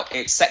about.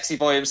 It's Sexy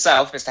Boy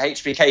himself, Mr.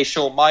 HBK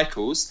Shawn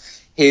Michaels,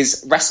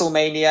 his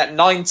WrestleMania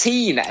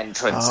 19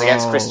 entrance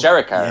against Chris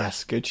Jericho.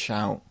 Yes, good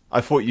shout.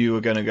 I thought you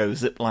were going to go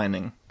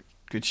ziplining.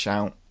 Good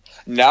shout.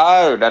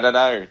 No.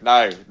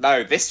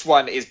 This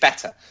one is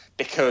better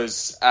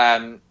because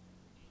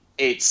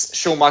it's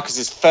Shawn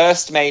Michaels'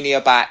 first Mania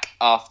back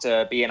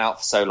after being out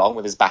for so long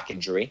with his back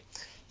injury.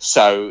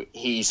 So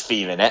he's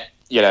feeling it.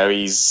 You know,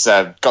 he's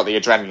got the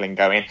adrenaline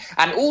going.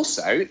 And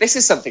also, this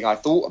is something I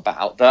thought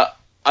about that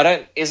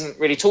isn't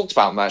really talked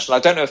about much, and I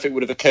don't know if it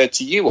would have occurred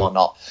to you or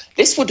not.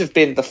 This would have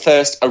been the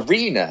first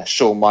arena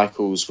Shawn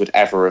Michaels would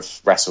ever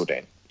have wrestled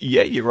in.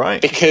 Yeah, you're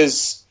right.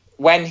 Because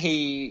when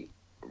he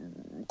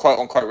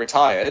quote-unquote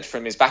retired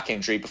from his back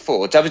injury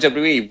before,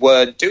 WWE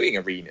weren't doing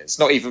arenas,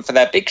 not even for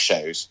their big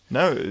shows.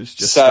 No, it was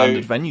just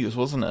standard venues,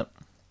 wasn't it?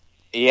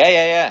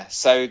 Yeah.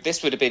 So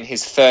this would have been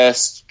his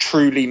first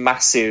truly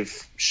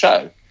massive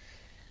show,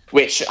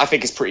 which I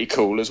think is pretty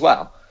cool as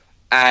well.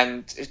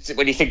 And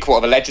when you think what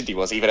of a legend he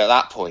was, even at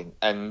that point,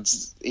 and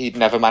he'd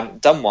never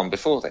done one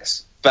before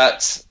this.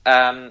 But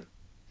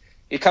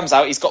he comes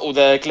out, he's got all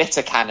the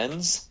glitter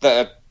cannons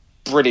that are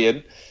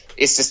brilliant.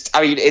 It's just,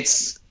 I mean,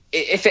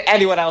 if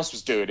anyone else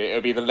was doing it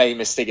would be the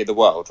lamest thing in the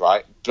world,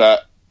 right?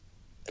 But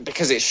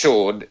because it's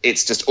Shawn,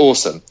 it's just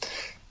awesome.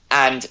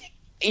 And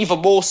even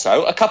more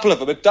so, a couple of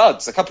them are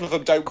duds. A couple of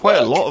them don't work. Quite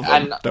a lot of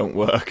them don't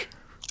work.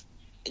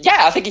 Yeah,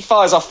 I think he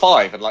fires off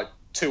 5 and like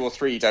 2 or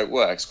 3 don't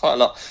work. It's quite a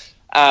lot.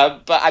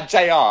 But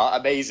JR,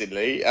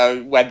 amazingly,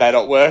 when they're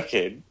not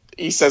working,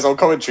 he says on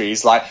commentary,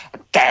 he's like,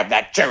 damn,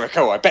 that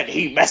Jericho, I bet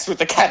he messed with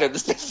the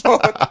cannons before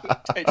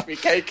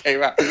HBK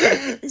came out.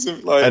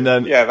 And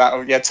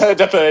then,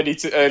 turned up early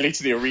to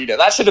the arena.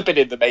 That should have been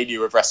in the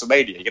menu of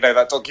WrestleMania. You know,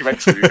 that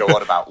documentary we go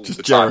on about all the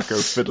time. Jericho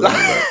fiddling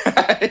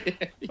with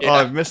it. Oh,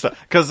 I've missed that.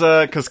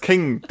 Because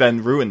King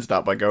then ruins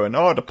that by going,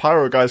 the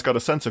pyro guy's got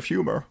a sense of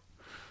humour.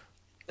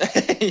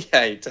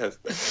 Yeah, he does.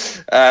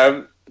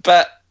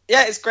 But...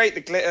 yeah, it's great,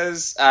 the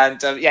glitters,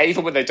 and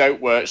even when they don't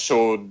work,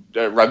 Shawn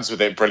runs with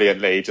it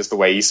brilliantly, just the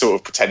way he sort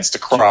of pretends to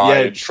cry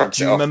and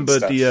shrugs it off. Do you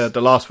remember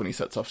the last one he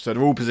sets off? So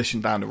they're all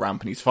positioned down the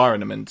ramp, and he's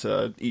firing them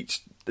into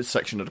each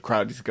section of the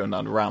crowd. He's going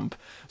down the ramp.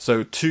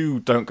 So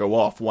 2 don't go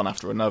off, one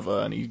after another,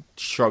 and he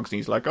shrugs, and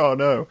he's like, oh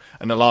no.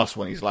 And the last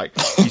one, he's like,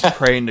 he's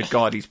praying to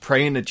God, he's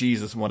praying to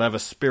Jesus, and whatever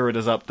spirit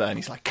is up there, and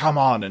he's like, come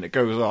on, and it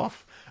goes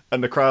off.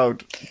 And the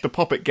crowd, the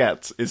pop it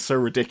gets is so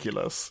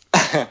ridiculous.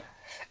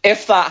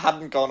 If that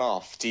hadn't gone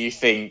off, do you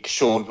think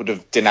Shawn would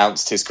have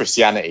denounced his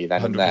Christianity then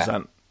 100%. And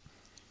there?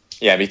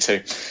 Yeah, me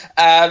too.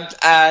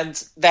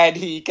 And then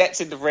he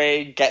gets in the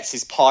ring, gets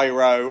his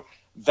pyro,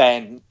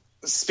 then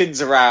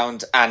spins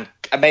around, and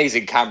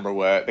amazing camera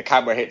work. The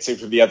camera hits him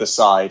from the other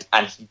side,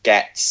 and he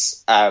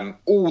gets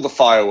all the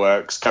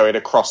fireworks going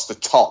across the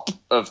top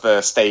of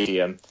the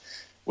stadium,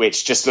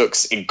 which just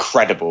looks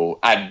incredible.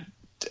 And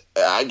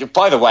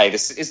by the way,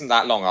 this isn't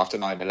that long after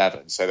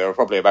 9/11, so there were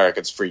probably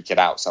Americans freaking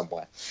out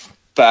somewhere.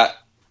 But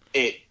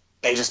they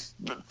just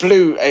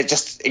blew,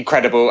 just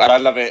incredible, and I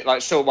love it.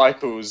 Like Shawn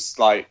Michaels,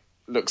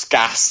 looks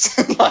gassed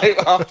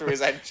after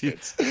his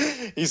entrance.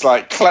 He's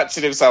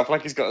clutching himself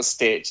like he's got a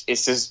stitch.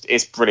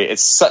 It's brilliant.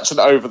 It's such an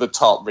over the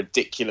top,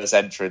 ridiculous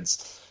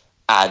entrance,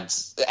 and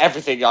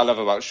everything I love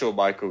about Shawn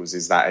Michaels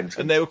is that entrance.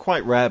 And they were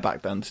quite rare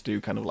back then to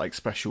do kind of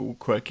special,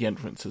 quirky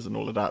entrances and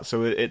all of that.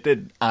 So it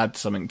did add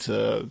something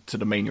to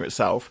the Mania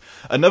itself.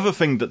 Another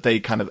thing that they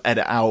kind of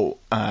edit out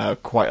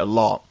quite a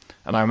lot,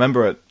 and I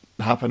remember it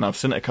happen, I've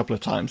seen it a couple of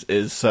times,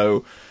 is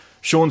so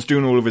Shawn's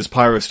doing all of his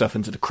pyro stuff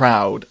into the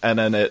crowd, and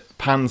then it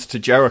pans to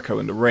Jericho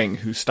in the ring,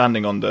 who's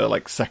standing on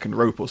the second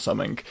rope or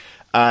something,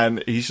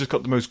 and he's just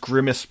got the most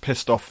grimmest,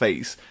 pissed off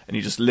face, and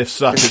he just lifts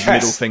up his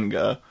middle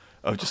finger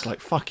of just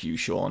fuck you,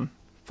 Shawn,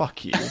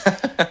 fuck you.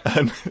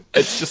 And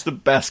it's just the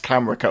best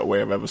camera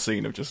cutaway I've ever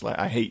seen of just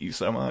I hate you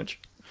so much.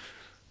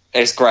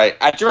 It's great.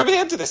 And do you remember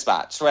the end of this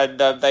match when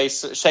they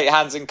shake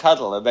hands and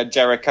cuddle, and then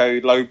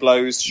Jericho low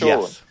blows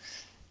Shawn? Yes.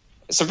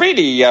 It's a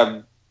really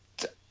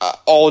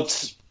odd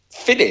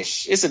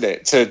finish, isn't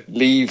it? To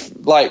leave,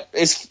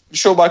 it's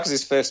Shawn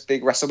Michaels' first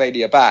big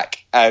WrestleMania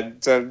back,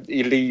 and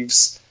he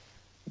leaves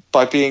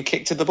by being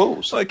kicked in the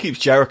balls. Well, it keeps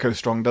Jericho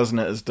strong, doesn't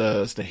it, as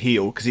the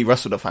heel? Because he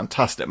wrestled a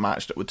fantastic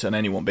match that would turn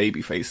anyone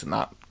babyface in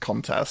that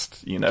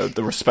contest. You know,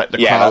 the respect the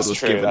crowd was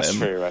giving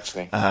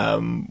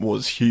him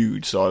was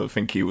huge. So I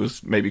think he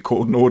was maybe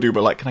called an audio,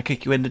 but can I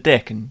kick you in the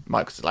dick? And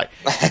Michaels was like,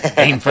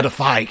 aim for the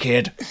thigh,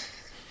 kid.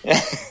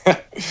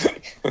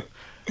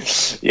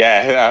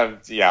 Yeah,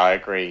 I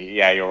agree.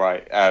 Yeah, you're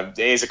right. It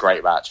is a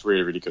great match.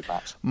 Really, really good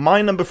match.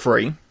 My number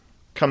 3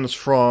 comes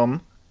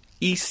from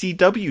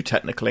ECW,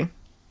 technically.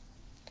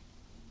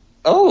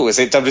 Oh, is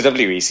it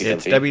WWE ECW?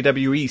 It's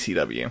WWE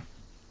ECW.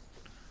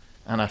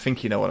 And I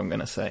think you know what I'm going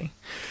to say.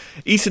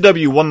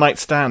 ECW One Night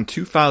Stand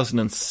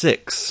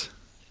 2006.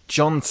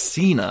 John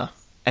Cena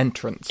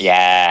entrance.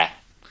 Yeah.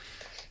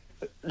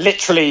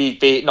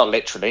 Not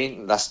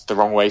literally, that's the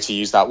wrong way to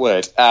use that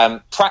word.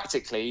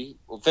 Practically,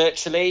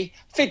 virtually,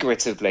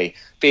 figuratively,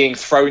 being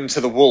thrown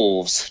to the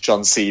wolves,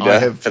 John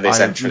Cena, for this entrance.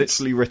 I have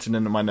literally written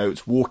in my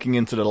notes, walking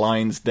into the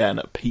Lion's Den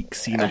at peak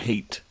Cena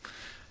heat.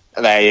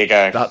 There you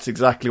go. That's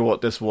exactly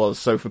what this was.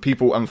 So for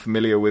people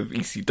unfamiliar with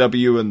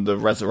ECW and the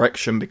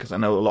Resurrection, because I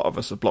know a lot of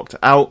us have blocked it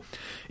out,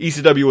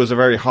 ECW was a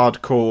very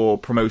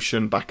hardcore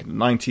promotion back in the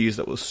 90s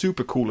that was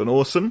super cool and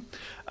awesome.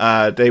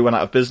 They went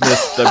out of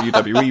business.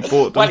 WWE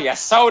bought them. Well, you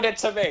sold it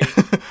to me.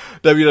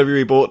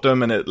 WWE bought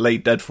them and it lay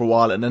dead for a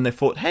while. And then they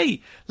thought,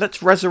 hey,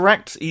 let's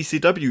resurrect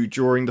ECW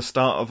during the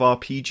start of our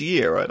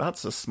PG era.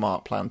 That's a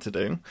smart plan to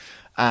do.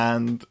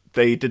 And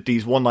they did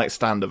these one-night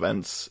stand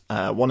events,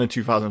 one in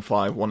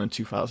 2005, one in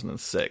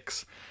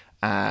 2006.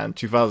 And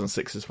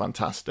 2006 is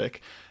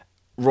fantastic.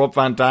 Rob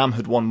Van Dam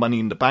had won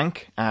Money in the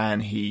Bank,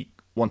 and he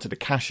wanted to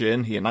cash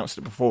in. He announced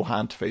it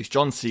beforehand to face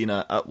John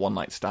Cena at One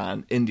Night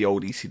Stand in the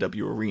old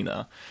ECW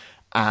arena.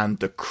 And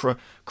the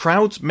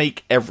crowds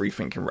make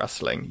everything in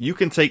wrestling. You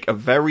can take a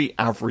very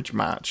average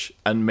match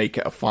and make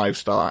it a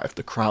 5-star if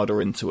the crowd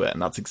are into it,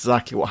 and that's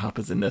exactly what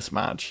happens in this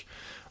match.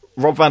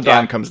 Rob Van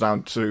Dam comes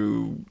down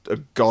to a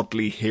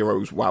godly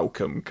hero's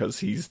welcome because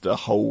he's the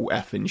whole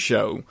effing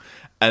show.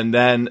 And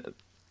then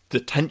the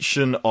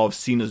tension of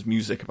Cena's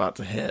music about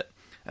to hit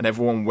and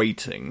everyone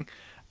waiting,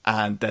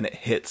 and then it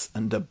hits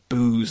and the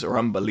boos are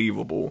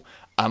unbelievable.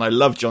 And I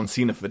love John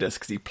Cena for this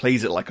because he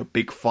plays it like a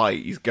big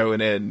fight. He's going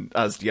in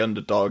as the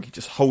underdog. He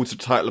just holds the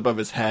title above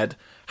his head,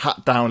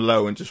 hat down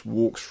low, and just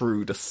walks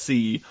through the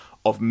sea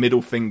of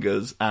middle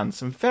fingers and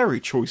some very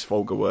choice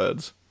vulgar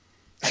words.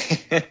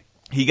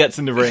 He gets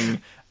in the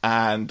ring,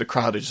 and the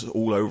crowd is just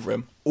all over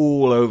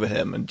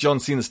him. And John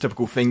Cena's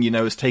typical thing,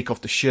 is take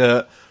off the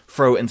shirt,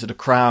 throw it into the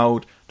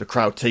crowd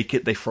take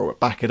it, they throw it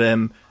back at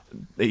him.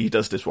 He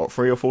does this,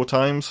 3 or 4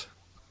 times?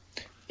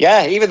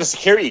 Yeah, even the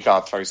security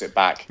guard throws it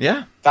back.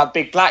 Yeah. That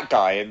big black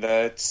guy in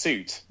the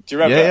suit. Do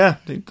you remember? Yeah.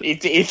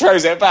 He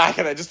throws it back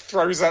and then just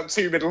throws up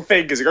 2 middle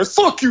fingers. He goes,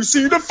 "Fuck you,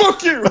 Cena,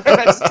 fuck you!" And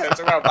then just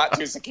turns around back to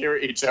his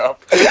security job.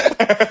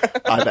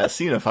 I bet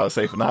Cena felt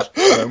safe in that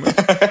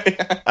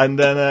moment. And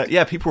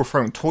then, people were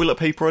throwing toilet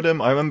paper at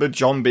him. I remember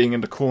John being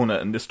in the corner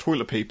and this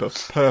toilet paper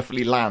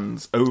perfectly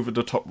lands over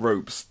the top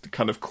ropes,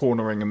 kind of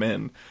cornering him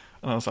in.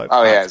 And I was like,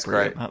 it's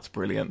great. That's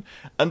brilliant.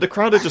 And the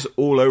crowd are just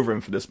all over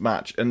him for this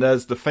match. And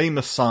there's the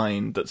famous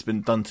sign that's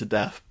been done to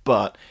death,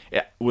 but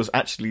it was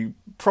actually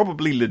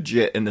probably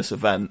legit in this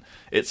event.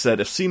 It said,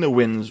 "If Cena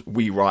wins,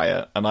 we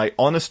riot." And I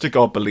honest to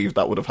God believe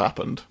that would have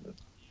happened.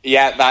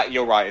 Yeah,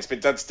 you're right. It's been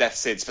done to death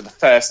since for the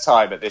first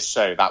time at this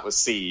show that was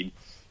seen.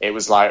 It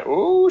was like,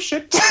 oh,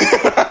 shit,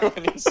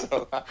 when you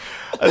saw that.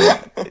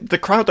 And the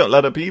crowd don't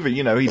let up either.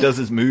 He does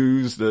his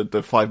moves,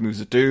 the 5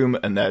 moves of doom,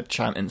 and they're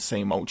chanting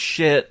same old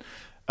shit.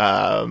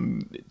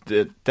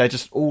 They're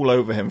just all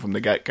over him from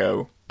the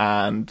get-go,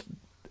 and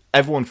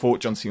everyone thought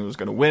John Cena was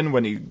going to win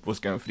when he was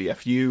going for the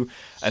FU,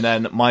 and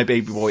then my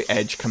baby boy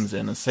Edge comes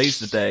in and saves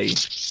the day,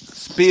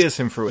 spears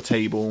him through a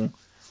table,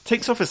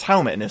 takes off his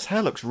helmet, and his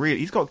hair looks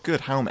he's got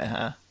good helmet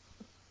hair.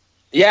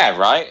 Yeah,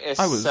 right?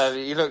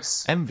 He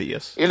looks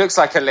envious. He looks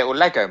like a little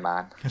Lego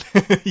man.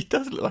 He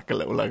does look like a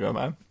little Lego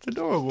man. It's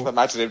adorable.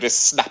 Imagine him just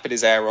snapping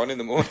his hair on in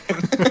the morning.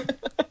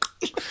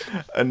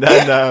 And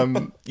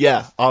then,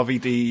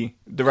 RVD,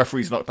 the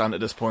referee's knocked down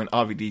at this point.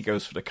 RVD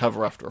goes for the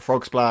cover after a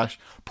frog splash.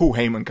 Paul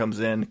Heyman comes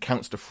in,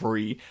 counts to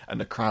 3, and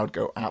the crowd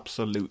go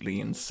absolutely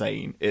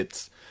insane.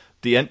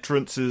 The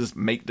entrances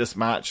make this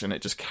match, and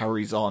it just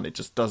carries on. It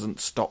just doesn't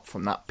stop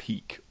from that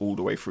peak all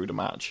the way through the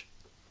match.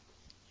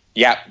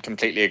 Yeah,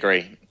 completely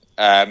agree.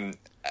 Like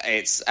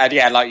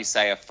you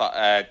say,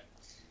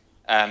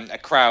 a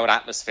crowd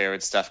atmosphere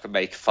and stuff can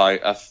make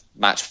a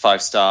match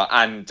 5-star.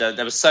 And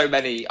there were so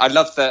many. I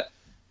love that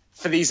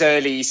for these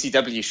early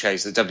ECW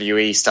shows that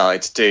WE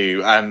started to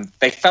do.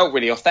 They felt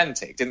really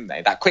authentic, didn't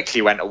they? That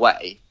quickly went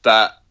away,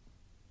 but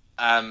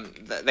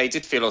they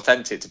did feel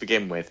authentic to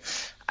begin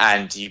with.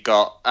 And you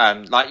got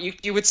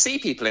you would see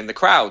people in the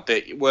crowd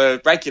that were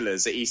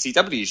regulars at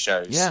ECW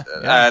shows.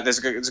 Yeah. There's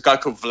a guy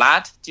called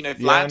Vlad. Do you know Vlad?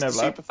 Yeah, I know the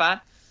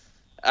Vlad.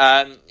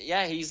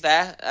 Superfan? He's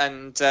there,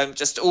 and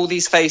just all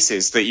these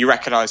faces that you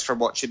recognise from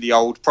watching the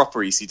old proper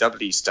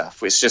ECW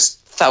stuff, which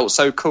just felt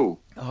so cool.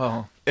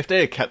 Oh, if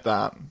they had kept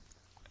that,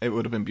 it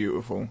would have been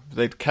beautiful. If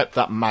they'd kept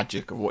that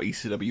magic of what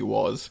ECW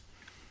was.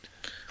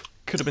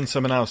 Could have been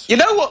someone else. You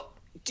know what?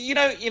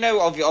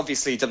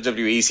 Obviously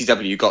WWE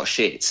ECW got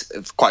shit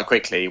quite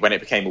quickly when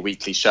it became a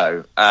weekly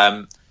show.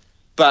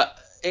 But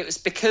it was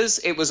because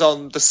it was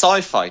on the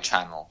Sci-Fi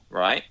Channel,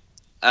 right?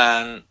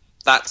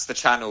 That's the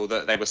channel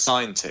that they were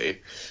signed to.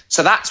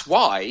 So that's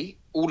why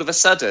all of a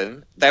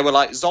sudden there were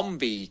like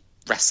zombie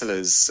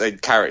wrestlers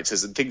and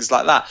characters and things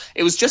like that.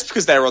 It was just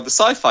because they were on the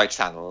Sci-Fi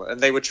Channel and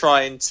they were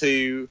trying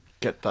to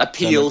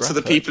appeal to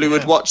the people who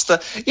would watch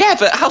the... Yeah,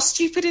 but how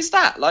stupid is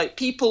that? Like,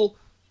 people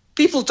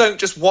don't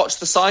just watch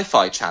the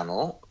Sci-Fi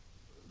Channel.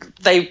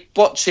 They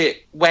watch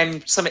it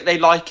when something they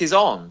like is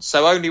on.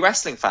 So only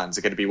wrestling fans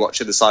are going to be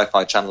watching the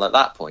Sci-Fi Channel at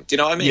that point. Do you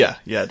know what I mean?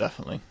 Yeah,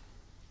 definitely.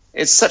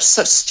 It's such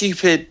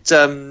stupid,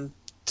 just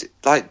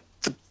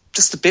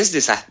the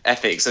business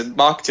ethics and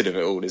marketing of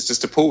it all is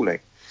just appalling.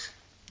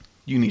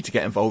 You need to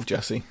get involved,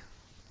 Jesse.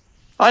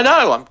 I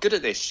know, I'm good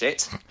at this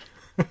shit.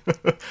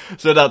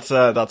 So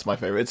that's my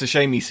favourite. It's a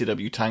shame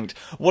ECW tanked.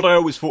 What I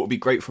always thought would be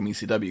great from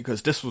ECW,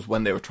 because this was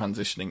when they were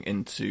transitioning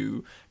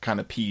into kind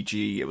of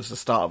PG. It was the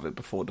start of it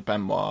before the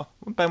Benoit.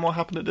 When Benoit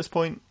happened at this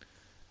point?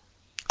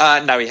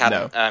 No, he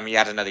hadn't. No. He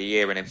had another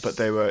year in him. But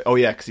they were... Oh,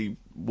 yeah, because he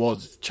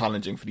was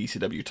challenging for the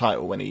ECW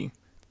title when he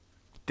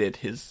did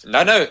his...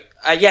 No.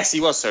 Yes, he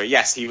was, sorry.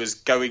 Yes, he was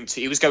going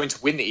to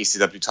win the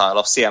ECW title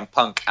off CM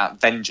Punk at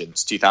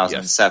Vengeance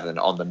 2007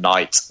 on the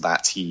night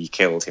that he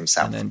killed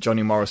himself. And then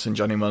Johnny Morrison,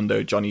 Johnny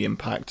Mundo, Johnny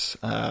Impact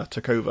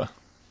took over.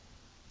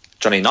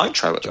 Johnny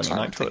Nitro at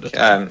the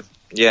time.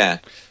 Yeah.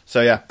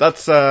 So, yeah,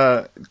 that's...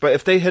 but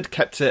if they had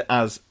kept it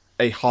as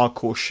a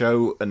hardcore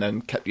show and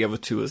then kept the other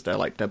two as their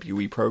like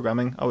WE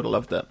programming, I would have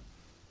loved it.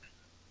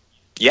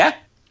 Yeah,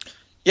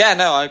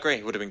 no, I agree.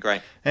 It would have been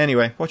great.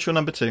 Anyway, what's your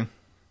number 2?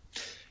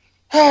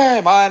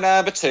 My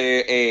number 2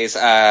 is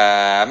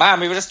a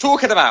man we were just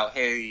talking about.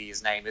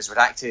 His name is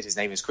redacted. His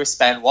name is Chris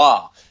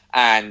Benoit,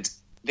 and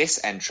this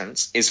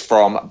entrance is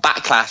from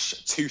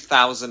Backlash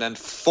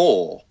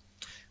 2004,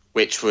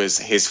 which was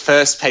his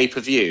first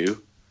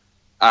pay-per-view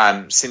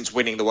since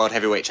winning the World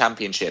Heavyweight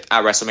Championship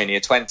at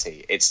WrestleMania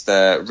 20. It's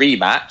the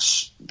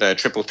rematch, the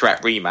triple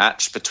threat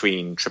rematch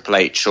between Triple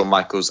H, Shawn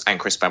Michaels, and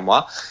Chris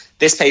Benoit.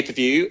 This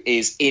pay-per-view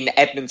is in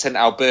Edmonton,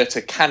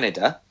 Alberta,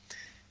 Canada,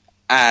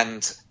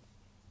 and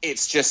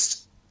it's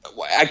just...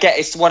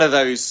 it's one of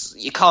those...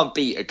 You can't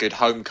beat a good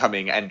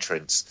homecoming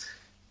entrance.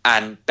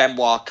 And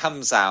Benoit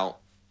comes out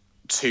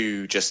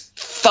to just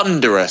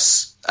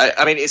thunderous...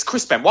 I mean, it's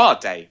Chris Benoit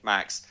Day,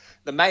 Max.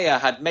 The mayor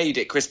had made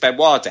it Chris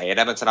Benoit Day in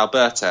Edmonton,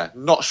 Alberta.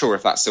 Not sure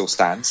if that still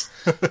stands,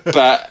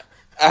 but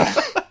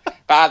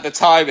at the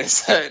time it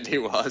certainly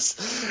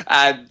was.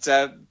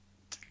 And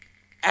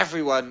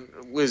everyone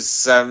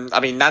was...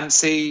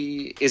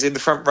 Nancy is in the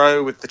front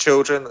row with the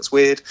children. That's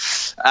weird.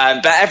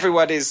 But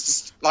everyone is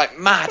just like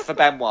mad for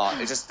Benoit.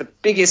 It's just the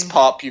biggest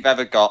pop you've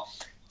ever got.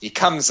 He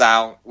comes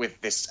out with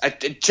a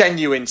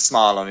genuine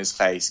smile on his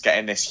face,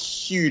 getting this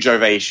huge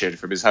ovation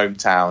from his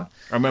hometown.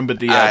 I remember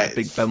the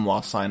big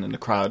Benoit sign in the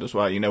crowd as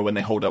well, you know, when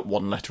they hold up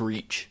one letter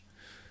each.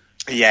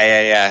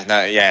 Yeah.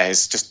 No, yeah,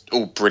 it's just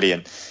all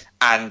brilliant.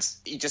 And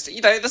he just,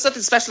 there's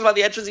something special about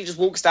the entrance. He just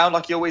walks down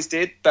like he always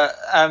did. But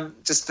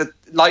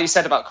like you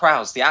said about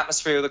crowds, the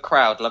atmosphere of the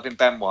crowd, loving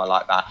Benoit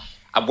like that.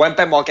 And when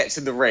Benoit gets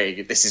in the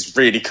ring, this is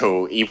really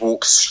cool. He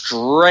walks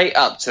straight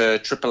up to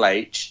Triple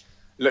H,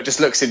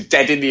 just looks him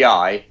dead in the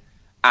eye,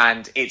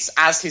 and it's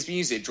as his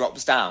music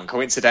drops down,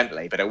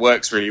 coincidentally, but it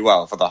works really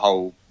well for the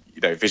whole,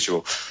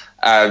 visual.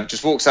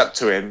 Just walks up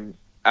to him,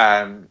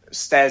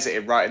 stares at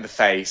him right in the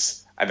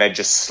face, and then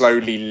just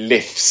slowly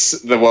lifts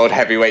the World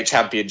Heavyweight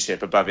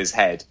Championship above his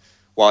head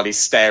while he's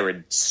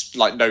staring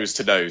like nose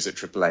to nose at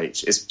Triple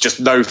H. It's just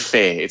no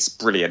fear. It's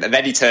brilliant. And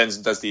then he turns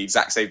and does the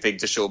exact same thing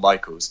to Shawn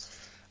Michaels,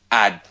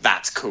 and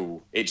that's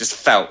cool. It just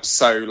felt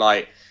so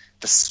like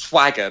the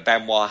swagger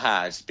Benoit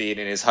had being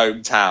in his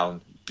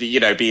hometown,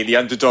 being the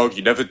underdog,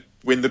 you never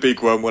win the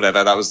big one,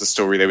 whatever. That was the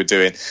story they were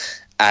doing.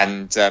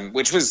 And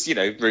which was,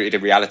 rooted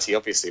in reality,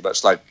 obviously,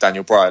 much like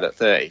Daniel Bryan at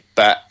 30.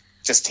 But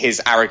just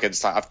his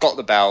arrogance, like, I've got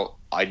the belt,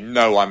 I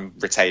know I'm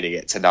retaining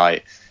it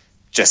tonight.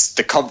 Just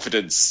the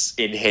confidence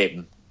in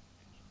him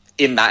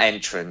in that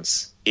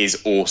entrance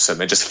is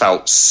awesome. It just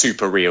felt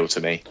super real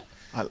to me.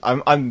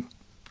 I'm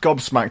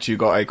gobsmacked you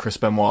got a Chris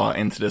Benoit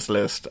into this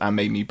list and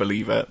made me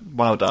believe it.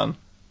 Well done.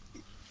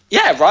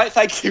 Yeah, right.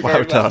 Thank you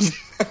very much.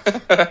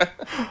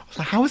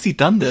 How has he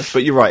done this?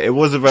 But you're right. It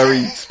was a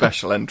very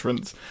special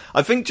entrance.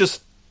 I think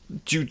just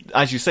due,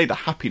 as you say, the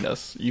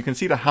happiness. You can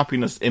see the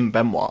happiness in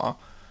Benoit.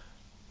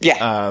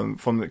 Yeah.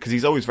 Because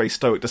he's always very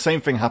stoic. The same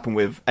thing happened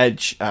with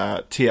Edge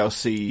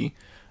TLC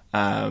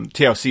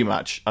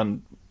match,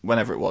 and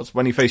whenever it was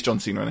when he faced John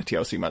Cena in a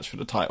TLC match for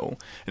the title,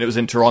 and it was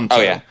in Toronto.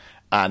 Oh, yeah.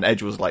 And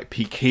Edge was like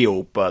peak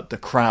heel, but the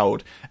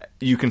crowd,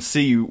 you can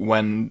see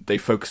when they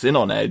focus in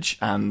on Edge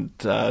and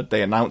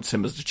they announce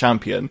him as the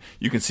champion,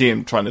 you can see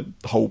him trying to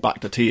hold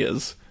back the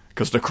tears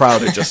because the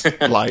crowd are just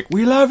like,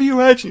 "We love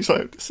you, Edge." And he's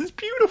like, "This is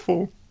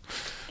beautiful."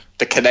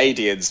 The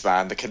Canadians,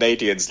 man, the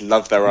Canadians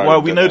love their own.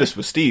 Well, we know this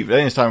with Steve.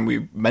 Any time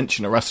we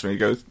mention a wrestler, he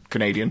goes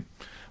Canadian.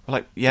 We're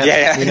like,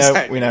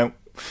 yeah, we know.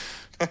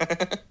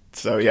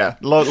 So yeah,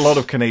 a lot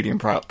of Canadian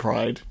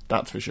pride,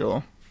 that's for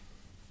sure.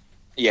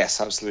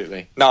 Yes,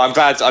 absolutely. No, I'm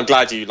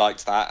glad you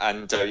liked that,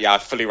 and I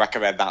fully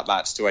recommend that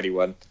match to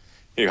anyone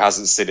who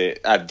hasn't seen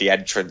it at the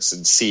entrance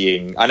and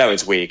seeing. I know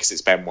it's weird because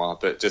it's Benoit,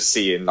 but just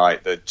seeing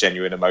like the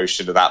genuine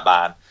emotion of that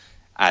man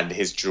and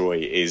his joy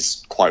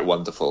is quite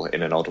wonderful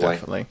in an odd way.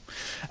 Definitely.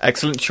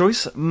 Excellent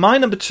choice. My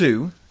number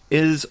 2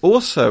 is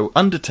also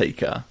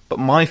Undertaker, but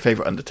my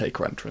favourite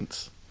Undertaker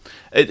entrance.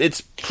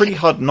 It's pretty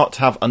hard not to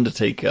have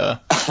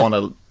Undertaker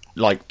on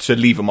to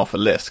leave him off a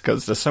list,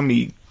 because there's so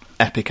many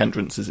epic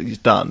entrances that he's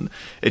done.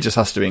 It just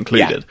has to be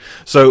included.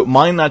 Yeah. So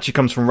mine actually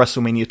comes from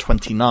WrestleMania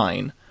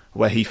 29,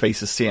 where he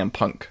faces CM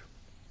Punk.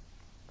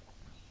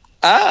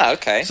 Ah,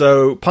 okay.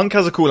 So Punk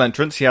has a cool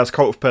entrance. He has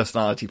Cult of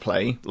Personality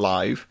play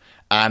live,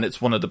 and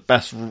it's one of the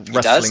best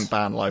wrestling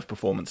band live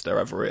performance there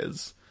ever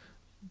is.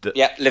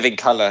 Living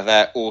Colour,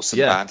 they're awesome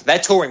band. They're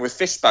touring with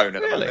Fishbone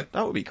at the moment.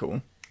 That would be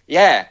cool.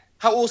 Yeah.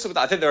 How awesome would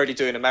that? I think they're only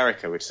doing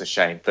America, which is a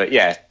shame. But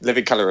yeah,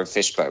 Living Colour and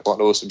Fishbone, what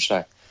an awesome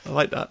show. I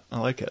like that. I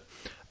like it.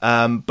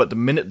 But the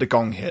minute the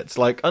gong hits,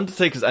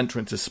 Undertaker's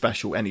entrance is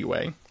special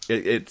anyway.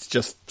 It's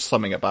just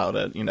something about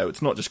it.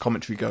 It's not just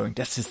commentary going,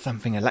 this is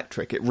something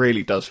electric. It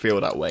really does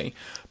feel that way.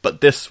 But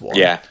this one,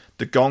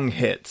 the gong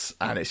hits,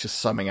 and it's just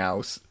something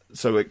else.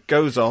 So it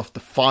goes off, the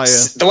fire...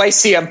 The way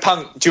CM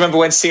Punk... Do you remember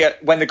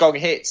when the gong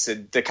hits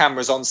and the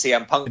camera's on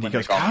CM Punk and when he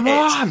goes, the gong come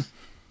hits? on!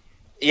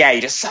 Yeah, he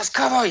just says,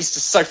 come on! He's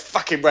just so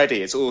fucking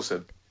ready. It's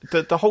awesome.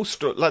 The whole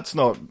story... Let's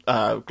not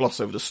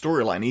gloss over the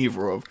storyline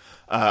either of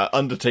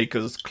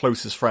Undertaker's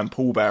closest friend,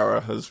 Paul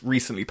Bearer, has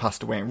recently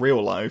passed away in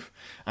real life,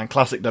 and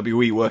classic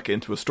WE work it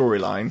into a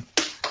storyline.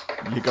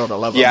 You gotta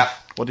love it. Yeah.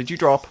 What did you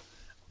drop?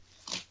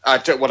 I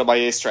took one of my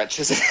ear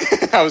stretchers.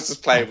 I was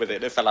just playing with it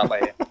and it fell out my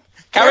ear.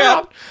 Carry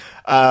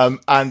on!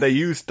 And they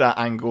used that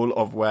angle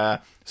of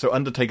where... So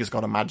Undertaker's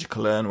got a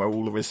magical urn where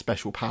all of his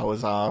special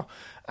powers are,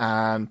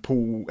 and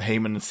Paul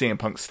Heyman and CM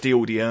Punk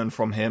steal the urn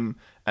from him,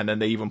 and then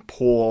they even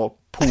pour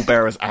Paul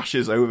Bearer's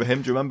ashes over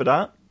him. Do you remember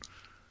that?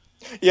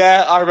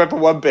 Yeah, I remember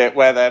one bit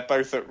where they're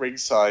both at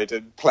ringside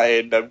and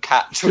playing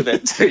catch with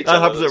it to each that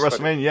other. happens at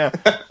WrestleMania, yeah.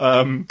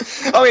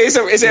 Is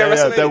it at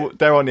WrestleMania? Yeah,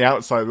 they're on the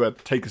outside where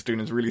Taker's doing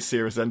his really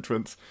serious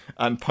entrance,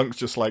 and Punk's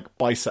just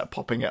bicep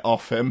popping it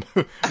off him.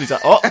 He's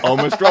like,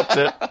 almost dropped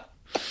it.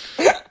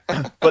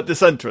 But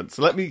this entrance,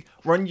 let me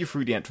run you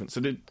through the entrance. So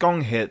the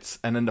gong hits,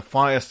 and then the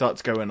fire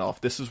starts going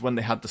off. This is when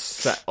they had the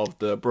set of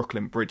the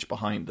Brooklyn Bridge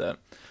behind it.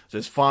 So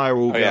there's fire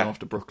all going off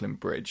the Brooklyn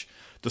Bridge.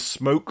 The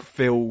smoke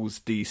fills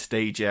the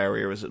stage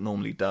area as it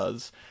normally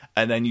does,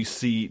 and then you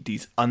see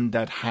these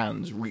undead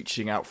hands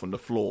reaching out from the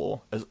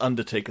floor as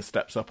Undertaker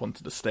steps up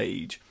onto the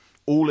stage,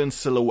 all in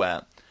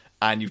silhouette,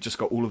 and you've just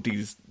got all of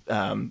these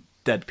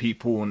dead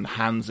people and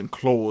hands and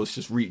claws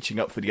just reaching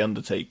up for the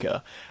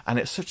Undertaker, and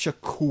it's such a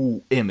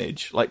cool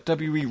image.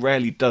 WE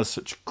rarely does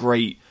such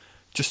great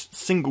just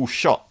single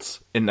shots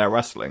in their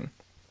wrestling,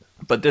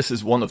 but this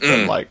is one of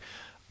them.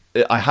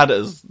 I had it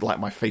as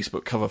my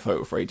Facebook cover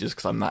photo for ages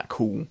because I'm that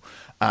cool.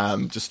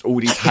 Just all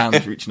these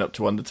hands reaching up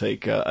to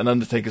Undertaker, and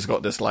Undertaker's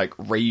got this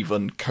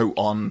raven coat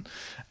on,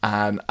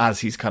 and as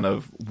he's kind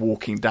of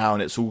walking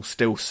down, it's all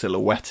still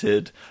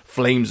silhouetted.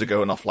 Flames are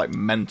going off like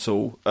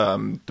mental.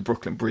 The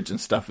Brooklyn Bridge and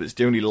stuff. It's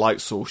the only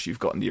light source you've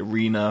got in the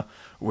arena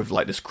with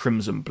this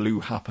crimson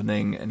blue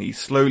happening, and he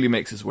slowly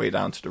makes his way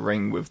down to the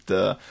ring with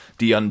the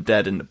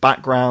undead in the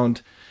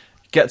background.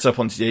 Gets up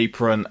onto the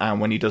apron, and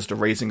when he does the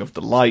raising of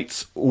the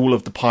lights, all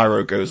of the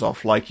pyro goes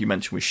off, like you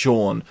mentioned with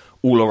Sean,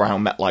 all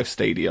around MetLife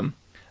Stadium.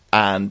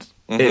 And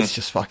it's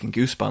just fucking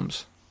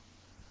goosebumps.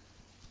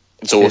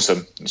 It's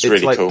awesome. It's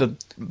really cool. The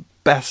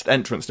best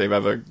entrance they've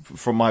ever,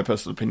 from my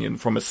personal opinion,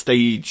 from a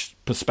stage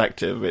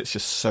perspective. It's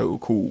just so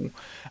cool.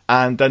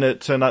 And then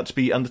it turned out to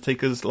be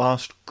Undertaker's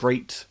last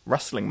great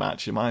wrestling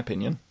match, in my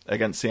opinion,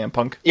 against CM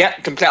Punk. Yeah,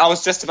 I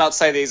was just about to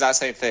say the exact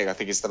same thing. I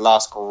think it's the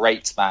last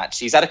great match.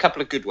 He's had a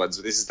couple of good ones,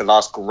 but this is the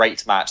last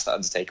great match that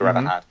Undertaker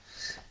ever had.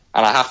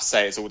 And I have to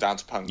say, it's all down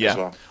to Punk as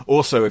well.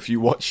 Also, if you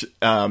watch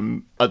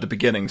at the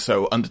beginning,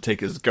 so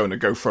Undertaker's going to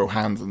go throw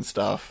hands and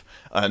stuff,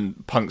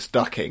 and Punk's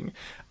ducking,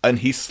 and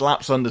he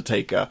slaps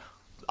Undertaker,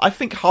 I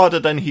think harder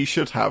than he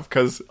should have,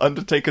 because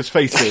Undertaker's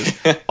face is,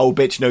 oh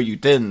bitch, no you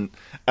didn't.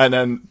 And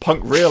then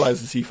Punk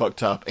realizes he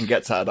fucked up and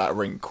gets out of that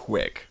ring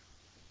quick.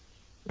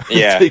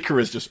 Yeah. Undertaker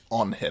is just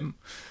on him.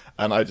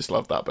 And I just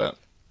love that bit.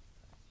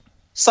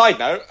 Side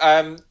note,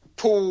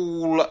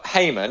 Paul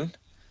Heyman,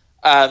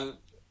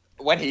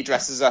 when he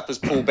dresses up as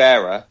Paul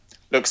Bearer,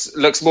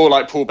 looks more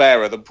like Paul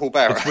Bearer than Paul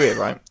Bearer. It's weird,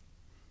 right?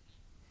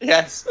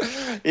 Yes.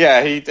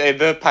 Yeah, in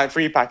the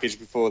free package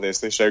before this,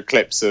 they showed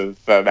clips of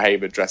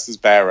Heyman dressed as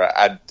Bearer,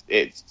 and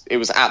it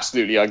was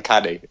absolutely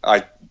uncanny.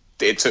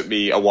 It took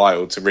me a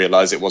while to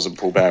realise it wasn't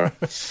Paul Bearer.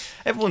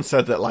 Everyone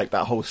said that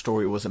that whole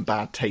story was in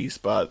bad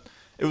taste, but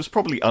it was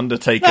probably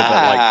Undertaker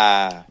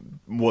that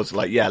was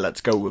yeah,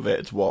 let's go with it.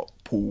 It's what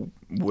Paul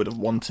would have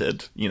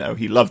wanted.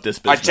 He loved this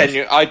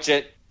business.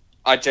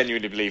 I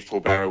genuinely believe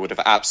Paul Bearer would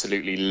have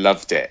absolutely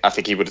loved it. I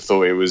think he would have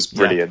thought it was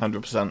brilliant.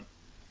 100%.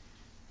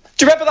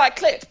 Do you remember that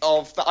clip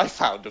that I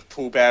found of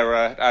Paul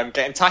Bearer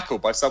getting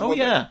tackled by someone? Oh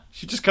yeah,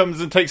 she just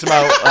comes and takes him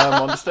out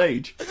on the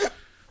stage.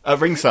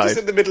 Ringside. Just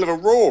in the middle of a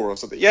Raw or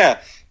something.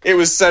 Yeah. It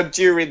was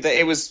during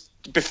it was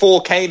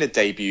before Kane had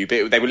debuted,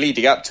 but they were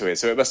leading up to it,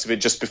 so it must have been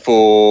just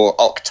before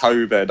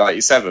October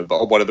 '97. But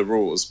on one of the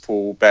Raws,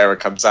 Paul Bearer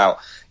comes out,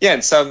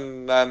 and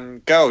some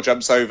girl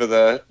jumps over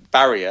the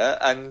barrier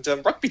and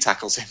rugby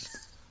tackles him.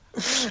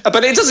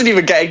 But it doesn't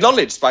even get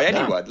acknowledged by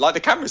anyone. Like, the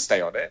cameras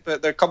stay on it,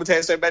 but the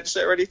commentators don't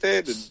mention it or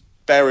anything, and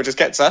Bearer just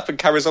gets up and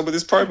carries on with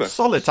his promo.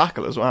 Solid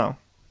tackle as well.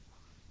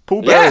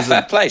 Paul Bearer's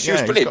fair play. She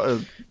was brilliant. Got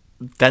a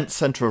dense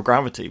centre of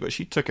gravity, but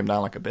she took him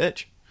down like a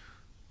bitch.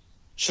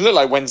 She looked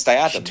like Wednesday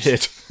Addams. She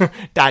did.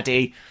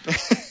 Daddy.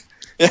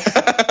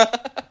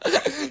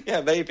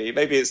 Yeah, maybe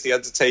it's the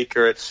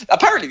Undertaker.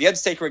 Apparently, the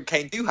Undertaker and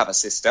Kane do have a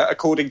sister,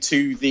 according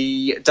to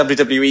the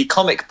WWE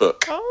comic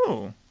book.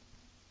 Oh.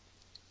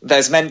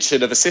 There's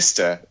mention of a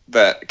sister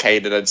that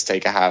Kane and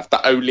Undertaker have,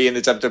 but only in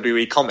the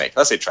WWE comic.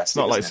 That's interesting. It's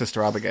not like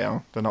Sister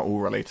Abigail. They're not all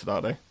related,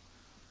 are they?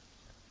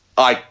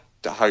 I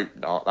hope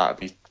not. That would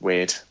be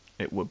weird.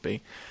 It would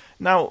be.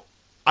 Now,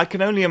 I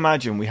can only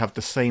imagine we have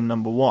the same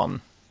number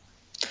one.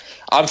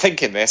 I'm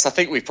thinking this. I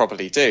think we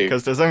probably do.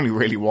 Because there's only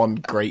really one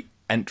great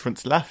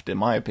entrance left, in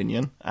my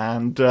opinion.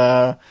 And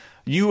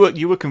you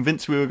were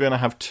convinced we were going to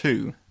have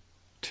two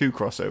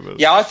crossovers.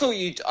 Yeah, I thought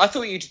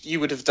you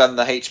would have done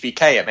the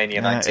HBK at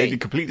Mania 19.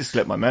 It completely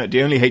slipped my mind.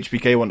 The only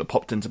HBK one that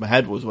popped into my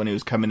head was when he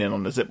was coming in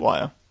on the zip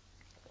wire.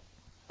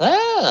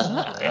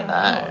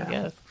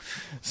 Yes.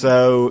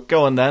 So,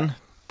 go on then.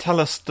 Tell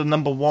us the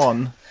number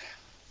one.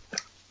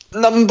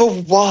 Number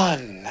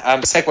one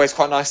segues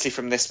quite nicely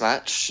from this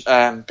match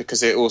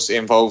because it also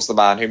involves the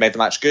man who made the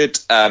match good.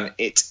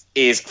 It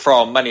is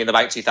from Money in the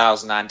Bank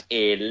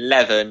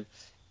 2011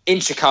 in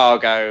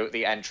Chicago,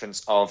 the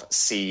entrance of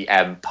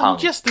CM Punk. I'm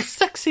just a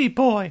sexy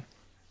boy.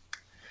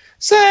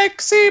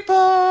 Sexy boy! Do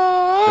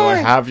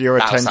I have your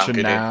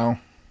attention now?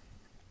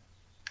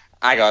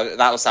 Hang on,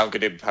 that'll sound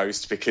good in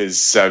post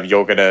because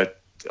you're going to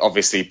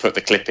obviously put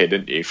the clip in,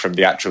 aren't you, from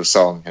the actual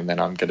song, and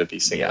then I'm going to be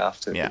singing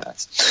after. Yeah.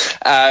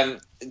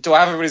 Do I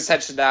have everybody's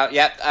attention now?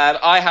 Yeah.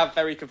 I have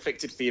very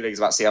conflicted feelings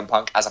about CM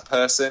Punk as a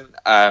person.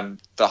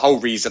 The whole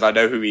reason I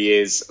know who he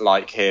is,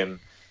 like him,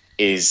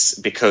 is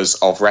because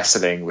of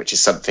wrestling, which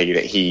is something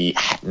that he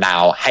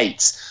now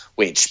hates,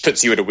 which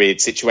puts you in a weird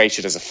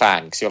situation as a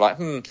fan, because you're like,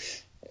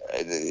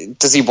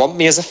 does he want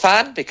me as a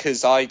fan?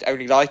 Because I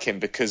only like him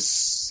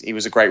because he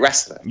was a great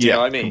wrestler. Do you know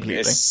what I mean? Completely.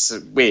 It's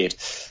weird.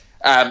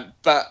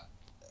 But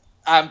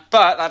that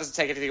doesn't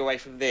take anything away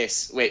from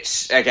this,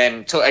 which,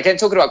 again,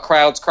 talking about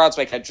crowds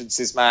make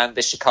entrances, man.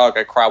 This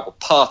Chicago crowd were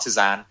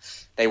partisan.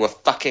 They were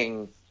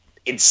fucking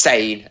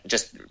insane,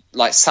 just,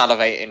 like,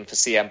 salivating for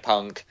CM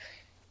Punk.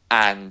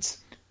 And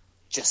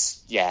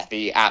just,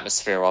 the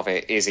atmosphere of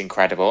it is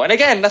incredible. And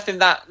again, nothing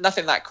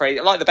that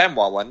crazy. Like the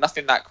Benoit one,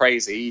 nothing that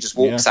crazy. He just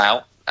walks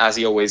out, as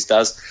he always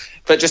does,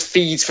 but just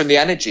feeds from the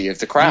energy of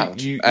the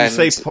crowd. You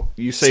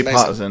say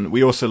partisan.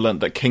 We also learnt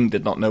that King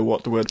did not know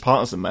what the word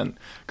partisan meant,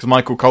 because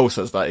Michael Cole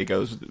says that. He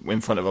goes in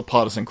front of a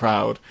partisan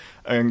crowd,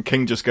 and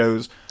King just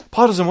goes,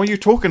 "Partisan, what are you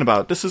talking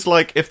about? This is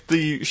like if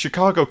the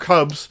Chicago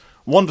Cubs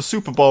won the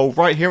Super Bowl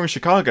right here in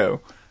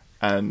Chicago."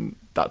 And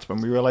that's when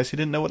we realised he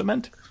didn't know what it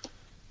meant.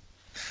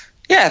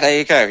 Yeah, there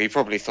you go. He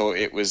probably thought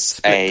it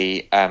was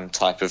a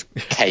type of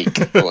cake.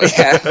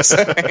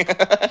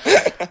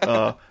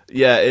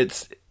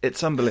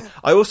 It's unbelievable.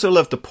 I also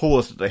love the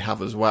pause that they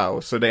have as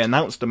well. So they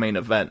announce the main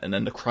event, and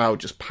then the crowd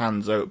just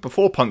pans over.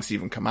 Before Punk's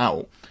even come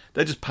out,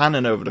 they're just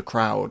panning over the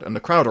crowd, and the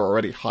crowd are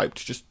already hyped,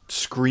 just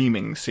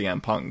screaming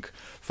CM Punk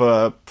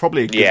for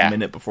probably a good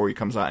minute before he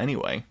comes out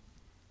anyway.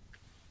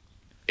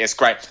 It's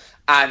great.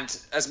 And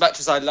as much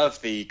as I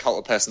love the Cult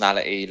of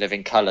Personality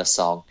Living Colour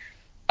song,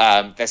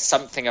 there's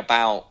something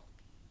about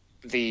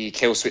the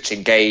Killswitch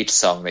Engage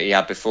song that he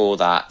had before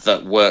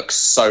that works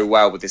so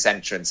well with this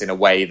entrance in a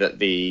way that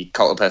the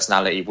Cult of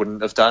Personality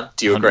wouldn't have done.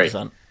 Do you agree?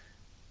 100%.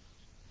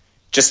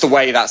 Just the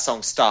way that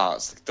song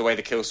starts, the way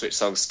the Killswitch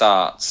song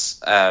starts,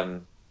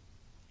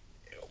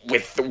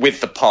 with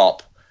the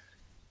pop,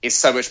 is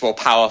so much more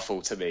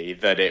powerful to me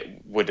than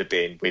it would have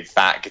been with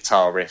that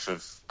guitar riff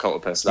of Cult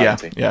of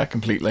Personality. Yeah,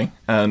 completely.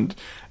 And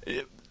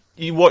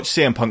you watch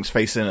CM Punk's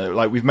face in it,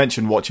 like we've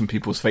mentioned, watching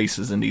people's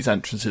faces in these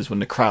entrances when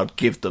the crowd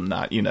give them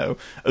that,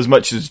 as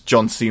much as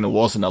John Cena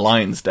was in the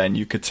Lion's Den,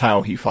 you could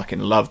tell he fucking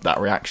loved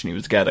that reaction he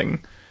was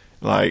getting.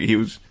 Like, he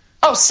was...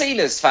 Oh,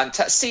 Cena's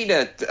fantastic.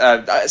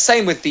 Cena,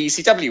 same with the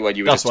ECW one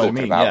you were just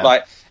talking about. Yeah.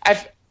 Like,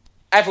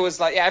 everyone's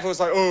like,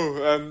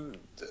 oh,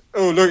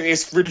 look,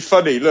 it's really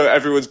funny. Look,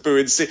 everyone's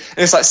booing Cena. And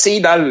it's like,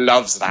 Cena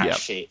loves that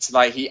shit.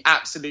 Like, he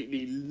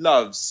absolutely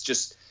loves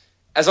just...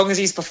 As long as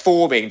he's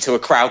performing to a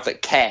crowd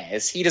that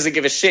cares, he doesn't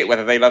give a shit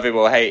whether they love him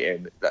or hate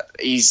him.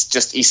 He's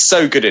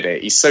so good at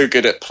it. He's so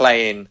good at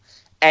playing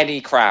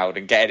any crowd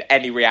and getting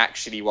any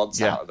reaction he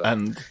wants out of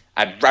them.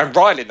 And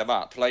riling them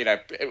up,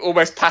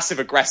 almost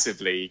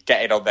passive-aggressively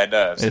getting on their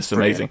nerves. It's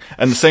amazing.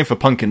 And the same for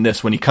Punk in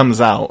this, when he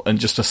comes out and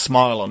just a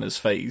smile on his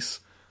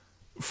face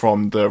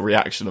from the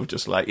reaction of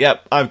just like,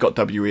 yep, I've got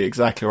WE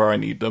exactly where I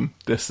need them.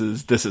 This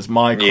is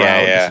my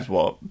crowd. This is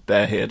what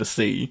they're here to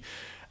see.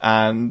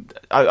 And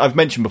I've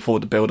mentioned before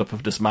the build-up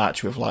of this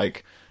match with,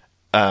 like,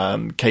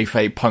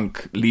 kayfabe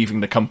Punk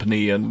leaving the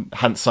company and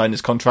hadn't signed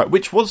his contract,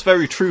 which was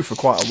very true for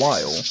quite a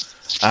while.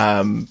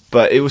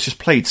 But it was just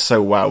played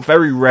so well.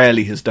 Very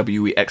rarely has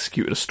WWE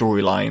executed a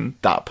storyline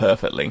that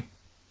perfectly.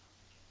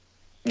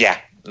 Yeah.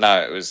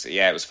 No, it was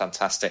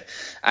fantastic.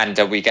 And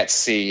we get to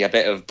see a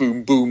bit of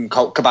Boom Boom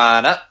Colt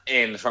Cabana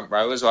in the front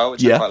row as well,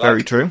 which I quite like.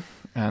 Very true.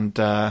 And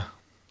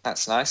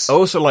that's nice. I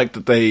also like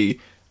that they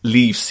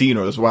leave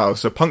Cena as well.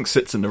 So Punk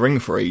sits in the ring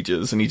for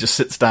ages, and he just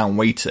sits down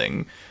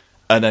waiting,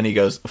 and then he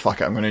goes, fuck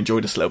it, I'm going to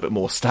enjoy this a little bit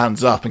more,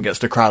 stands up and gets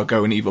the crowd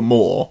going even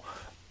more,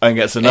 and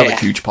gets another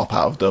huge pop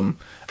out of them,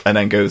 and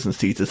then goes and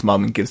sees his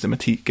mum and gives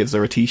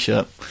her a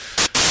t-shirt,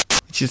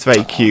 which is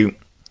very cute.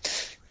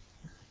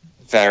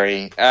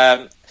 Very.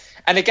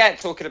 And again,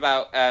 talking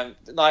about,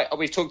 like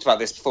we've talked about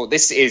this before,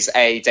 this is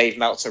a Dave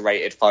Meltzer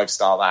rated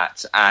 5-star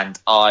match, and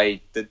I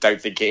don't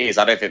think it is.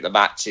 I don't think the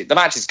match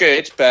is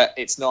good, but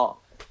it's not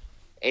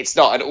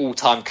an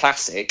all-time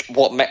classic.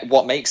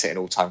 What makes it an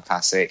all-time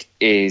classic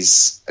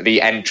is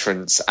the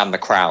entrance and the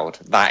crowd.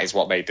 That is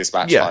what made this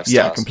match 5 stars.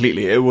 Yeah,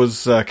 completely. It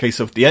was a case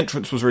of the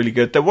entrance was really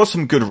good. There was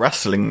some good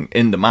wrestling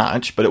in the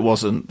match, but it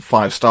wasn't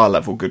 5-star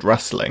level good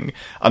wrestling.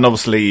 And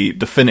obviously,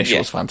 the finish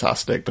was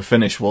fantastic. The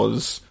finish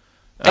was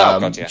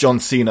John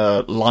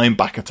Cena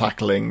linebacker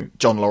tackling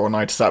John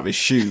Laurinaitis out of his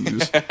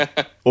shoes.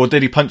 Or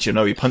did he punch him?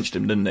 No, he punched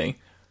him, didn't he?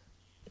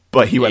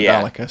 But he went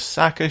down like a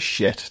sack of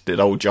shit, did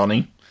old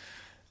Johnny.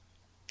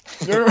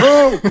 I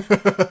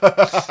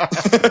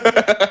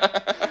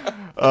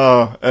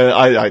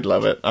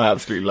love it. I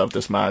absolutely love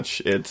this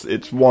match.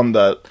 It's one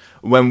that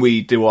when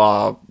we do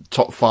our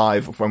top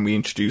 5 of when we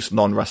introduce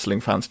non-wrestling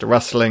fans to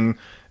wrestling,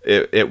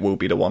 it will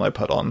be the one I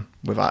put on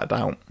without a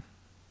doubt.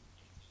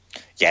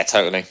 Yeah,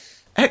 totally.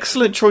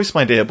 Excellent choice,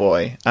 my dear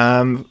boy.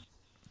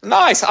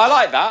 Nice. I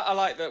like that. I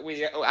like that we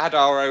had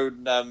our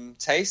own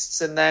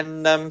tastes and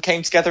then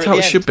came together at the end.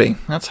 That's how it should be.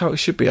 That's how it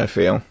should be, I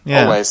feel.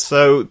 Yeah. Always.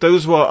 So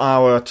those were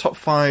our top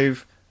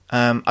 5.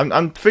 I'm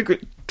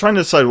trying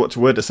to decide what to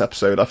word this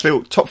episode. I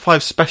feel top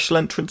 5 special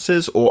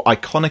entrances or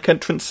iconic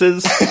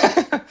entrances.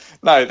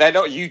 No, they're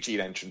not Eugene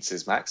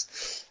entrances,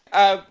 Max.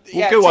 We'll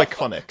go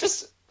iconic.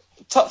 Just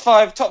top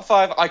 5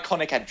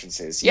 iconic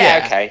entrances.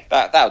 Yeah. Okay.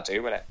 That'll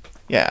do, won't it?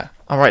 Yeah,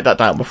 I'll write that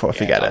down before I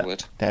forget it.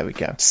 Would. There we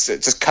go.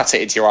 Just cut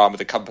it into your arm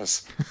with a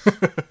compass.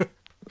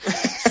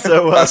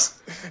 So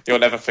you'll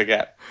never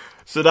forget.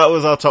 So that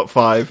was our top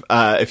 5.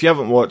 If you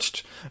haven't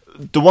watched,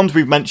 the ones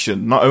we've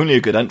mentioned not only are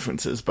good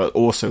entrances, but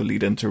also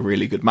lead into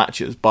really good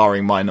matches,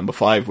 barring my number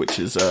 5, which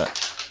is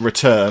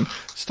Return.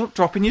 Stop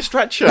dropping your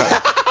stretcher.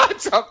 I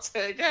dropped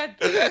it again.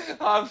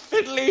 I'm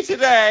fiddly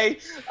today.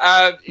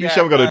 You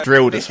haven't got a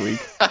drill this week.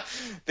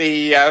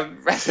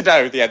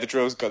 The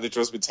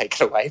drill's been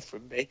taken away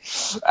from me.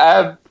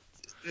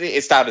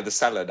 It's down in the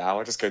cellar now.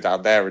 I just go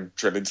down there and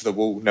drill into the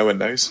wall. No one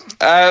knows.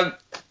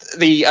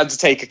 The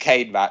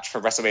Undertaker-Kane match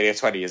from WrestleMania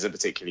 20 isn't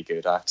particularly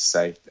good, I have to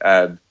say.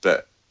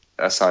 But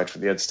aside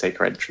from the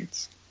Undertaker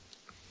entrance.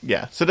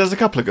 Yeah, so there's a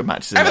couple of good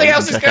matches in Everything there you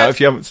else can is check out if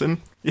you haven't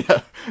seen.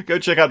 Yeah, go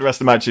check out the rest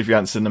of the match if you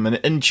haven't seen them and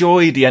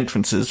enjoy the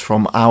entrances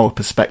from our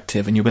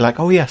perspective, and you'll be like,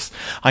 oh yes,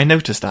 I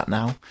noticed that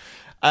now.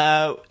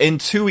 In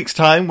 2 weeks'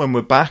 time, when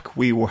we're back,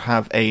 we will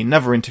have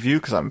another interview,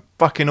 because I'm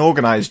fucking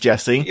organised,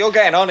 Jesse. You're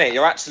getting on it.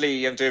 You're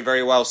actually doing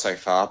very well so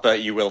far,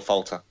 but you will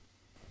falter.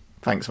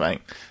 Thanks,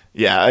 mate.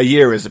 Yeah, a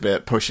year is a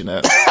bit pushing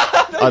it.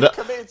 You're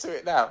committed to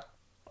it now.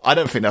 I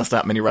don't think there's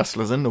that many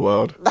wrestlers in the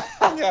world.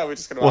 Yeah, we're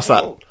just going to. What's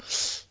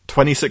that?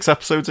 26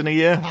 episodes in a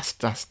year?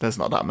 There's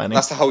not that many.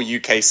 That's the whole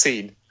UK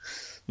scene.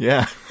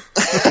 Yeah.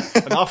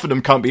 And half of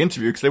them can't be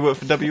interviewed because they work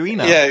for WE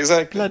now. Yeah,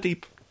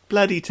 exactly.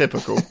 Bloody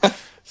typical.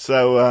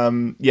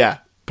 So, yeah,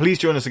 please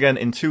join us again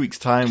in 2 weeks'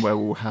 time where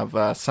we'll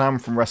have Sam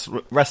from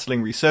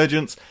Wrestling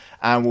Resurgence,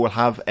 and we'll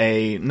have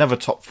another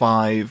top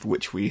 5,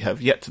 which we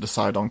have yet to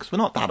decide on because we're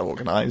not that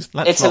organised.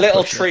 It's a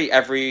little treat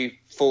every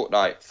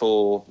fortnight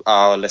for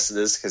our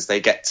listeners because they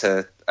get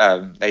to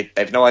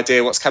they've no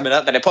idea what's coming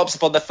up. Then it pops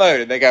up on their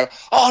phone and they go,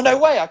 "Oh no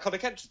way!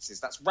 Iconic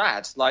entrances. That's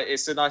rad!" Like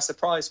it's a nice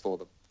surprise for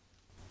them.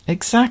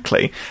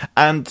 Exactly,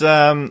 and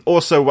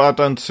also well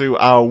done to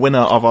our winner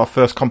of our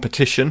first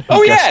competition,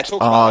 who guessed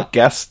our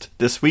guest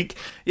this week.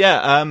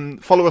 Yeah,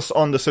 follow us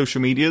on the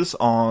social medias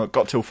on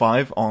Got Till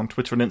 5 on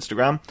Twitter and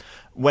Instagram.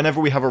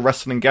 Whenever we have a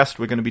wrestling guest,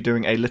 we're going to be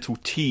doing a little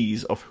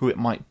tease of who it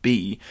might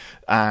be,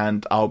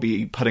 and I'll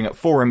be putting up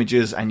 4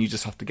 images, and you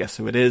just have to guess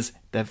who it is.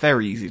 They're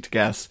very easy to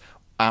guess,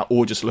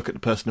 or just look at the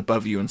person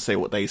above you and say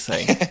what they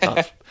say.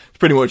 That's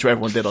pretty much what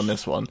everyone did on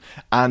this one.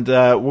 And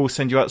we'll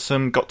send you out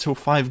some Got Till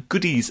 5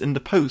 goodies in the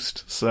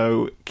post,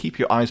 so keep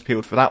your eyes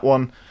peeled for that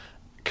one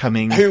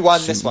coming Who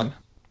won soon. This one?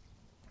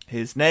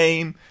 His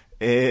name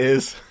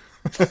is...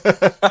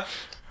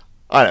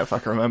 I don't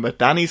fucking remember.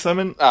 Danny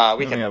something?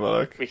 We can have a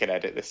look. We can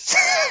edit this.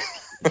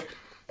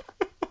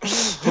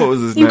 What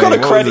was his name? You've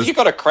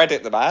got to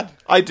credit the man.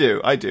 I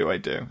do.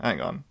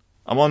 Hang on.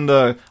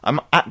 I'm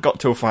at Got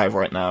Till 5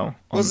 right now.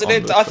 I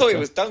thought it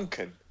was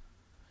Duncan.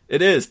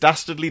 It is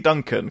Dastardly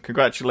Duncan.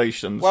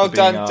 Congratulations! Well for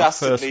being done, our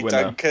Dastardly first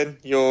winner. Duncan.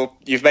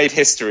 You've made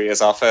history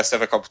as our first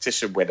ever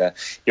competition winner.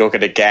 You're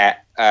going to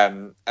get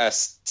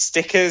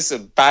stickers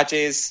and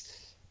badges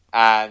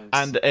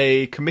and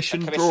a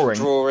commissioned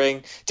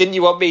drawing. Didn't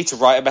you want me to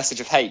write a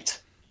message of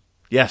hate?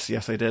 Yes,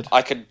 I did.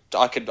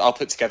 I'll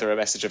put together a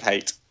message of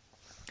hate.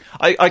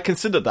 I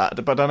considered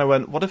that, but then I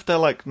went, what if they're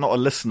like not a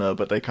listener,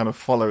 but they kind of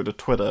follow the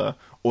Twitter,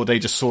 or they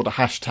just saw the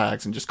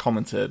hashtags and just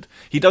commented?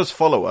 He does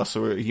follow us,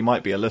 or he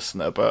might be a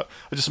listener, but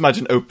I just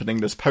imagine opening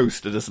this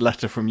post to this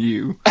letter from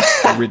you,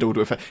 riddled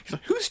with... He's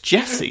like, who's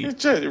Jesse?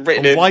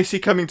 Why is he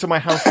coming to my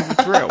house with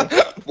a drill?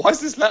 Why is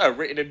this letter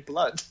written in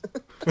blood?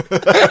 Is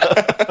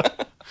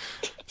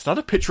that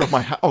a picture of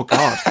my house? Oh,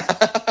 God.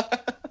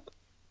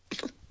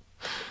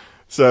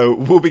 So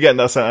we'll be getting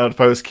that sent out of the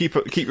post.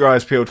 Keep your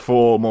eyes peeled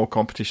for more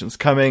competitions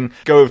coming.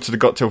 Go over to the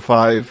Got Till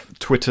 5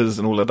 Twitters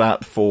and all of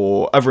that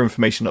for other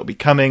information that'll be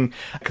coming,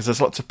 because there's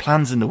lots of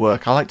plans in the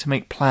work. I like to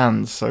make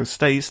plans, so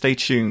stay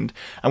tuned.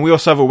 And we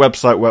also have a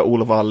website where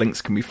all of our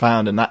links can be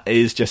found, and that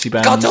is Jesse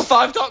Benz.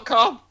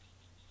 GotTill5.com. I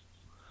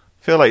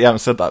feel like you haven't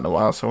said that in a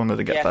while, so I wanted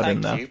to get that in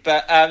there. Thank you.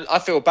 But I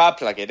feel bad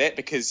plugging it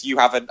because you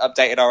haven't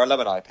updated our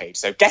alumni page,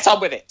 so get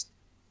on with it.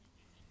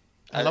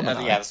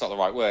 Alumni? Yeah, that's not the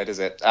right word, is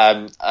it?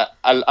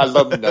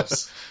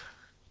 Alumnus.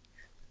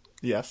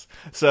 Yes.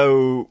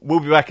 So we'll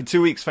be back in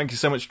 2 weeks. Thank you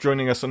so much for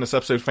joining us on this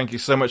episode. Thank you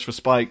so much for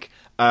Spike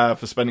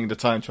for spending the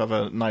time to have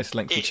a nice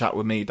lengthy chat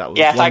with me. That was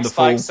wonderful. Thanks,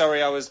 Spike.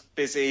 Sorry I was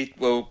busy.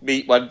 We'll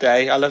meet one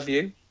day. I love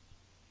you.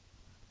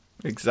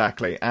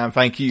 Exactly. And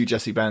thank you,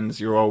 Jesse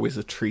Benz. You're always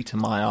a treat in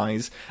my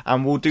eyes.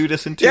 And we'll do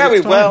this in 2 weeks' time. Yeah,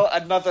 we will.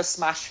 Another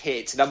smash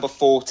hit. Number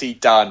 40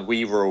 done.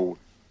 We rule.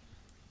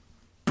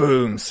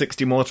 Boom.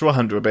 60 more to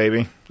 100,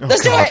 baby. Oh,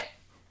 Let's God. do it!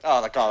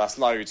 Oh, God, that's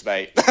loads,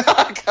 mate.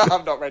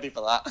 I'm not ready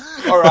for that.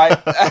 All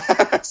right.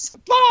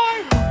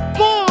 Bye!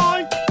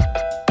 Bye!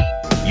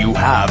 You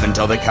have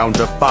until the count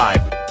of 5.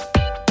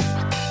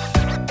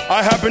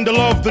 I happen to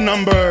love the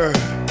number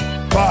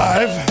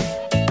 5.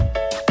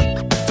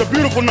 It's a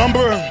beautiful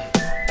number,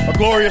 a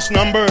glorious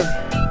number.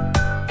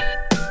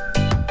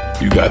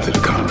 You got to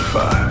the count of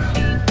 5.